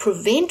and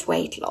prevent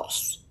weight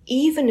loss.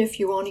 Even if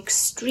you're on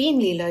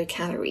extremely low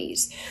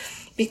calories,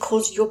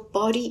 because your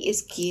body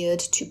is geared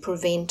to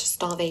prevent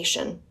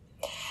starvation.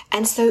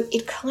 And so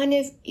it kind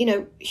of,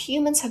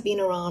 humans have been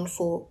around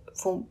for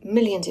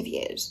millions of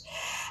years.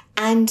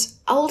 And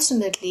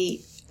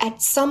ultimately,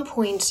 at some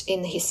point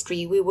in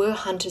history, we were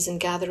hunters and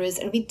gatherers,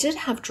 and we did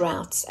have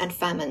droughts and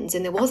famines,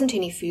 and there wasn't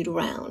any food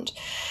around.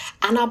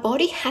 And our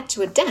body had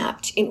to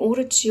adapt in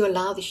order to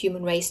allow the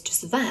human race to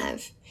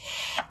survive.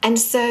 And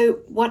so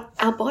what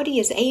our body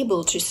is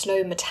able to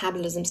slow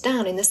metabolisms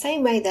down in the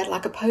same way that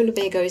like a polar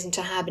bear goes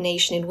into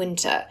hibernation in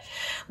winter,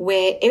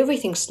 where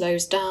everything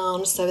slows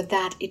down so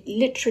that it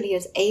literally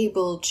is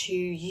able to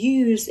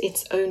use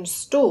its own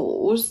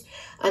stores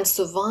and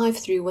survive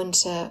through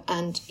winter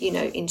and,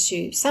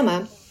 into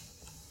summer.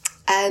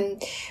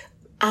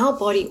 Our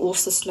body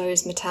also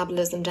slows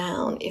metabolism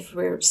down if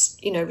we're,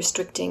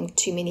 restricting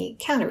too many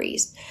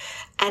calories.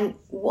 And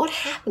what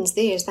happens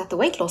there is that the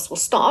weight loss will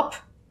stop,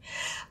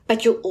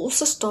 but you'll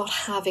also start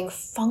having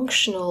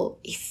functional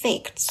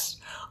effects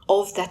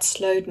of that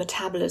slowed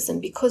metabolism,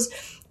 because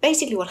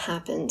basically what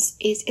happens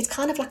is it's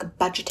kind of like a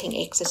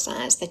budgeting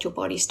exercise that your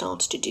body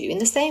starts to do. In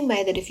the same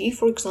way that if you,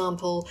 for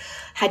example,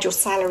 had your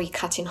salary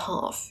cut in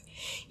half,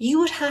 you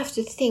would have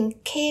to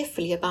think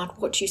carefully about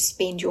what you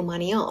spend your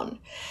money on.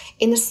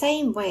 In the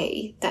same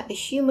way that the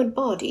human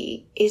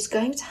body is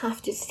going to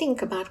have to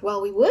think about, well,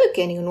 we were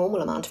getting a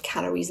normal amount of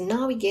calories and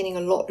now we're getting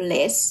a lot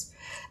less.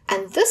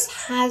 And this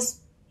has,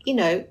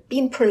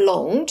 been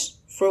prolonged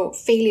for a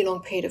fairly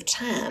long period of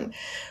time.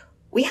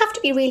 We have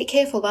to be really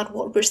careful about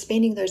what we're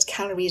spending those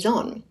calories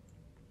on.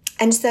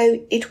 And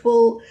so it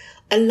will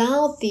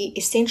allow the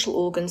essential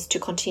organs to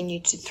continue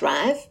to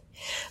thrive,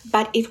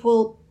 but it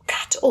will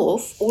cut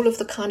off all of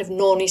the kind of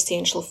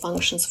non-essential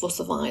functions for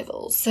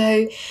survival.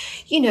 So,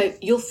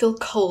 you'll feel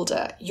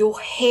colder, your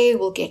hair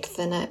will get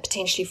thinner,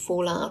 potentially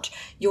fall out,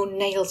 your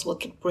nails will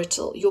get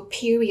brittle, your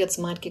periods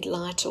might get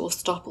lighter or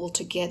stop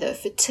altogether,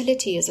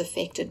 fertility is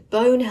affected,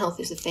 bone health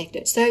is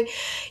affected. So,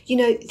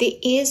 there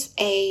is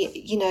there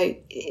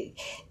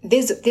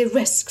are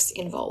risks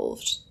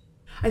involved.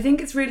 I think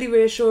it's really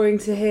reassuring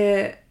to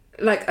hear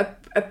like a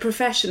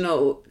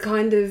professional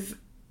kind of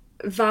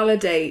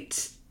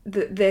validate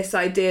this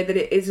idea that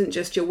it isn't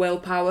just your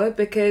willpower,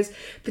 because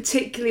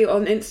particularly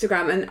on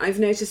Instagram, and I've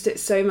noticed it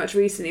so much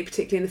recently,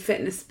 particularly in the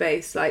fitness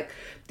space, like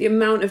the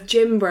amount of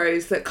gym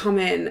bros that come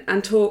in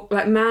and talk,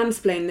 like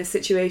mansplain this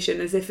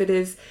situation as if it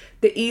is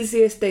the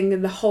easiest thing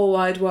in the whole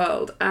wide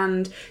world,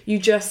 and you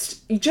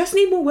just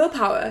need more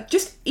willpower,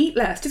 just eat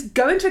less, just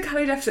go into a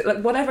calorie deficit,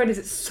 like whatever it is.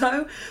 It's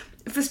so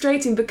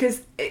frustrating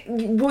because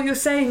what you're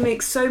saying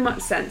makes so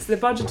much sense. The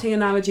budgeting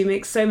analogy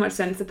makes so much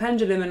sense, the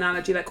pendulum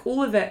analogy, like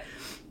all of it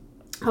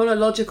on a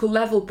logical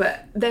level,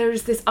 but there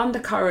is this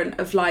undercurrent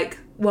of like,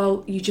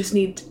 well, you just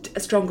need a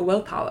stronger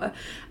willpower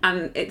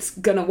and it's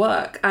gonna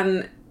work.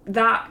 And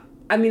that,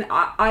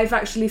 I've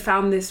actually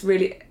found this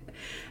really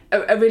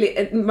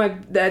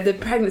the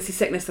pregnancy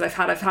sickness that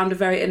I've found a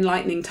very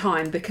enlightening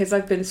time, because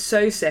I've been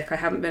so sick I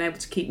haven't been able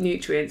to keep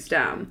nutrients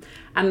down,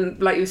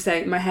 and like you were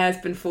saying, my hair's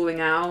been falling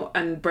out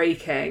and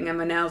breaking and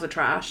my nails are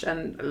trash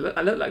and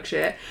I look like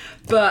shit,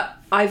 but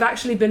I've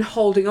actually been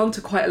holding on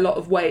to quite a lot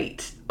of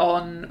weight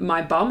on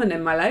my bum and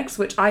in my legs,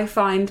 which I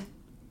find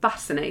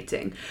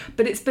fascinating.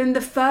 But it's been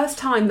the first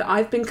time that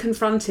I've been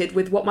confronted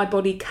with what my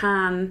body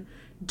can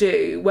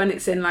do when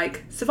it's in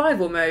like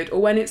survival mode,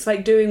 or when it's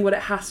like doing what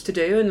it has to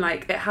do and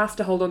like it has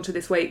to hold on to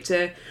this weight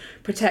to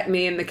protect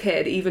me and the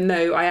kid, even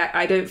though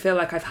I don't feel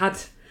like I've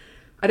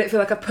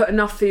put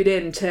enough food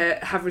in to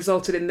have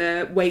resulted in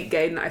the weight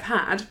gain that I've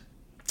had.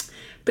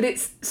 But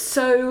it's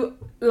so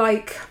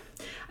like,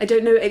 I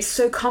don't know, it's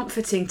so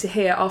comforting to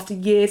hear after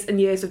years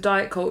and years of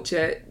diet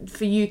culture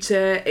for you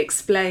to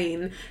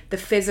explain the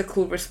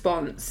physical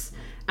response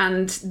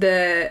and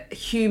the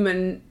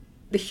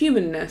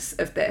humanness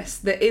of this,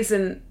 that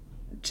isn't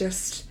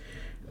just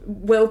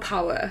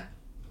willpower,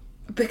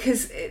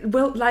 because I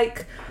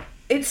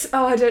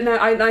don't know,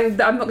 I'm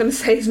not going to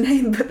say his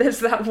name, but there's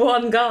that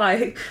one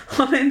guy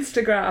on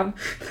Instagram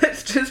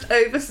that's just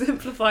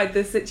oversimplified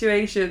this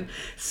situation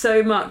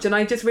so much, and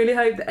I just really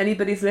hope that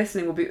anybody's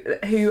listening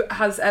who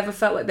has ever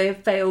felt like they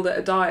have failed at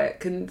a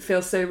diet can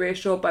feel so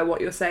reassured by what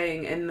you're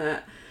saying, in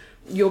that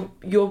your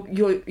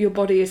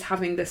body is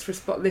having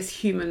this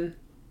human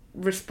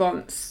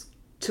response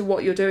to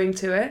what you're doing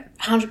to it.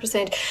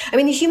 100%.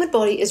 The human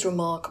body is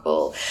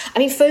remarkable.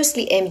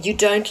 Firstly, Em, you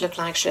don't look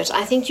like shit.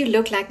 I think you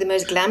look like the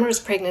most glamorous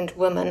pregnant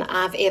woman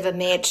I've ever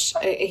met.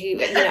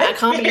 I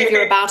can't believe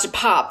you're about to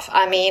pop.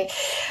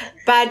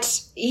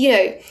 But,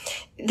 the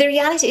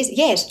reality is,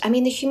 yes,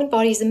 the human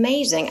body is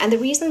amazing. And the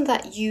reason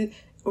that you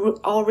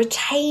are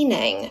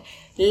retaining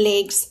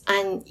legs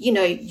and,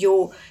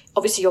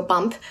 obviously your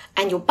bump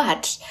and your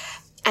butt,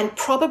 and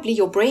probably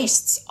your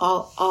breasts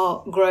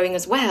are growing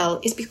as well,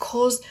 is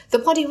because the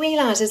body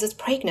realizes it's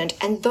pregnant,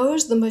 and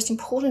those are the most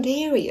important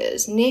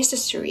areas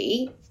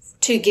necessary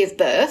to give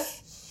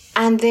birth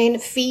and then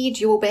feed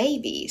your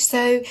baby.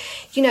 So,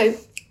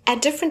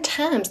 at different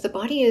times, the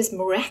body is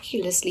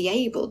miraculously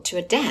able to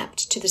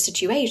adapt to the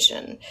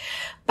situation.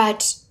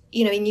 But,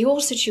 in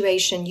your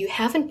situation, you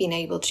haven't been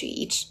able to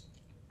eat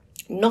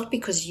not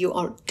because you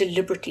are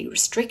deliberately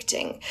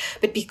restricting,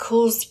 but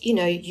because,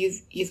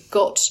 you've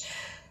got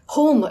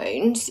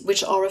hormones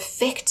which are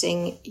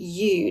affecting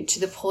you to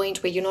the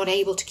point where you're not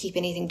able to keep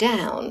anything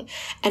down.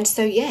 And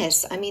so,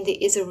 yes, I mean, there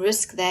is a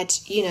risk that,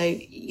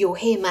 your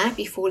hair might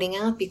be falling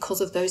out because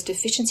of those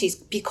deficiencies,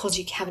 because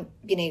you haven't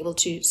been able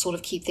to sort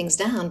of keep things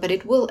down, but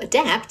it will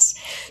adapt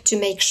to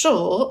make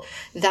sure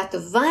that the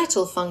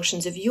vital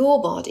functions of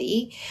your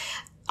body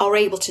are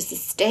able to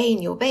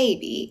sustain your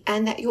baby,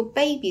 and that your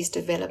baby's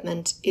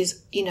development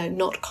is,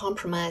 not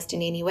compromised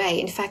in any way.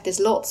 In fact,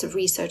 there's lots of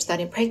research that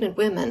in pregnant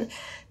women,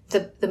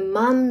 the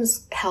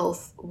mum's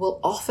health will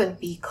often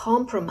be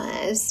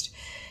compromised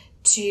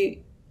to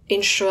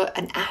ensure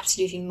an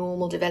absolutely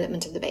normal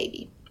development of the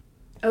baby.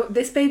 Oh,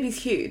 this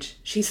baby's huge.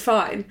 She's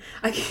fine.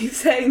 I keep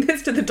saying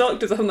this to the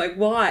doctors. I'm like,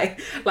 why?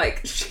 Like,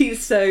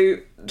 she's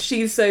so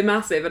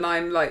massive, and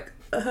I'm like,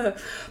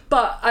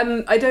 but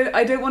I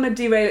don't want to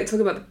derail it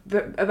talking about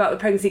the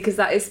pregnancy, because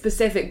that is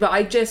specific. But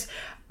I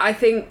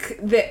think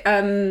that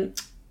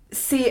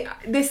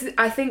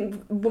I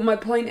think what my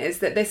point is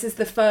that this is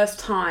the first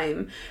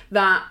time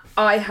that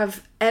I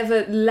have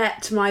ever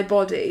let my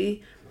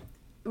body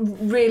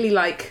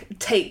really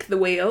take the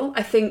wheel.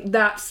 I think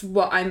that's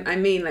what I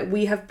mean. Like,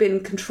 we have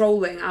been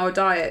controlling our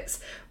diets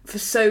for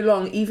so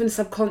long, even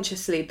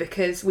subconsciously,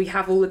 because we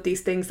have all of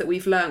these things that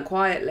we've learned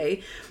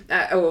quietly,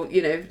 or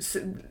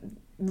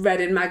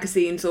read in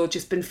magazines, or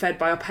just been fed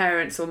by our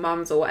parents or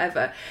mums or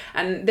whatever.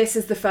 And this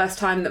is the first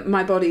time that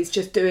my body's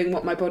just doing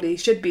what my body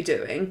should be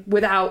doing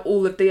without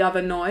all of the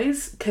other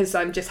noise, because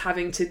I'm just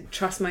having to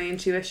trust my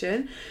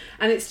intuition.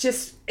 And it's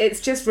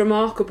just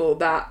remarkable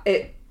that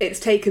it's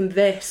taken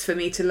this for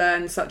me to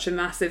learn such a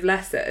massive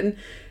lesson,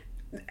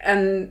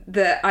 and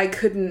that I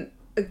couldn't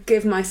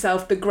give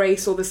myself the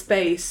grace or the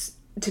space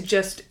to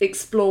just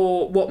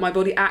explore what my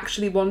body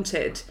actually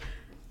wanted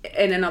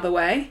in another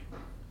way.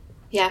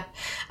 Yeah,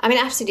 I mean,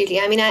 absolutely.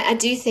 I mean, I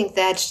do think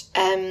that,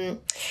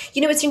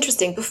 it's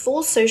interesting.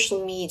 Before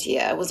social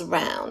media was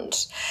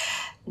around,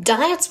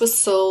 diets were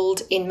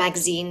sold in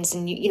magazines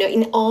and,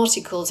 in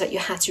articles that you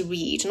had to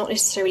read, not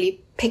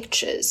necessarily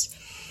pictures.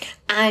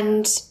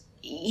 And,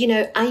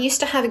 I used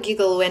to have a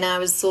giggle when I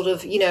was sort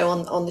of,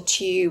 on the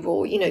tube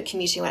or,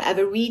 commuting or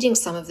whatever, reading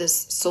some of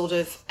this sort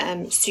of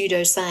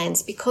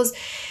pseudoscience, because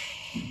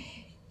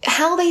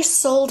how they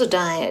sold a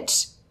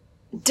diet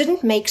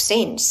didn't make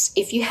sense.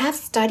 If you have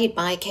studied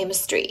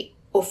biochemistry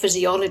or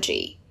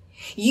physiology,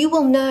 you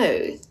will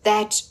know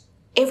that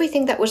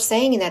everything that was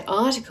saying in that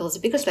article is the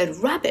biggest load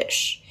of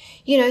rubbish.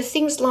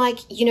 Things like,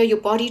 your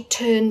body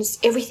turns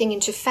everything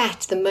into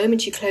fat the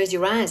moment you close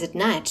your eyes at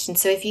night. And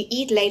so if you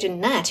eat late at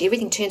night,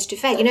 everything turns to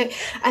fat.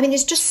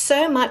 There's just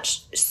so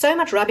much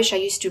rubbish I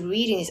used to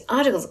read in these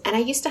articles, and I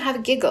used to have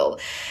a giggle.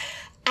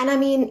 And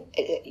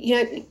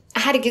I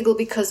had a giggle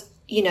because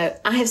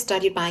I have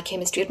studied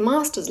biochemistry at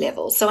master's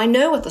level, so I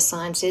know what the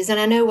science is and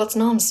I know what's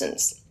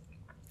nonsense.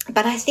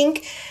 But I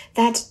think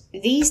that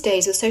these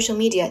days with social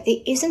media, there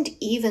isn't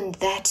even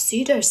that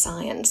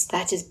pseudoscience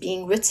that is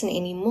being written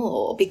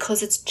anymore,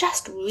 because it's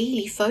just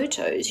really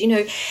photos,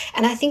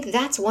 and I think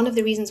that's one of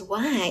the reasons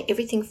why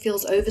everything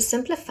feels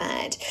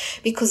oversimplified,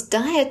 because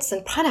diets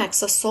and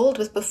products are sold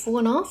with before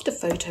and after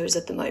photos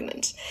at the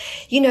moment.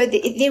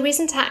 There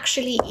isn't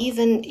actually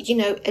even,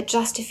 a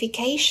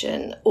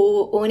justification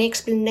or an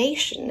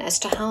explanation as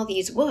to how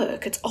these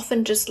work. It's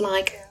often just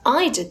like,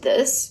 I did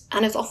this,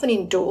 and it's often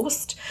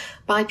endorsed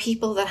by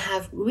people that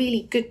have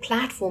really good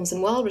platforms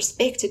and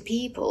well-respected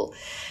people,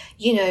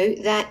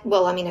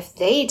 if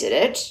they did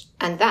it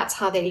and that's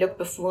how they look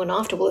before and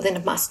after, well, then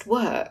it must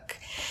work.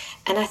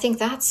 And I think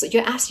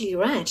you're absolutely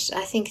right.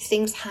 I think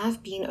things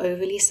have been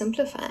overly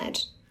simplified.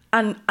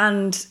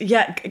 And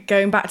yeah,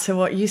 going back to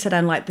what you said,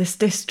 and this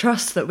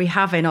distrust that we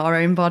have in our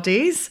own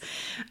bodies,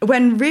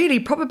 when really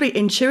probably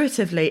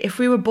intuitively, if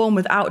we were born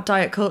without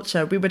diet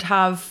culture, we would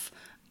have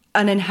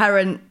an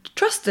inherent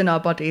trust in our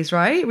bodies,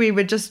 right? We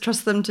would just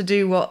trust them to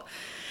do what,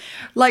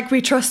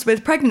 we trust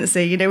with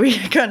pregnancy, we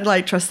kind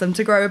of trust them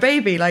to grow a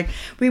baby.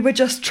 We would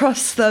just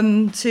trust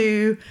them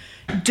to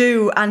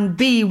do and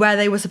be where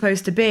they were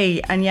supposed to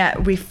be. And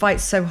yet we fight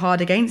so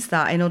hard against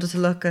that in order to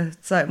look a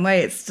certain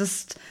way.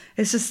 It's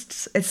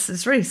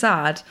really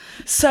sad.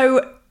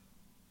 So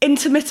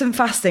intermittent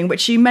fasting,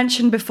 which you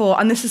mentioned before,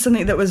 and this is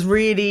something that was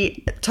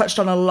really touched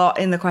on a lot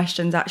in the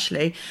questions,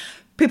 actually.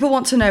 People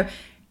want to know,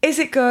 is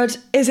it good?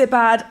 Is it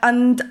bad?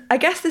 And I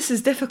guess this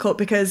is difficult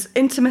because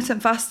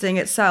intermittent fasting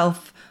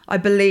itself, I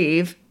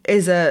believe,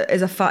 is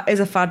a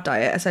fad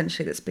diet,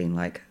 essentially, that's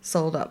been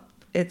sold up.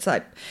 It's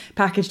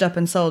packaged up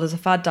and sold as a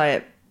fad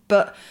diet.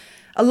 But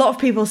a lot of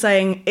people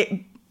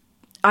saying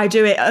I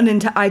do it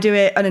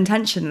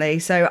unintentionally.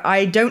 So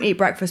I don't eat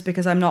breakfast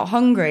because I'm not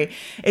hungry.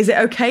 Is it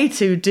okay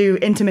to do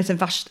intermittent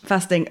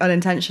fasting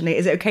unintentionally?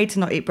 Is it okay to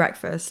not eat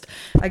breakfast?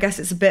 I guess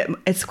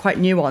it's quite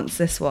nuanced,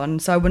 this one.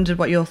 So I wondered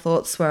what your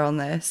thoughts were on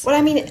this. Well,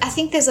 I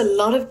think there's a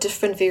lot of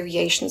different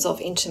variations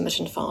of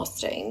intermittent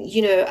fasting.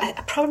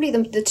 Probably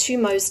the two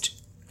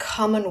most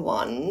common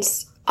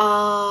ones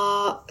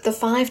are the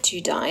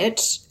 5-2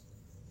 diet,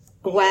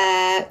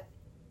 where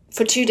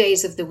for 2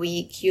 days of the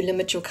week, you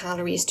limit your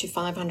calories to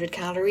 500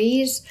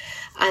 calories.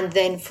 And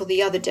then for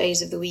the other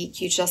days of the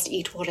week, you just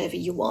eat whatever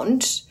you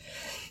want.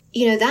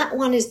 That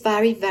one is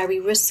very, very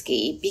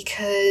risky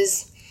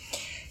because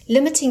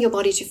limiting your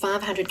body to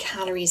 500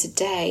 calories a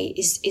day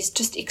is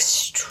just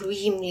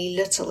extremely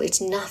little.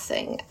 It's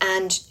nothing.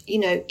 And,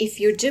 if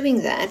you're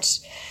doing that,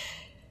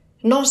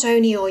 not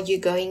only are you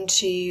going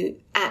to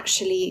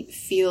actually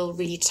feel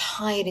really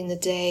tired in the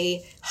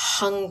day,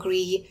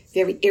 hungry,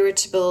 very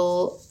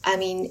irritable. I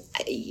mean,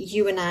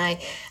 you and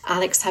I,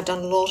 Alex, have done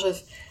a lot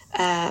of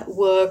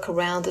work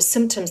around the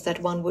symptoms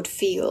that one would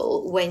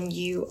feel when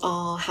you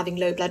are having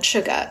low blood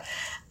sugar.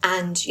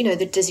 And,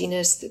 the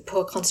dizziness, the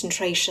poor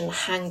concentration,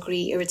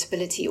 hangry,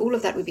 irritability, all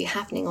of that would be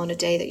happening on a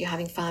day that you're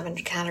having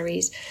 500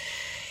 calories.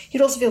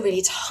 You'd also feel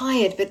really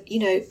tired, but,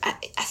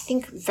 I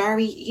think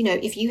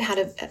if you had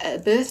a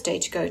birthday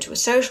to go to, a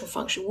social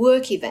function,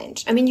 work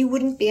event, I mean, you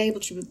wouldn't be able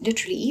to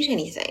literally eat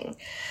anything.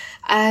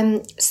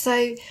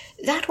 So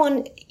that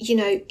one,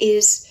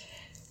 is,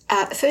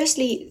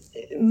 firstly,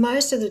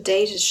 most of the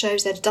data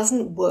shows that it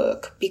doesn't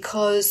work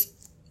because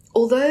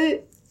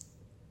although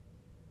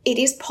it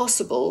is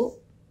possible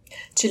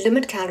to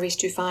limit calories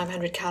to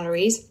 500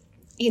 calories,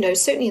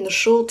 certainly in the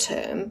short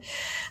term,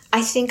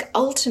 I think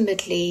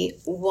ultimately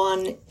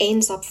one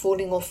ends up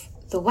falling off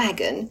the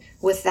wagon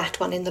with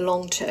that one in the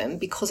long term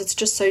because it's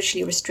just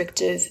socially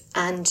restrictive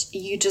and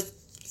you just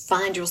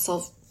find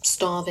yourself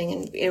starving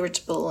and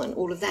irritable and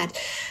all of that.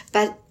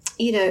 But,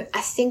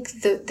 I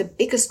think the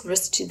biggest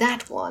risk to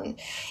that one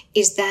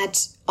is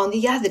that on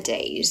the other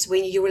days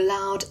when you're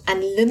allowed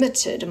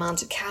unlimited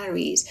amounts of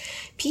calories,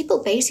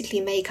 people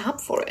basically make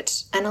up for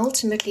it and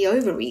ultimately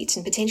overeat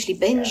and potentially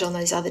binge on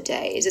those other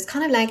days. It's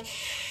kind of like,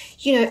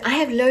 I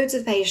have loads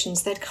of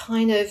patients that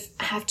kind of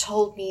have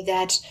told me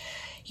that,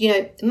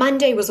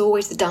 Monday was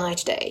always the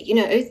diet day.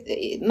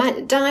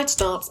 Diet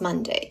starts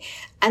Monday.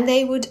 And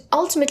they would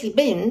ultimately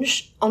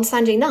binge on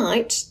Sunday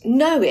night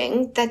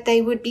knowing that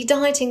they would be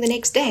dieting the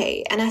next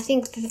day. And I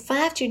think the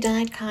 5-2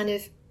 diet kind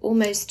of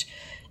almost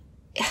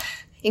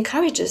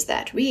encourages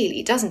that,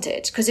 really, doesn't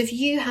it? Because if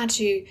you had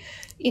to,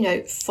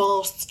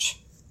 fast,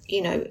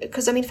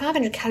 because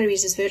 500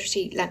 calories is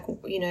virtually like,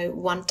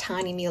 one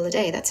tiny meal a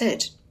day. That's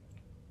it.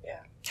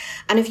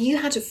 And if you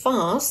had to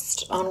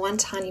fast on one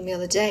tiny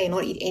meal a day and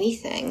not eat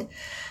anything,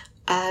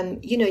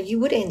 you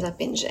would end up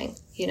binging,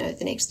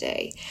 the next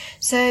day.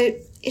 So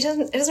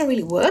it doesn't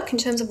really work in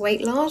terms of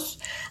weight loss.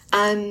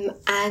 And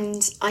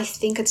I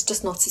think it's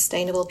just not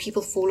sustainable.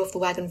 People fall off the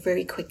wagon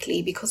very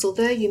quickly because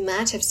although you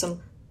might have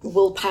some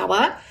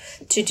willpower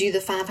to do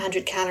the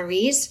 500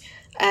 calories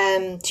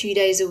 2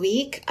 days a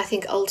week, I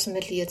think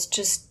ultimately it's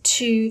just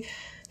too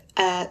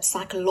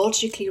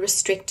psychologically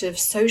restrictive,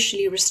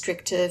 socially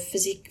restrictive,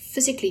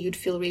 physically you'd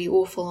feel really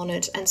awful on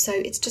it. And so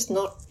it's just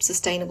not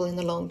sustainable in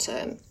the long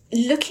term.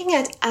 Looking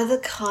at other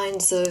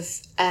kinds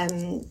of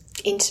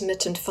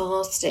intermittent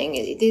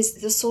fasting, there's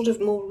the sort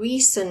of more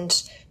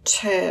recent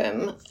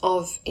term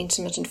of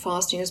intermittent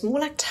fasting is more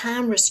like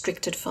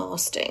time-restricted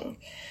fasting.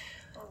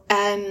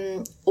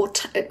 Or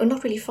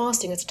not really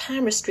fasting, it's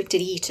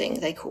time-restricted eating,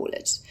 they call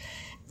it.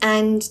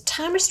 And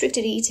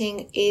time-restricted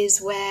eating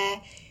is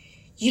where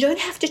you don't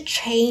have to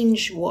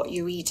change what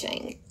you're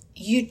eating.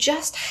 You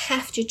just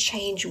have to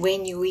change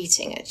when you're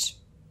eating it.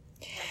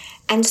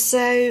 And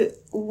so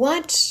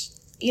what,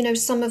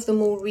 some of the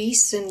more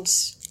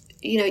recent,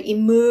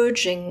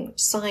 emerging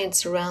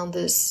science around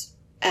this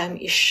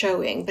is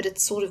showing, but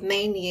it's sort of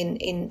mainly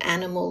in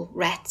animal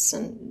rats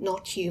and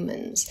not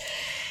humans,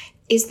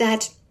 is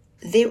that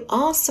there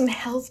are some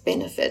health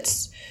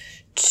benefits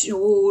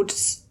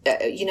towards,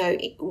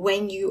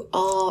 when you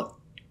are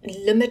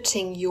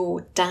limiting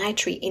your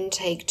dietary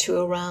intake to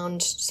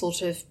around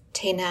sort of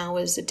 10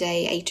 hours a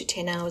day, 8 to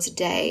 10 hours a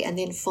day, and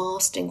then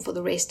fasting for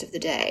the rest of the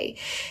day,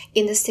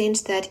 in the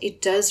sense that it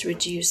does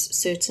reduce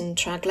certain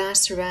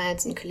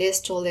triglycerides and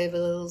cholesterol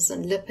levels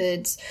and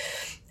lipids.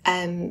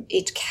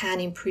 It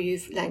can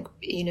improve,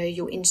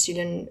 your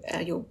insulin,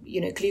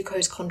 your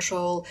glucose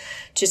control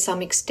to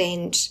some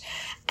extent.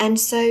 And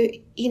so,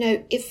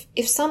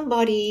 if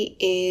somebody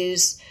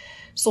is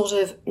sort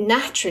of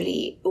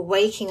naturally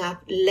waking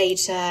up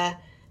later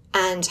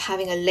and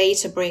having a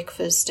later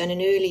breakfast and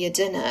an earlier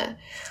dinner,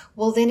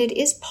 well, then it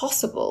is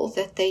possible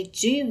that they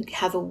do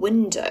have a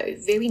window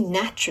very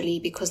naturally,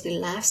 because their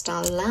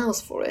lifestyle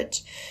allows for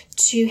it,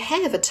 to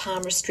have a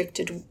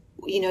time-restricted,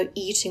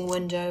 eating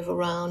window of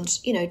around,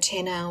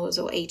 10 hours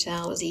or 8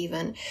 hours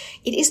even.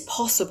 It is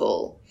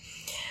possible.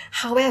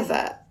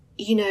 However,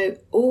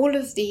 all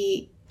of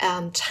the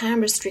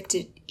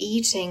time-restricted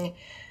eating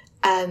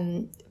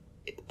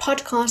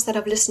podcasts that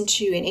I've listened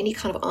to and any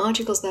kind of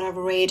articles that I've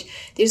read,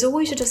 there's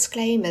always a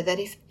disclaimer that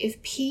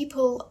if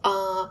people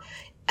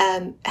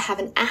have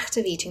an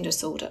active eating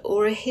disorder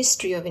or a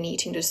history of an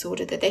eating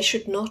disorder, that they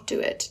should not do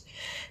it,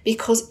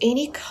 because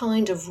any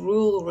kind of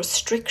rule or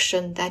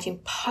restriction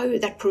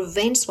that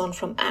prevents one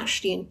from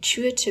actually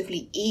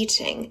intuitively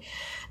eating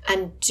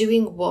and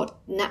doing what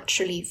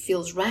naturally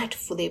feels right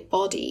for their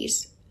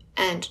bodies,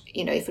 and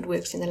if it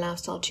works in the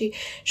lifestyle too,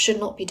 should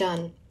not be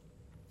done.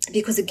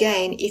 Because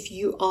again, if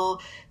you are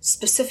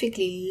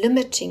specifically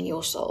limiting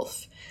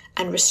yourself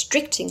and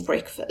restricting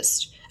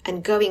breakfast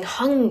and going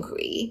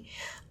hungry,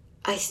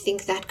 I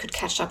think that could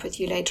catch up with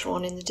you later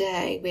on in the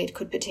day, where it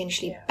could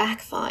potentially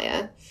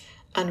backfire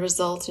and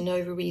result in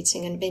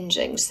overeating and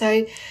binging.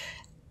 So,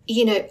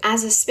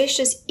 as a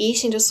specialist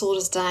eating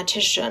disorders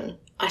dietitian,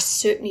 I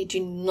certainly do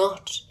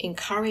not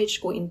encourage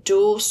or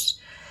endorse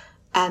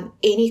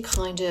any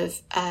kind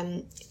of,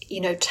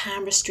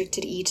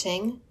 time-restricted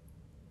eating,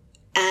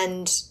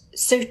 and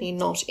certainly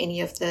not any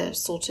of the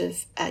sort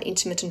of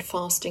intermittent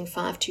fasting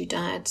 5-2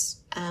 diets,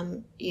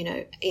 in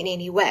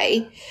any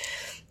way.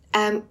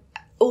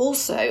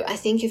 Also, I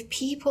think if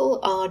people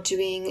are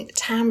doing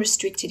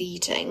time-restricted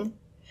eating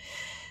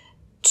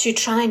to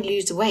try and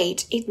lose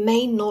weight, it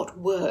may not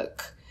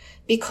work.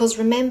 Because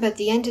remember, at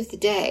the end of the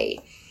day,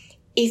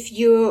 if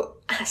you're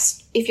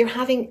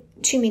having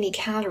too many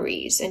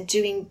calories and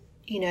doing,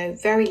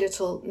 very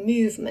little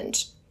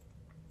movement,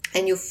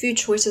 and your food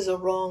choices are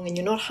wrong and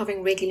you're not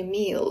having regular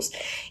meals,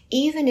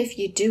 even if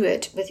you do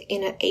it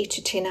within an 8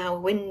 to 10 hour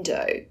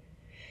window,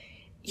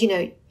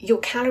 your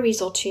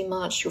calories are too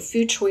much, your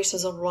food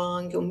choices are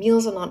wrong, your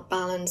meals are not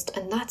balanced,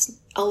 and that's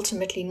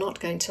ultimately not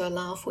going to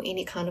allow for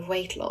any kind of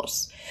weight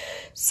loss.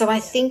 So I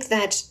think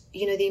that,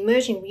 the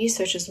emerging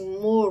research is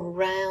more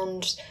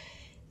around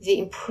the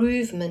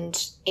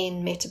improvement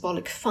in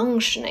metabolic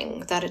functioning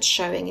that it's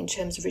showing in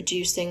terms of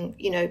reducing,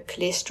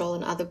 cholesterol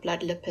and other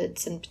blood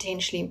lipids, and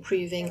potentially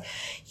improving,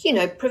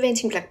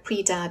 preventing like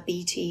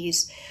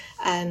pre-diabetes,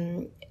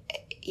 in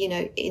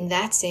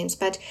that sense.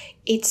 But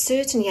it's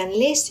certainly,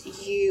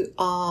 unless you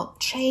are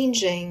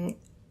changing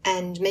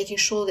and making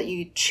sure that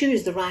you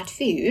choose the right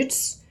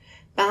foods,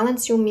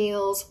 balance your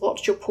meals,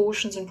 watch your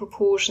portions and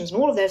proportions,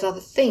 and all of those other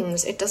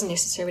things, it doesn't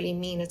necessarily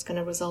mean it's going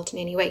to result in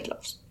any weight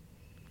loss.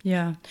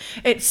 Yeah,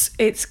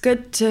 it's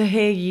good to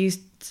hear you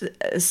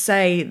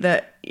say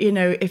that,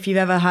 if you've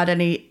ever had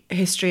any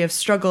history of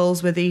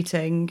struggles with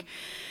eating,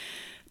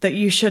 that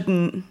you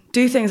shouldn't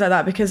do things like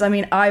that. Because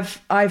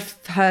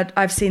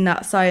I've seen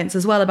that science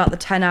as well about the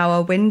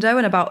 10-hour window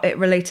and about it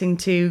relating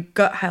to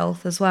gut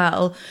health as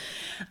well.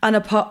 And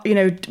apart,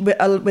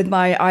 with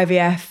my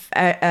IVF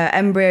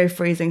embryo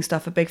freezing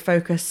stuff, a big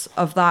focus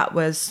of that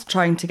was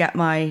trying to get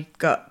my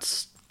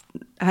gut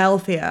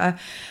healthier.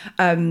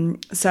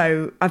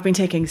 So I've been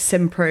taking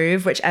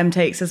Simprove, which Em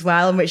takes as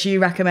well, and which you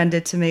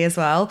recommended to me as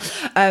well.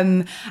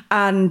 And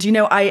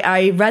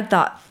I read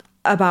that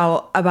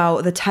about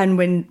the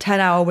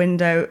 10-hour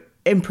window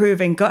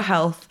improving gut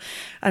health,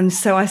 and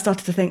so I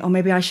started to think,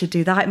 maybe I should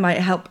do that. It might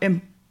help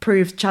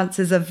improve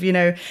chances of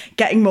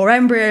getting more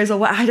embryos, or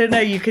what, I don't know.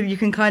 You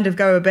can kind of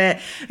go a bit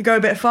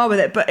far with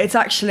it, but it's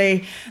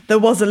actually, there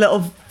was a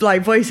little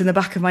voice in the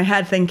back of my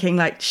head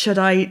thinking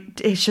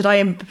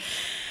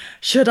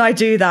should I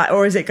do that,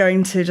 or is it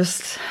going to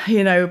just,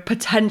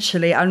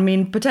 potentially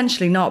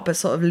not, but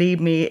sort of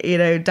lead me,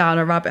 down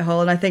a rabbit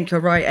hole? And I think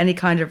you're right. Any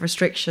kind of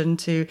restriction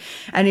to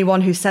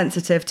anyone who's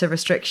sensitive to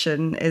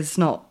restriction is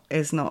not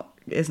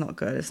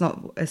good. It's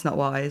not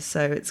wise.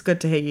 So it's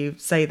good to hear you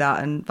say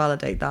that and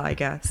validate that, I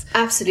guess.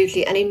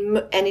 Absolutely. And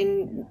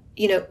in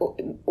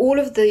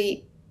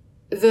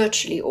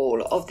virtually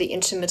all of the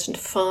intermittent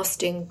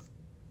fasting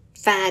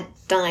fad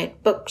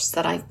diet books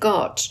that I've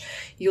got,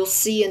 you'll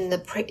see in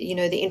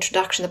the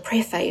introduction, the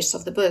preface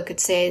of the book, it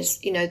says,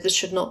 this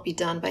should not be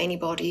done by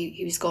anybody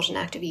who's got an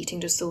active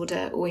eating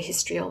disorder or a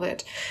history of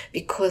it,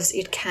 because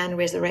it can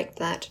resurrect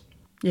that.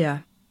 Yeah.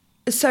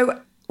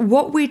 So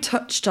what we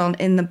touched on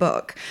in the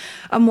book,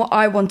 and what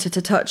I wanted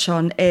to touch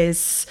on,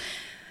 is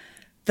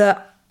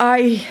that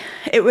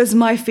it was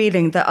my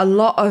feeling that a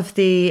lot of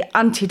the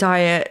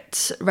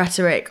anti-diet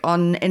rhetoric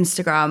on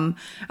Instagram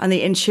and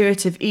the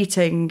intuitive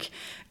eating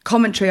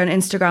commentary on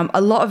Instagram,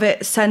 a lot of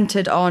it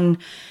centered on,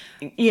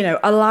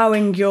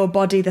 allowing your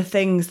body the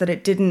things that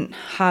it didn't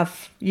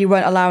have, you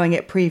weren't allowing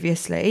it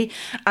previously,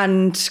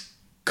 and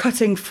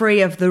cutting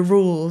free of the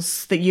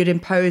rules that you'd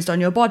imposed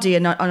on your body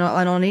and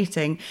on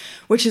eating,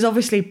 which is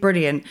obviously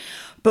brilliant.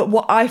 But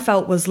what I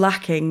felt was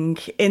lacking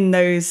in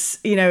those,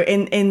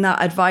 in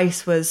that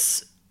advice,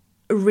 was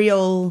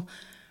real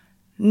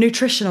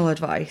nutritional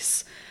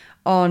advice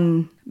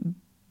on,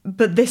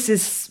 but this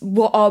is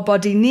what our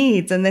body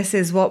needs, and this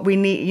is what we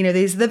need.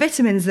 These are the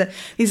vitamins,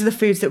 these are the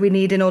foods that we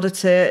need in order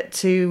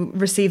to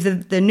receive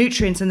the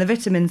nutrients and the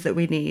vitamins that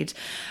we need,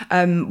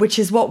 which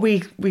is what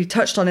we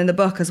touched on in the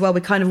book as well.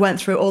 We kind of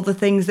went through all the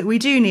things that we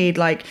do need,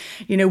 like,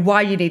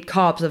 why you need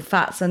carbs and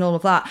fats and all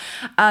of that.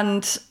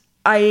 And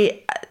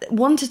I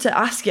wanted to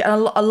ask you,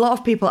 and a lot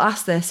of people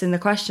ask this in the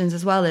questions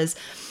as well, is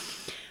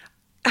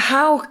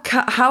how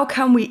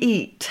can we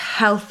eat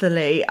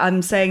healthily?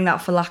 I'm saying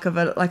that for lack of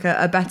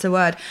a better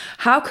word.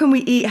 How can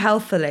we eat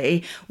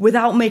healthily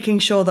without making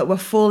sure that we're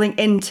falling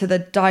into the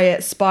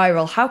diet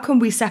spiral? How can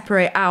we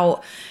separate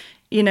out,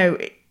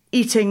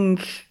 eating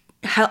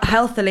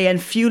healthily and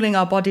fueling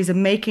our bodies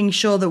and making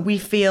sure that we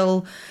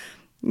feel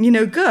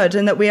good,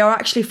 and that we are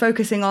actually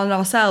focusing on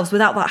ourselves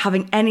without that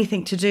having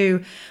anything to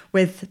do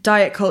with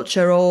diet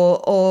culture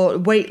or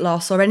weight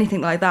loss or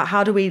anything like that?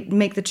 How do we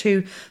make the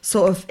two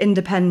sort of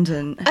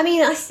independent? I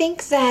mean, I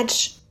think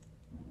that,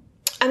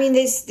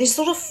 there's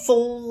sort of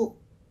 4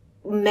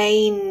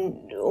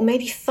 main, or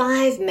maybe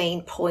 5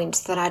 main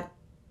points that I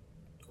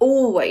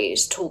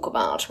always talk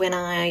about when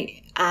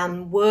I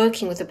am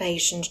working with a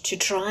patient to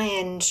try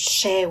and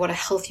share what a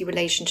healthy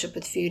relationship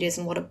with food is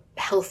and what a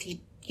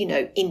healthy,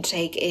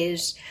 intake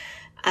is.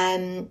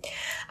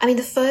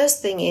 The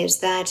first thing is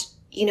that,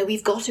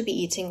 we've got to be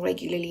eating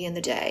regularly in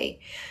the day,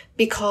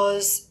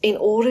 because in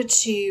order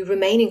to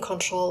remain in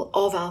control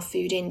of our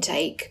food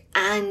intake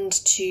and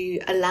to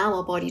allow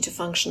our body to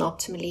function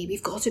optimally,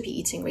 we've got to be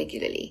eating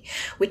regularly,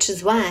 which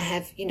is why I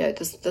have,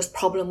 this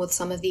problem with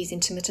some of these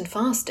intermittent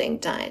fasting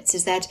diets,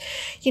 is that,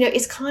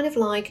 it's kind of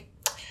like,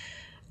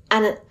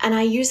 and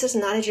I use this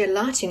analogy a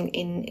lot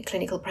in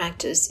clinical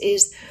practice,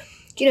 is,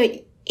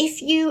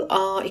 if you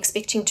are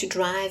expecting to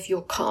drive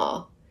your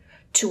car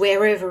to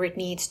wherever it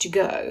needs to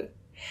go,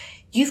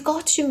 you've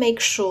got to make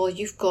sure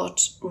you've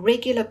got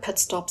regular pit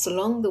stops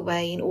along the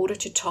way in order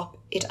to top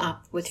it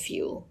up with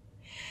fuel.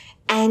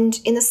 And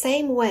in the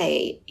same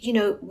way,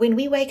 when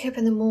we wake up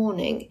in the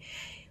morning,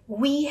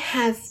 we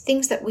have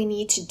things that we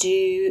need to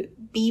do,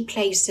 be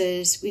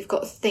places, we've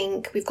got to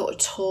think, we've got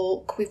to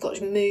talk, we've got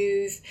to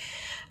move.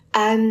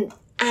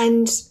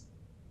 And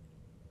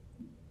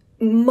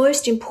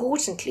most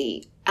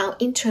importantly, our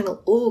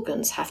internal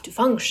organs have to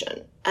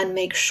function and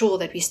make sure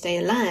that we stay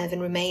alive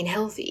and remain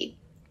healthy.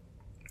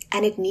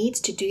 And it needs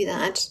to do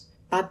that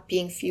by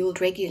being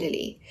fueled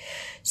regularly.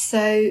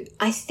 So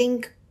I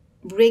think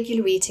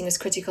regular eating is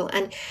critical.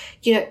 And,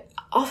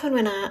 often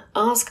when I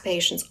ask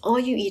patients, are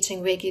you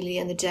eating regularly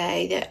in the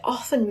day? They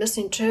often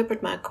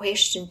misinterpret my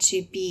question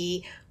to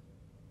be,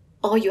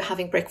 are you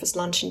having breakfast,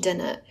 lunch, and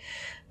dinner?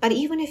 But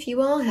even if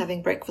you are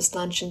having breakfast,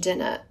 lunch, and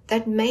dinner,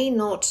 that may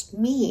not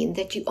mean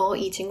that you are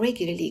eating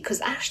regularly, because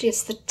actually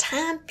it's the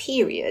time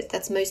period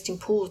that's most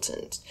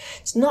important.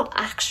 It's not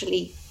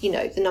actually,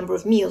 the number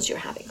of meals you're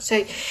having.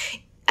 So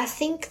I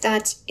think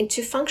that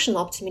to function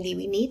optimally,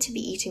 we need to be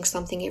eating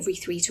something every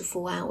 3 to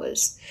 4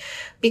 hours,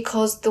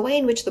 because the way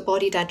in which the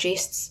body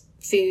digests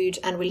food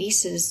and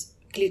releases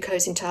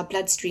glucose into our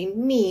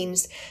bloodstream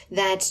means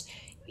that,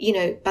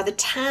 by the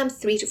time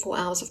 3 to 4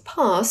 hours have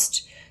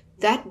passed,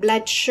 that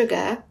blood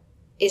sugar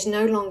is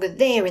no longer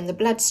there in the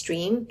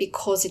bloodstream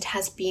because it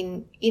has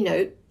been,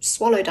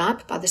 swallowed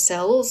up by the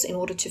cells in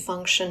order to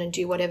function and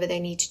do whatever they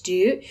need to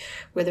do,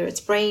 whether it's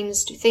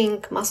brains to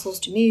think, muscles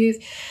to move.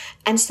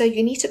 And so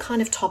you need to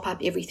kind of top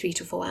up every 3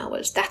 to 4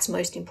 hours. That's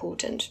most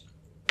important.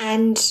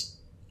 And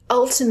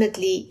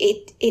ultimately,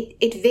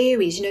 it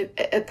varies.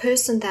 A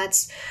person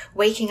that's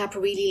waking up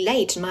really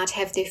late might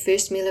have their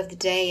first meal of the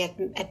day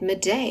at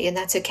midday, and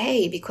that's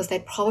okay, because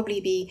they'd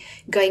probably be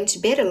going to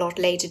bed a lot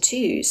later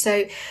too.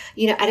 So,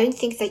 I don't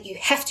think that you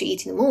have to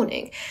eat in the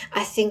morning.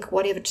 I think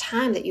whatever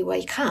time that you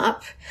wake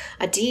up,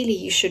 ideally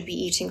you should be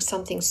eating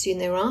something soon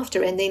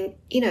thereafter, and then,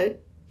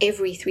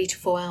 every 3 to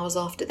 4 hours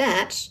after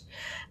that,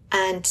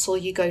 until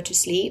you go to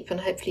sleep, and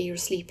hopefully you're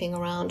sleeping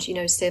around,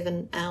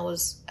 7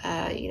 hours,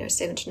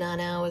 7 to 9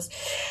 hours.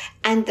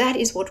 And that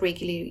is what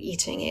regular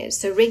eating is.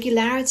 So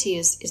regularity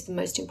is the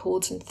most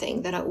important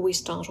thing that I always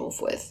start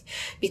off with,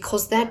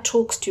 because that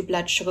talks to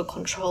blood sugar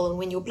control. And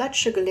when your blood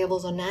sugar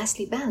levels are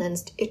nicely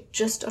balanced, it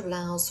just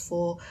allows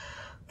for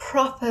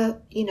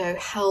proper,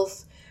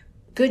 health,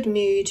 good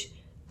mood,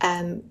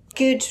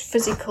 good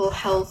physical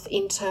health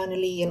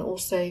internally, and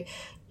also,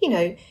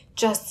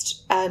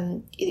 just,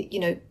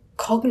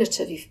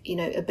 cognitive,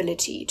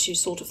 ability to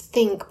sort of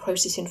think,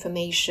 process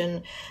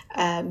information,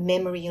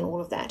 memory, and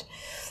all of that.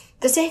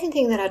 The second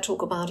thing that I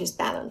talk about is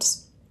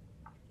balance.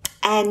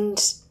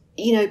 And,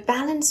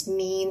 balance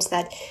means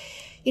that,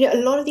 a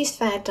lot of these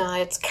fad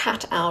diets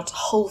cut out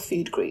whole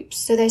food groups.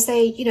 So they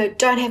say,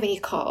 don't have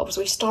any carbs,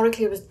 or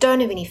historically it was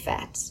don't have any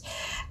fats.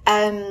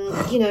 A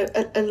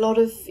lot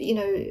of,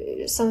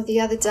 some of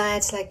the other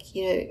diets like,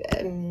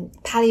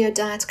 paleo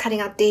diets, cutting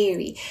out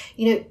dairy,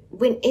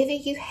 whenever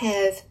you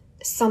have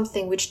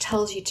something which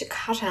tells you to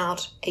cut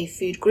out a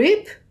food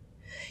group,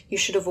 you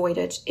should avoid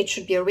it. It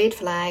should be a red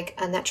flag,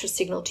 and that should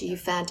signal to you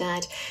fad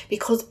diet,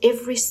 because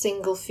every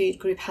single food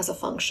group has a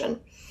function.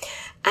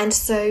 And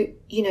so,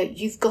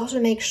 you've got to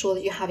make sure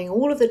that you're having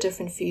all of the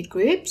different food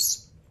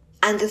groups.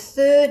 And the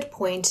third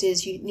point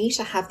is you need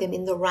to have them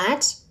in the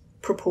right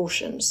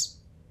proportions.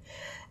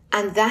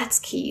 And that's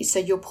key. So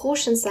your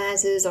portion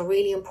sizes are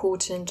really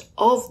important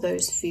of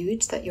those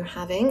foods that you're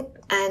having,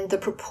 and the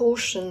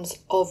proportions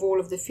of all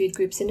of the food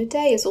groups in a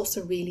day is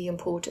also really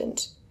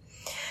important.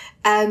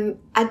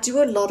 I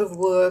do a lot of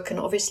work,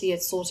 and obviously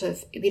it's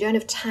we don't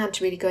have time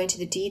to really go into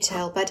the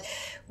detail, but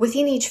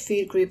within each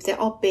food group, there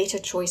are better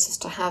choices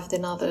to have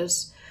than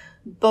others,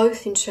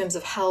 both in terms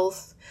of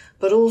health,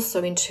 but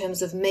also in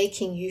terms of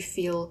making you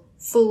feel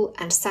full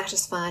and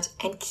satisfied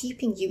and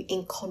keeping you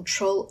in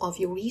control of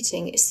your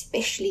eating,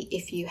 especially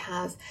if you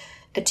have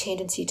a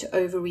tendency to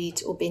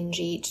overeat or binge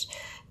eat.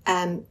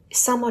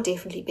 Some are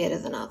definitely better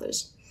than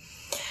others.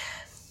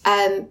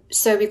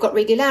 So we've got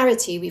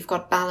regularity, we've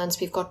got balance,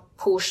 we've got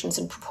portions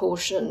and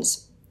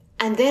proportions.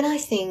 And then I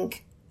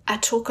think I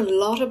talk a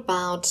lot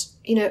about,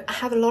 I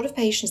have a lot of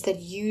patients that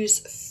use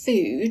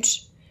food,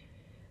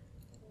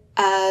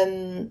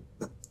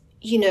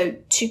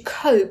 to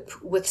cope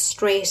with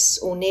stress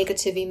or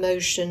negative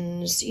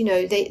emotions.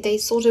 They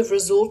sort of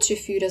resort to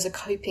food as a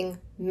coping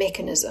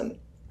mechanism.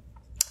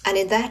 And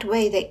in that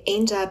way, they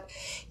end up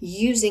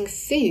using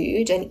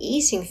food and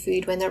eating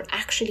food when they're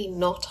actually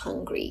not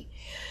hungry.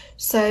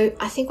 So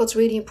I think what's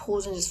really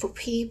important is for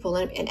people,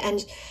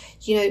 and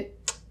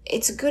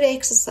it's a good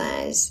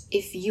exercise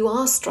if you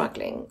are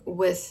struggling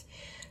with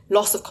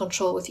loss of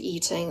control with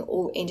eating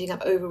or ending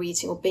up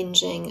overeating or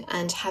binging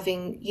and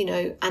having,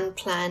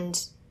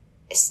 unplanned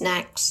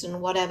snacks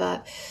and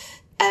whatever,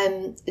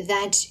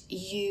 that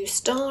you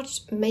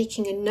start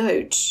making a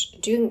note,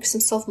 doing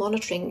some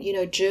self-monitoring,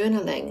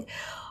 journaling,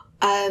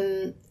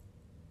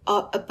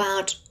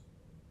 about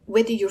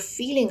whether you're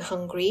feeling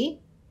hungry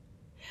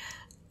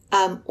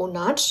or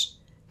not,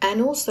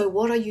 and also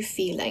what are you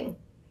feeling?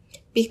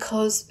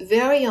 Because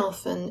very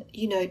often,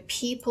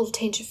 people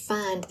tend to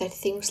find that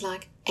things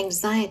like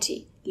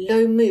anxiety,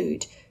 low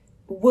mood,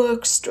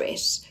 work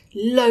stress,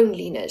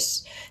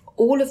 loneliness,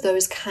 all of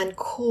those can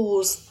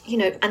cause,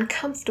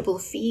 uncomfortable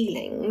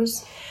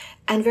feelings.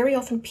 And very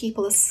often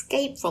people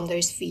escape from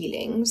those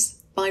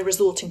feelings by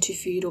resorting to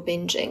food or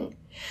binging.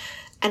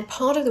 And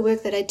part of the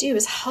work that I do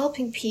is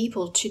helping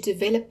people to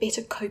develop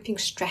better coping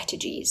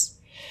strategies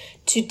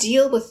to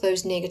deal with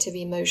those negative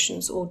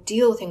emotions or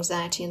deal with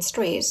anxiety and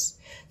stress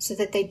so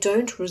that they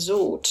don't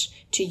resort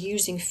to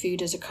using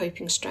food as a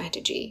coping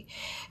strategy.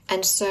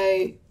 And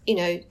so,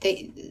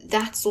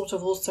 that's sort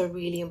of also a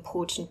really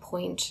important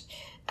point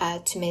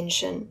to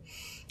mention.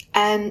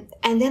 And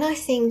then I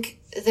think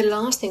the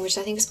last thing, which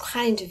I think is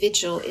quite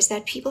individual, is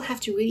that people have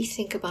to really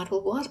think about,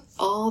 well, what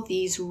are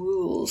these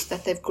rules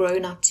that they've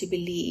grown up to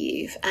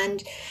believe?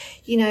 And,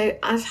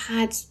 I've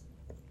had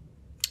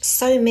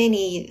so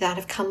many that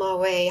have come our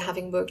way,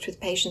 having worked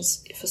with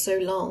patients for so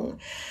long,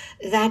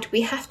 that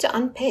we have to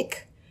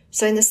unpick.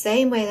 So in the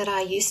same way that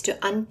I used to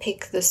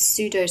unpick the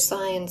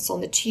pseudoscience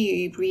on the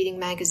tube, reading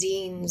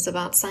magazines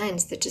about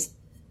science that just,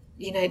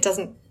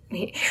 doesn't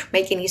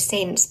make any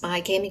sense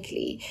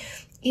biochemically,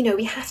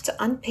 we have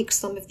to unpick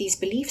some of these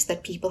beliefs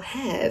that people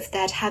have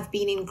that have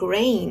been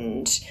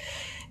ingrained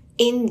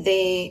in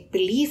their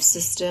belief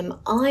system,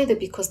 either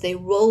because they're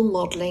role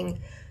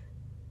modeling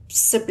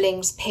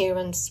siblings,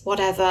 parents,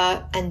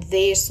 whatever, and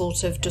their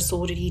sort of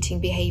disordered eating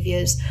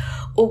behaviors,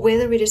 or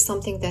whether it is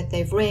something that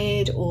they've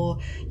read, or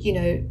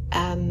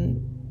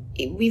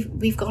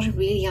we've got to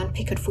really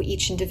unpick it for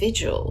each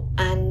individual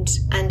and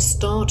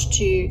start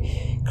to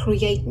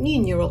create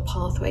new neural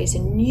pathways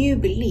and new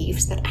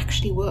beliefs that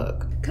actually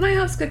work. Can I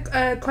ask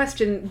a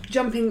question,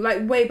 jumping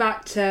way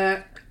back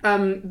to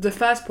the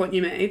first point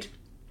you made?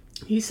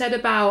 You said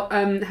about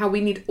how we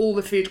need all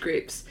the food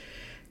groups.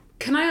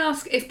 Can I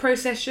ask if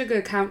processed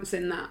sugar counts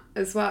in that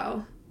as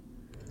well?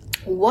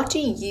 What do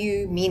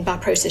you mean by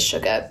processed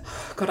sugar?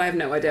 God, I have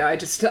no idea. I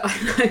don't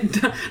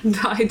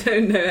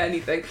know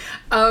anything.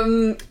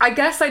 I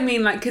guess I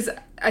mean, because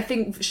I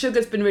think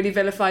sugar's been really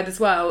vilified as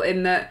well,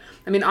 in that,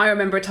 I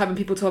remember a time when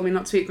people told me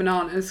not to eat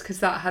bananas because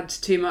that had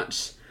too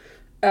much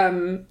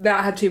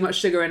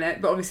sugar in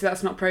it, but obviously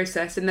that's not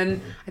processed. And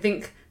then I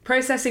think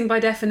processing by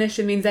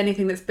definition means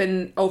anything that's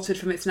been altered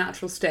from its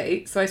natural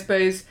state. So I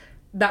suppose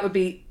that would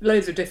be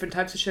loads of different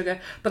types of sugar.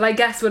 But I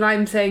guess when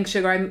I'm saying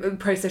sugar,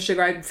 processed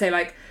sugar, I'd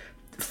say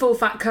full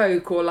fat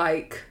Coke or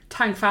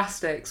Tang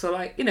Fastics or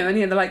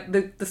any of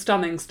the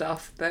stunning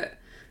stuff that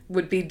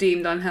would be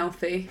deemed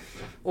unhealthy,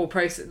 or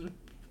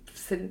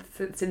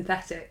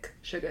synthetic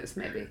sugars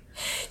maybe.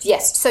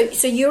 Yes, so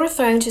you're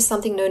referring to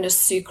something known as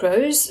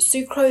sucrose.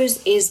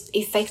 Sucrose is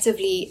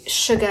effectively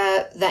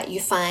sugar that you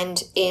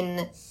find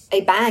in a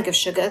bag of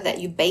sugar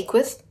that you bake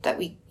with, that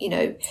we,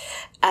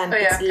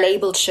 it's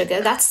labeled sugar.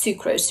 That's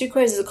sucrose.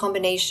 Sucrose is a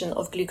combination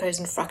of glucose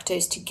and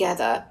fructose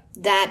together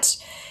that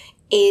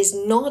is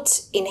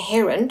not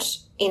inherent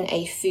in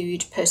a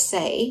food per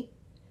se.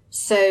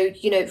 So,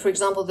 for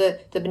example, the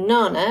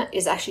banana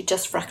is actually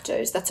just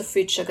fructose. That's a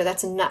fruit sugar.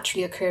 That's a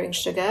naturally occurring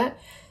sugar.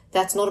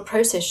 That's not a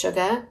processed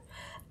sugar.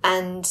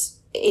 And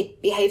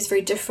it behaves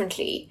very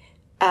differently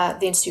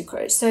than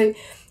sucrose. So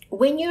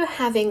when you're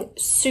having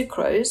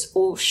sucrose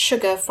or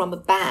sugar from a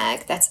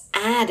bag that's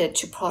added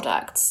to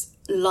products,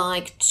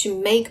 like to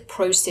make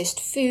processed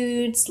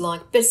foods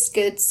like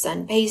biscuits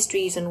and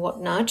pastries and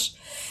whatnot,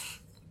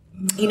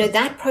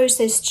 that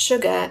processed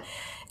sugar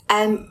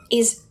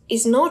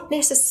is not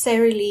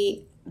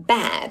necessarily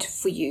bad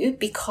for you,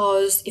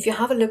 because if you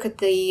have a look at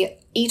the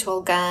Eat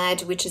Well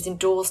Guide, which is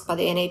endorsed by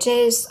the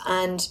NHS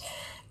and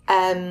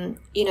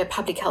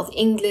Public Health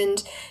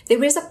England,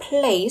 there is a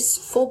place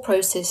for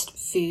processed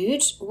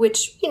food,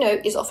 which,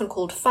 is often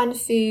called fun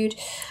food,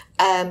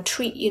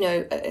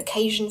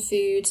 occasion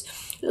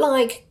foods,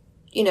 like,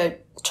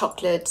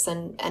 chocolates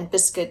and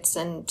biscuits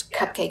and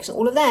cupcakes and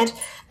all of that.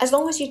 As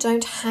long as you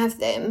don't have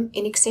them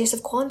in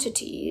excessive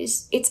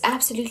quantities, it's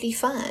absolutely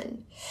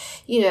fine.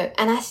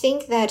 And I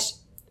think that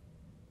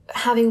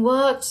having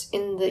worked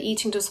in the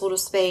eating disorder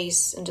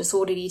space and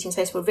disordered eating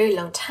space for a very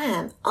long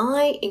time,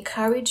 I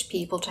encourage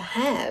people to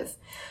have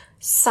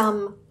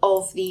some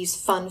of these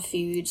fun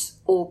foods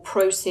or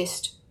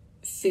processed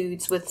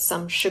foods with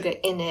some sugar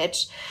in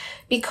it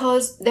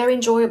because they're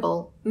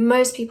enjoyable.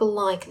 Most people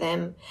like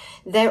them.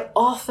 They're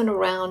often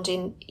around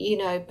in,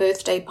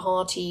 birthday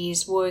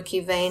parties, work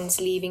events,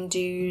 leaving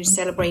dues,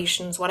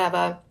 celebrations,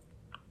 whatever.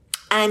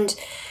 And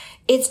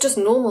it's just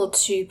normal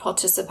to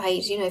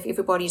participate, if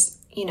everybody's,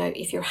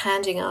 if you're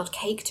handing out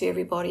cake to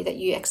everybody, that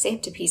you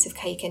accept a piece of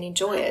cake and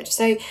enjoy it.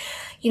 So,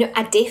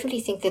 I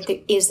definitely think that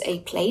there is a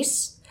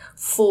place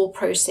for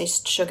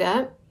processed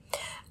sugar.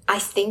 I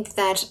think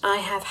that I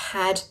have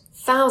had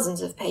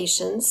thousands of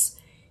patients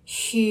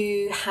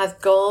who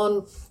have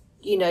gone,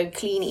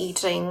 clean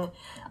eating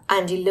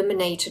and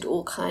eliminated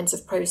all kinds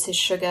of processed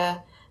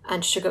sugar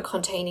and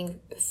sugar-containing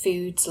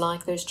foods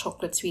like those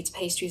chocolate, sweets,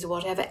 pastries or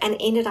whatever, and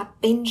ended up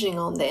binging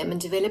on them and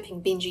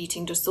developing binge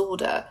eating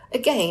disorder,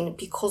 again,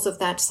 because of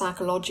that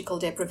psychological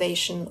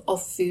deprivation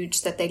of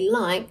foods that they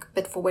like,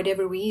 but for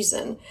whatever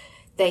reason,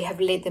 they have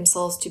led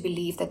themselves to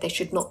believe that they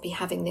should not be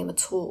having them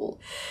at all.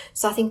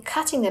 So I think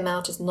cutting them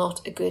out is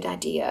not a good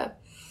idea.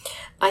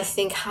 I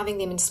think having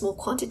them in small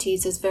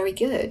quantities is very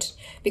good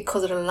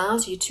because it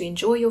allows you to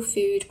enjoy your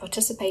food,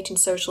 participate in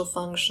social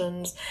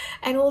functions,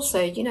 and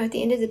also, at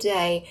the end of the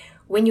day,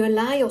 when you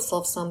allow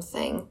yourself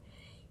something,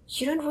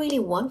 you don't really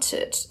want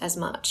it as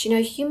much.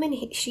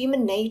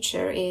 Human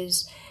nature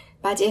is,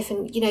 by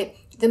definition,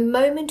 the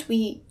moment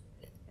we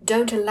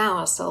don't allow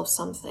ourselves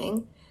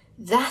something,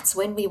 that's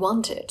when we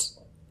want it.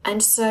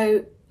 And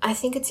so I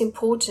think it's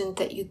important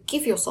that you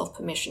give yourself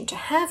permission to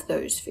have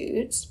those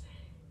foods,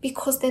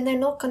 because then they're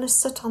not going to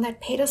sit on that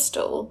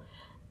pedestal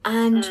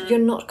and you're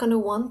not going to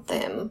want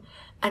them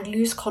and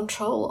lose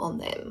control on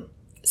them.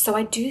 So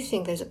I do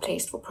think there's a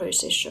place for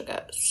processed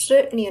sugar.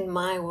 Certainly in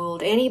my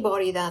world,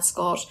 anybody that's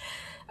got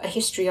a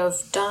history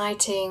of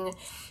dieting,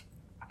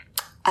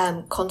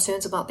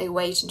 concerns about their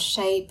weight and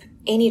shape,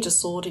 any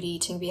disordered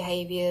eating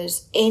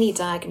behaviors, any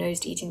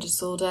diagnosed eating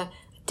disorder,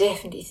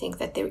 definitely think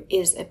that there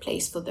is a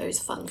place for those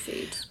fun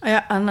foods.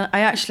 I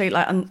actually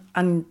like,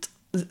 and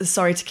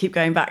sorry to keep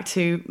going back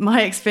to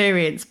my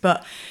experience,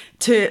 but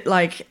to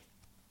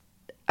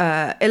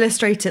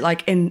illustrate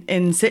it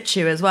in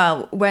situ as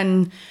well.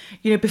 When,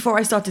 before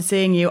I started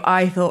seeing you,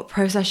 I thought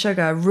processed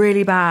sugar,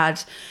 really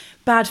bad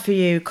for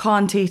you,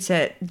 can't eat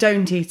it,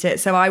 don't eat it.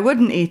 So I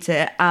wouldn't eat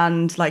it.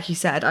 And like you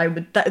said,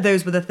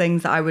 those were the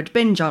things that I would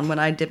binge on when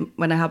I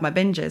had my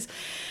binges.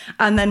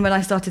 And then when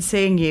I started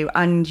seeing you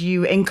and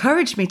you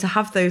encouraged me to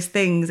have those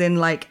things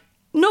in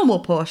normal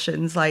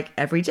portions,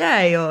 every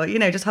day, or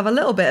just have a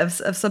little bit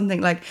of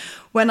something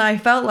when I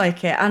felt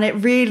like it. And it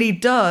really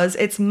does,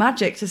 it's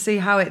magic to see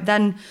how it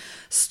then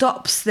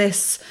stops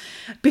this,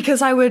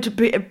 because I would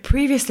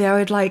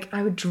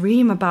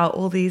dream about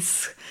all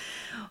these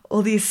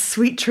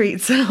sweet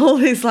treats and all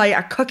these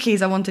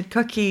cookies. I wanted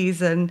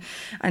cookies and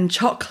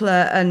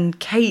chocolate and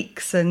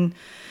cakes and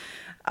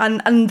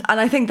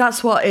I think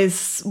that's what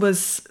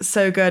was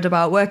so good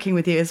about working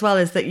with you as well,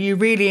 is that you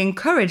really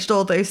encouraged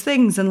all those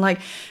things and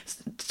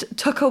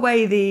took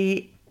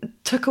away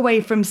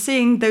from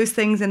seeing those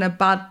things in a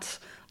bad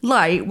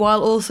light,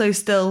 while also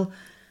still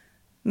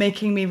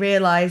making me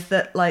realize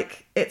that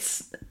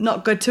it's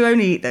not good to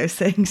only eat those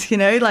things,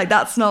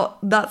 that's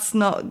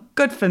not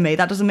good for me.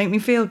 That doesn't make me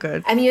feel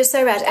good. I mean, you're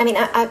so right. I mean,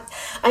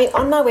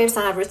 on my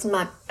website, I've written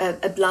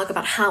a blog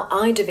about how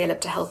I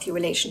developed a healthy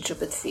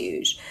relationship with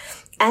food.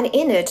 And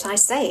in it, I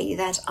say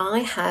that I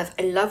have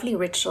a lovely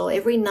ritual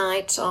every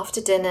night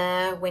after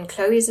dinner when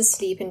Chloe is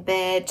asleep in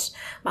bed.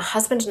 My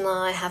husband and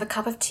I have a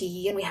cup of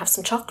tea and we have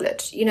some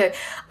chocolate.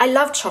 I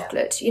love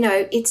chocolate.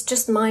 It's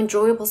just my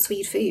enjoyable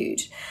sweet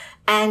food.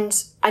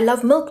 And I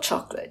love milk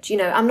chocolate.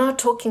 I'm not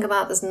talking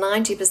about this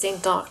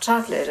 90% dark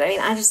chocolate. I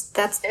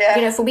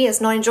mean, for me,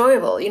 it's not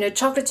enjoyable.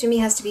 Chocolate to me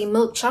has to be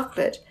milk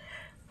chocolate.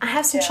 I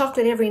have some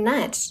chocolate every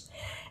night.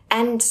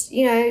 And,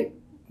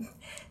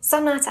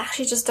 some nights I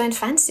actually just don't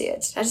fancy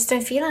it. I just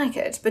don't feel like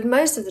it. But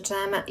most of the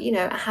time, I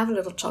have a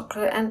little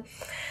chocolate and,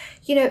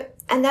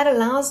 and that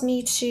allows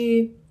me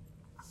to,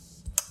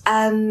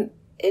 the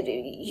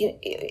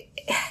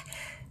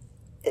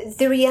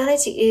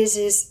reality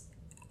is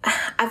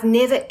I've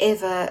never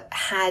ever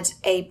had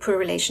a poor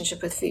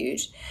relationship with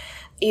food.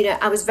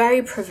 I was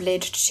very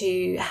privileged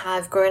to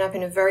have grown up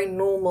in a very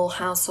normal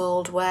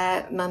household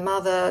where my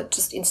mother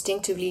just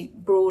instinctively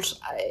brought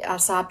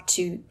us up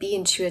to be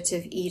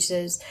intuitive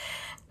eaters.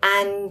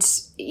 And,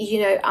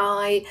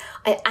 I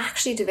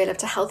actually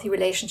developed a healthy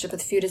relationship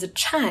with food as a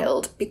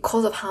child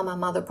because of how my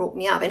mother brought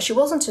me up. And she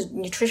wasn't a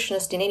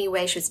nutritionist in any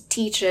way. She was a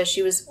teacher.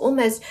 She was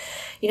almost,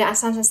 I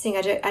sometimes think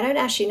I don't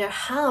actually know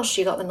how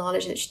she got the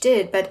knowledge that she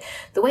did, but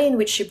the way in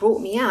which she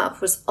brought me up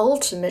was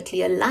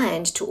ultimately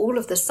aligned to all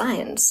of the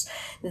science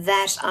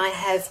that I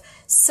have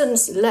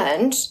since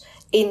learned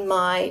in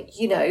my,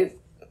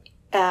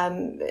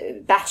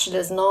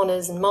 bachelor's and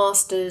honors and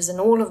masters and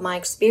all of my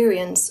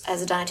experience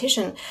as a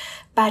dietitian.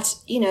 But,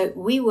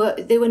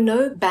 there were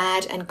no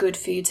bad and good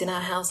foods in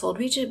our household.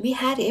 We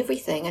had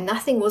everything and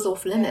nothing was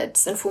off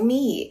limits. And for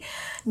me,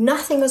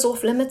 nothing was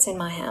off limits in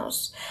my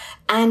house.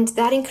 And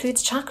that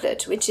includes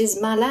chocolate, which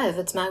is my love.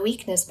 It's my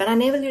weakness, but I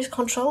never lose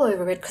control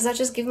over it because I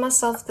just give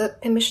myself the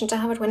permission to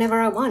have it whenever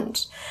I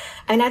want.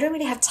 And I don't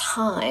really have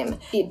time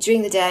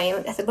during the day.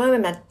 At the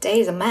moment, my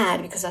days are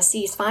mad because I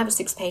see 5 or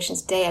 6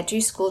 patients a day. I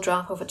do school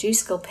drop-off, I do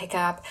school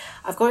pick-up.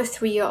 I've got a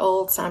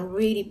 3-year-old, so I'm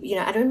really,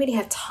 I don't really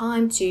have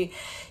time to,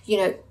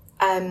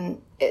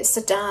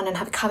 sit down and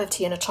have a cup of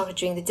tea and a chocolate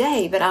during the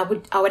day, but I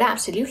would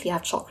absolutely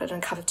have chocolate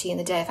and a cup of tea in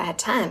the day if I had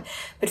time.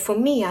 But for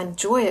me, I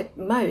enjoy it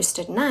most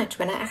at night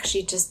when I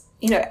actually just,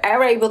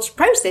 are able to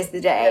process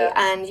the day. Yeah.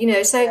 And,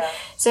 so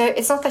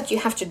it's not that you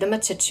have to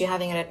limit it to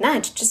having it at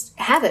night. Just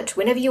have it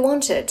whenever you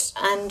want it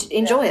and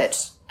enjoy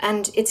it.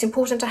 And it's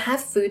important to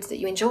have foods that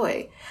you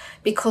enjoy,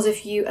 because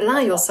if you allow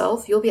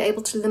yourself, you'll be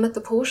able to limit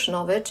the portion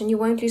of it and you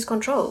won't lose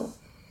control.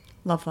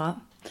 Love that.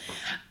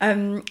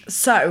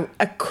 So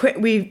a quick,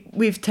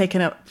 we've taken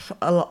up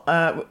a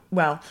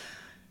lot,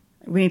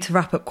 we need to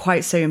wrap up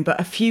quite soon, but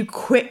a few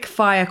quick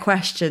fire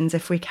questions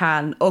if we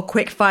can, or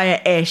quick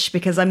fire-ish,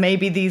 because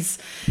maybe these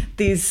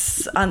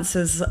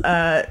answers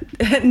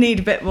need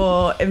a bit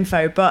more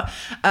info. But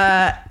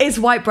is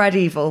white bread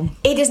evil?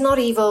 It is not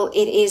evil.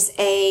 It is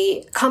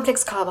a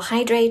complex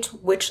carbohydrate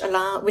which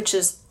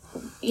is,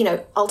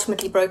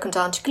 ultimately broken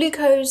down to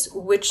glucose,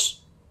 which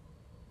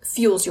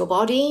fuels your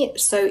body.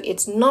 So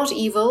it's not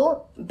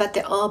evil, but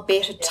there are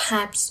better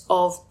types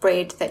of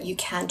bread that you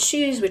can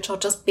choose, which are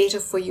just better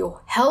for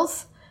your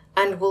health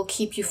and will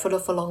keep you fuller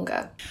for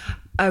longer.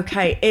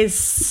 Okay,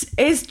 is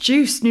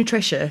juice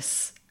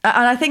nutritious?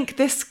 And I think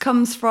this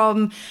comes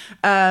from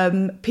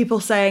people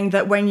saying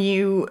that when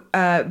you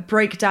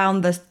break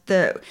down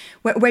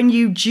when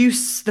you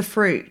juice the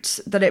fruit,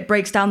 that it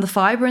breaks down the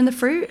fibre in the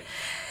fruit?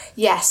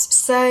 Yes,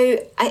 so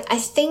I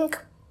think,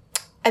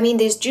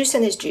 there's juice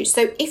and there's juice.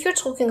 So if you're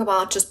talking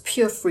about just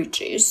pure fruit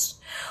juice,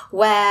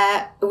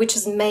 which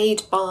is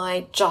made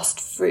by just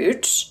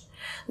fruit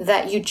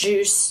that you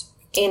juice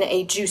in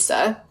a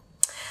juicer,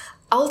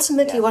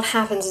 ultimately what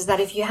happens is that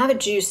if you have a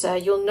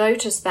juicer, you'll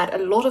notice that a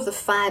lot of the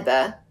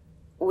fiber,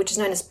 which is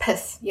known as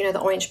pith, the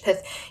orange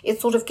pith,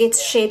 it sort of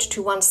gets shed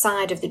to one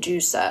side of the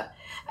juicer,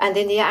 and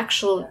then the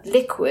actual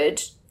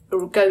liquid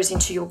goes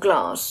into your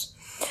glass.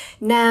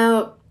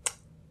 Now,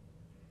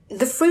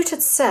 the fruit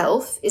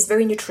itself is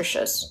very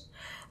nutritious.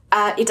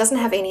 It doesn't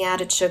have any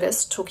added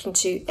sugars. Talking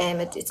to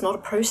it's not a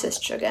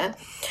processed sugar.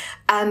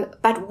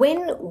 But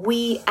when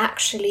we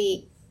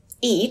actually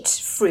eat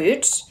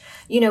fruit,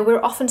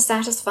 we're often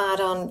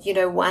satisfied on,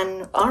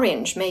 1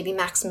 orange, maybe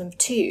maximum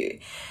 2.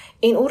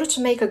 In order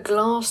to make a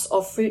glass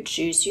of fruit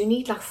juice, you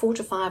need like 4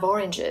 to 5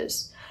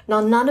 oranges.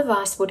 Now, none of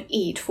us would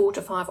eat 4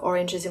 to 5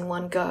 oranges in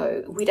one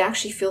go. We'd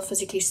actually feel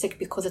physically sick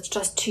because it's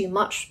just too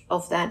much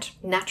of that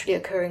naturally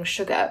occurring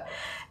sugar.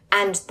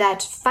 And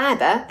that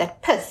fiber,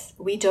 that pith,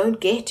 we don't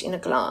get in a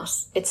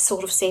glass. It's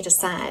sort of set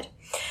aside.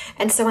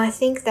 And so I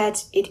think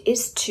that it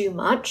is too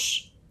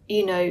much,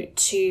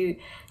 to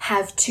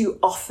have too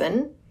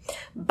often.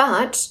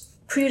 But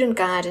prudent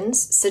guidance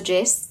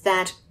suggests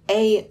that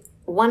a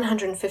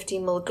 150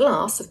 ml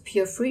glass of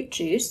pure fruit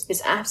juice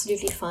is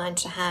absolutely fine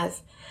to have,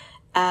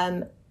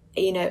 and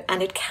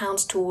it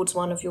counts towards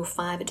one of your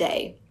 5 a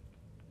day.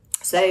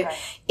 So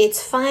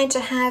it's fine to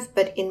have,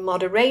 but in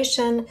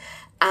moderation.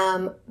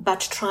 But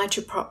try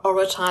to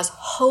prioritize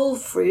whole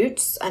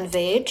fruits and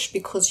veg,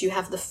 because you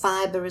have the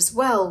fiber as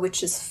well,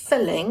 which is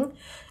filling,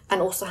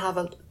 and also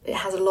it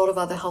has a lot of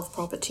other health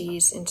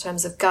properties in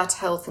terms of gut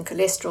health and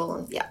cholesterol.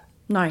 And yeah.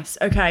 Nice.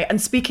 Okay. And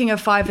speaking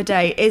of 5 a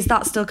day, is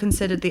that still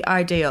considered the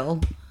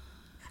ideal?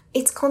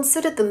 It's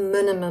considered the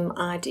minimum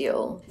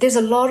ideal. There's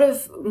a lot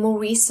of more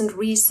recent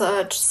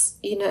research,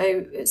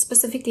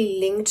 specifically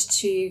linked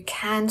to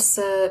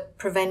cancer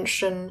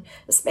prevention,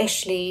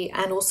 especially,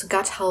 and also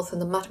gut health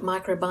and the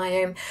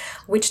microbiome,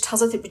 which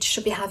tells us that we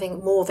should be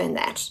having more than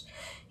that.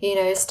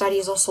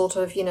 Studies are sort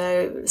of,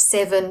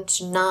 7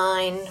 to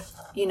 9,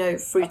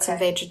 fruits and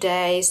veg a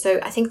day. So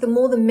I think the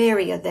more the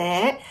merrier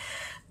there,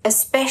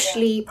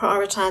 especially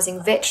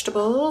prioritizing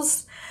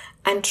vegetables.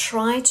 And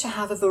try to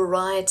have a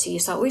variety.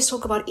 So I always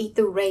talk about eat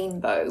the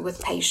rainbow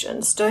with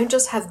patients. Don't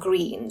just have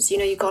greens.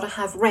 You got to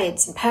have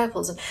reds and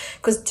purples,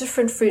 because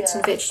different fruits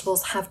and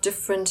vegetables have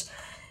different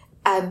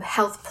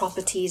health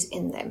properties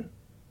in them.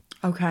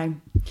 Okay.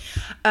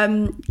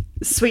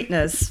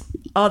 Sweeteners,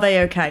 are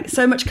they okay?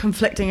 So much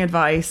conflicting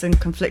advice and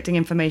conflicting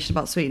information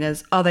about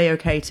sweeteners. Are they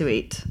okay to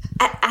eat?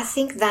 I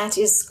think that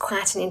is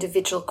quite an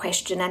individual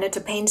question, and it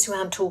depends who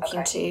I'm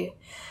talking to.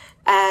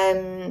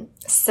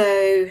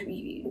 So,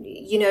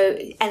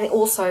 and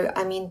also,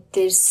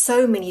 there's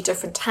so many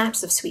different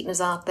types of sweeteners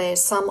out there.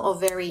 Some are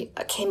very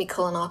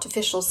chemical and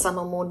artificial. Some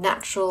are more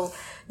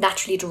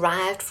naturally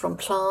derived from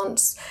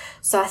plants.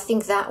 So I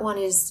think that one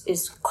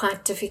is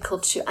quite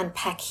difficult to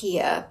unpack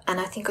here. And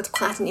I think it's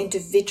quite an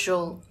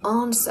individual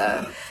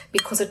answer,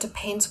 because it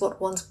depends what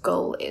one's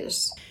goal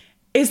is.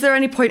 Is there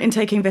any point in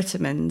taking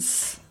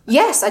vitamins?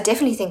 Yes, I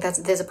definitely think that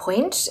there's a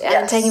point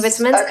in taking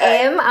vitamins.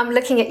 Okay. I'm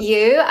looking at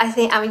you. I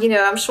think,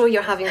 I'm sure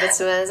you're having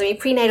vitamins. I mean,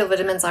 prenatal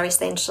vitamins are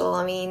essential.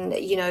 I mean,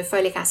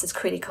 folic acid is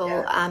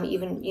critical,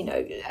 even,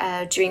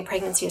 during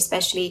pregnancy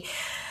especially.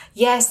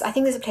 Yes, I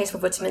think there's a place for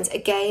vitamins.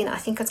 Again, I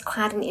think it's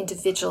quite an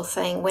individual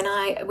thing. When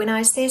I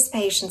assess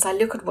patients, I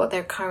look at what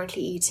they're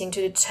currently eating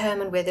to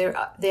determine whether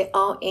there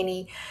are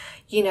any,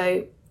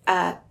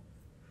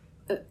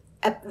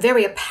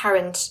 very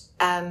apparent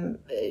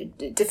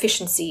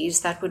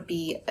deficiencies that would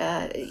be,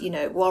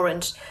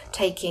 warrant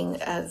taking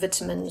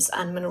vitamins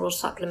and mineral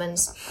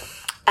supplements.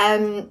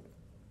 For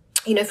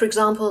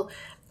example,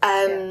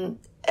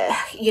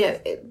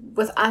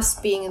 with us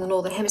being in the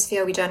Northern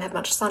Hemisphere, we don't have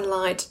much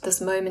sunlight at this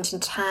moment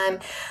in time.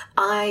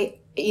 I,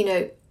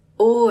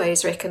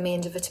 always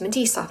recommend a vitamin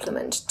D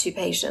supplement to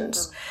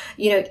patients.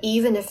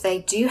 Even if they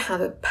do have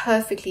a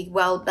perfectly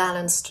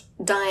well-balanced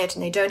diet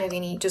and they don't have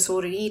any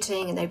disordered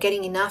eating and they're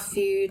getting enough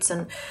foods,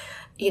 and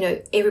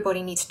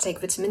everybody needs to take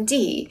vitamin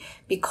D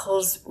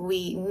because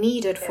we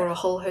need it for a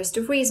whole host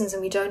of reasons,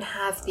 and we don't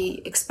have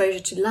the exposure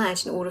to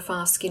light in order for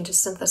our skin to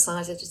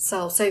synthesize it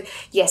itself. So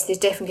yes, there's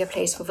definitely a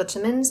place for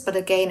vitamins, but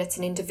again, it's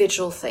an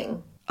individual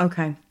thing.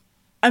 Okay.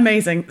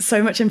 Amazing.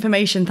 So much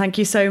information. Thank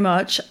you so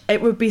much.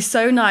 It would be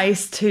so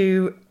nice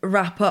to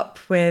wrap up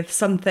with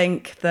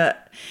something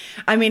that,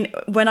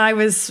 when I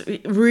was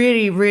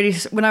really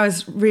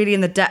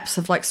in the depths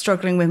of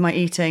struggling with my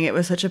eating, it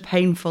was such a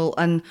painful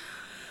and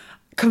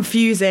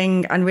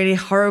confusing and really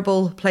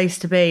horrible place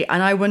to be.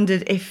 And I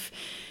wondered if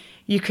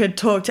you could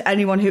talk to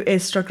anyone who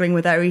is struggling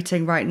with their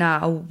eating right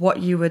now, what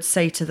you would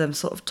say to them,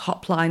 sort of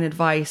top line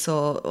advice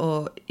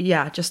or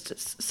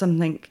just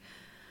something.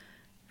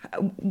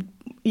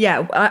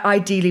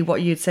 Ideally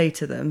what you'd say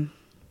to them.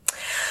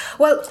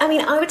 Well,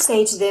 I would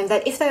say to them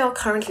that if they are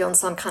currently on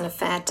some kind of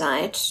fad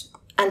diet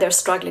and they're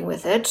struggling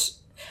with it,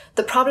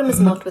 the problem is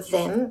not with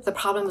them, the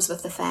problem is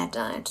with the fad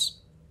diet.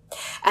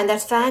 And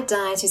that fad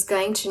diet is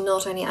going to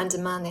not only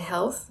undermine their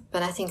health,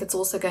 but I think it's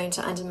also going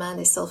to undermine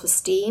their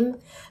self-esteem,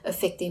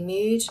 affect their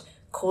mood,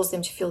 cause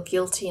them to feel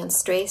guilty and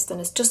stressed,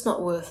 and it's just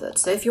not worth it.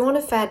 So if you're on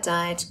a fad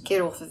diet,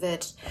 get off of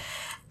it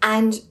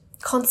and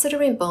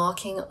consider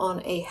embarking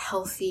on a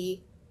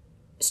healthy,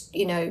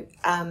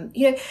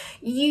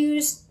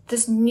 use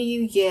this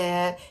new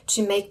year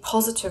to make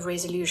positive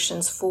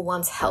resolutions for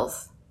one's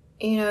health,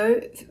 and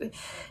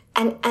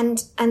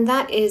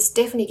that is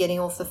definitely getting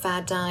off the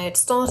fad diet,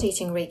 start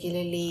eating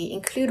regularly,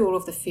 include all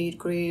of the food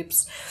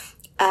groups,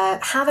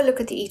 have a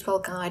look at the Eat Well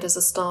Guide as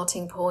a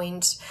starting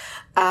point,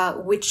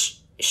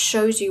 which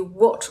shows you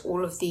what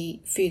all of the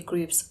food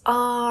groups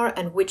are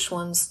and which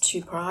ones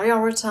to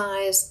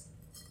prioritize,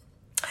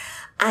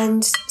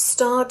 and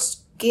start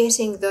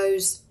getting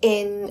those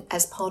in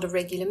as part of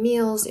regular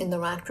meals in the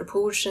right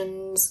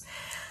proportions.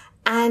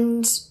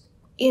 And,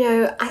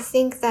 I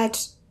think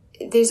that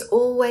there's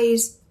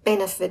always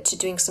benefit to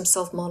doing some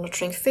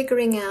self-monitoring,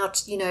 figuring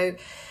out,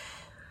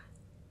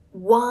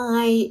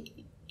 why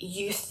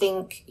you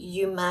think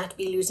you might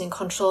be losing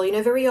control.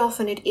 Very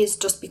often it is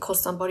just because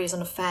somebody is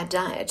on a fad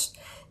diet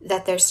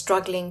that they're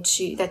struggling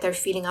that they're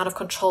feeling out of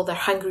control, they're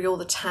hungry all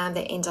the time,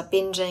 they end up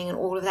binging and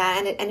all of that.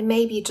 And it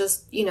may be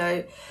just,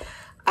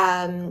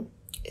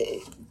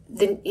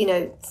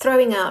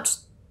 throwing out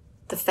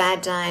the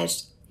fad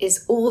diet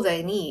is all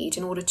they need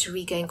in order to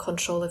regain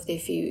control of their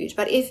food.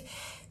 But if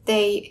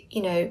they,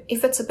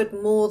 if it's a bit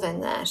more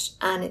than that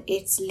and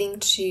it's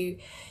linked to,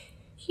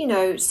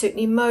 certain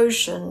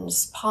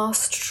emotions,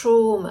 past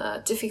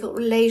trauma, difficult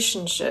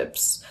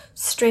relationships,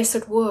 stress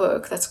at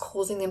work that's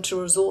causing them to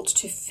resort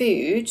to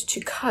food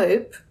to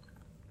cope,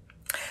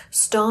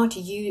 start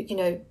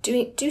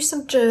do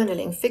some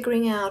journaling,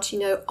 figuring out,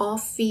 are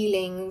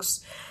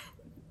feelings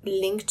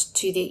linked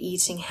to their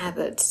eating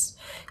habits,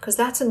 because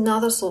that's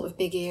another sort of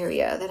big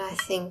area that I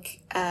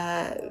think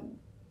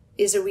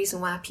is a reason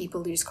why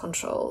people lose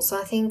control. So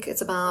I think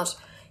it's about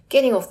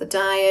getting off the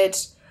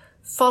diet,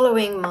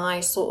 following my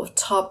sort of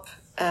top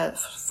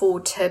 4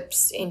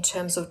 tips in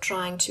terms of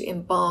trying to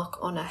embark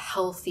on a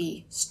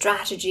healthy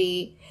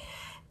strategy,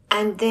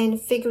 and then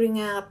figuring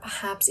out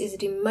perhaps is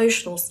it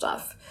emotional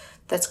stuff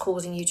that's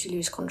causing you to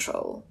lose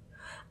control.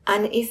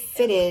 And if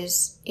it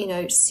is,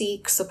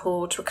 seek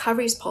support.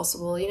 Recovery is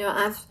possible.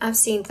 I've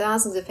seen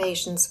thousands of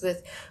patients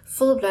with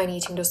full-blown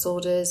eating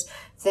disorders.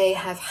 They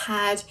have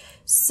had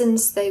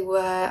since they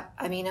were,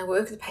 I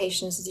work with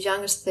patients as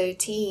young as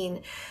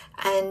 13,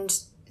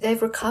 and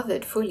they've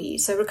recovered fully.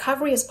 So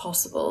recovery is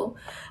possible.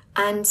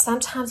 And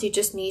sometimes you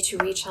just need to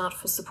reach out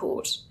for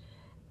support.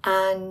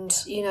 And,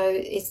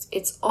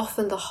 it's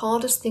often the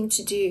hardest thing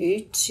to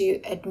do to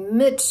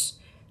admit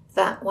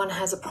that one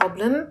has a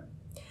problem.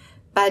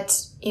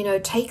 But,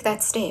 take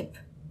that step,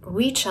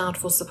 reach out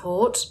for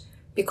support,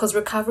 because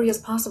recovery is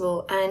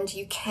possible and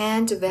you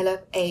can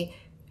develop a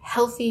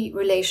healthy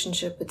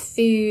relationship with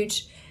food,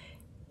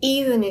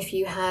 even if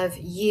you have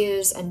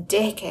years and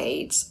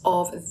decades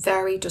of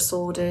very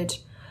disordered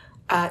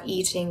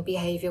eating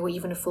behavior or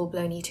even a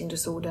full-blown eating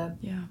disorder.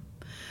 Yeah.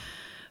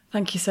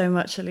 Thank you so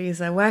much,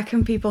 Aleeza. Where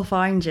can people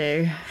find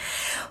you?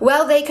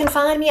 Well, they can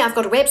find me. I've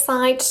got a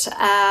website,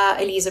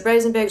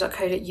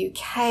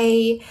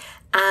 aleezarosenberg.co.uk,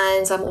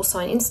 and I'm also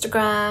on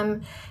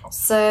Instagram.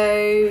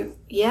 So,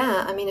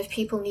 yeah, I mean, if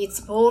people need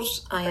support,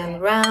 I am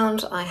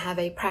around. I have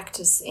a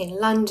practice in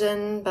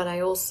London, but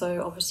I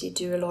also obviously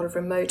do a lot of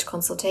remote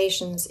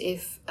consultations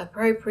if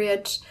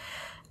appropriate.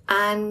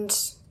 And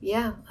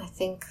yeah, I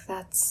think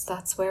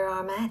that's where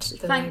I'm at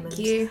the moment.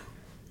 Thank you.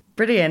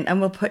 Brilliant. And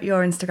we'll put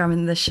your Instagram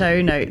in the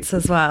show notes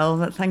as well.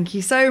 But thank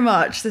you so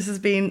much. This has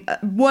been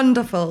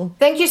wonderful.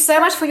 Thank you so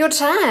much for your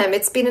time.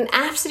 It's been an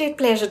absolute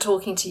pleasure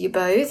talking to you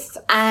both.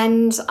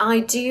 And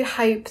I do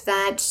hope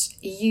that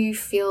you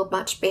feel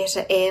much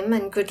better, Em,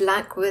 and good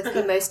luck with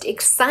the most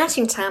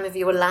exciting time of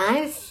your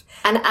life.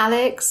 And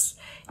Alex,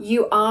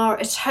 you are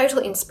a total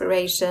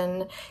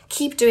inspiration.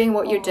 Keep doing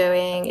what you're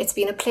doing. It's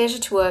been a pleasure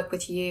to work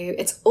with you.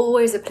 It's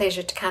always a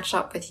pleasure to catch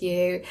up with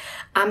you.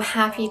 I'm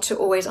happy to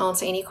always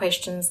answer any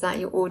questions that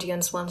your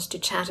audience wants to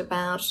chat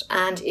about.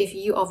 And if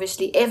you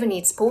obviously ever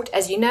need support,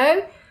 as you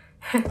know,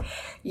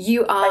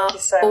 you are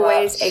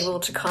always able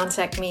to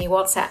contact me,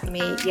 WhatsApp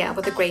me. Yeah,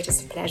 with the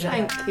greatest of pleasure.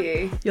 Thank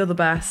you. You're the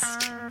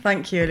best.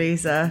 Thank you,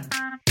 Aleeza.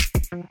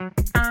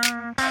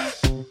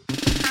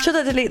 Should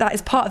I Delete That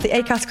is part of the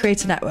Acast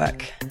Creator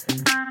Network.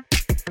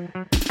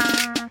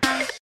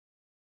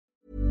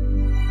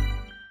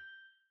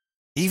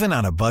 Even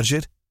on a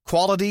budget,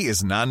 quality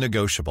is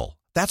non-negotiable.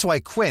 That's why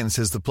Quince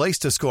is the place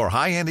to score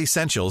high-end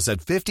essentials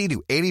at 50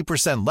 to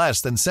 80% less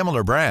than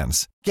similar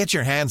brands. Get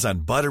your hands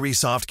on buttery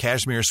soft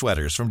cashmere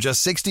sweaters from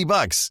just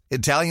 $60,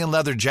 Italian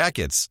leather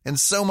jackets, and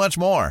so much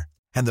more.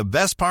 And the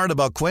best part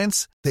about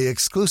Quince, they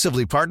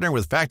exclusively partner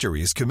with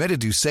factories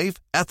committed to safe,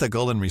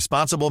 ethical, and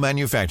responsible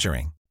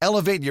manufacturing.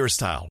 Elevate your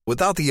style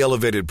without the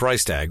elevated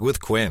price tag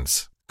with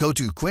Quince. Go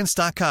to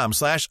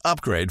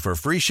quince.com/upgrade for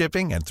free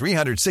shipping and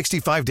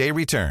 365-day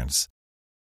returns.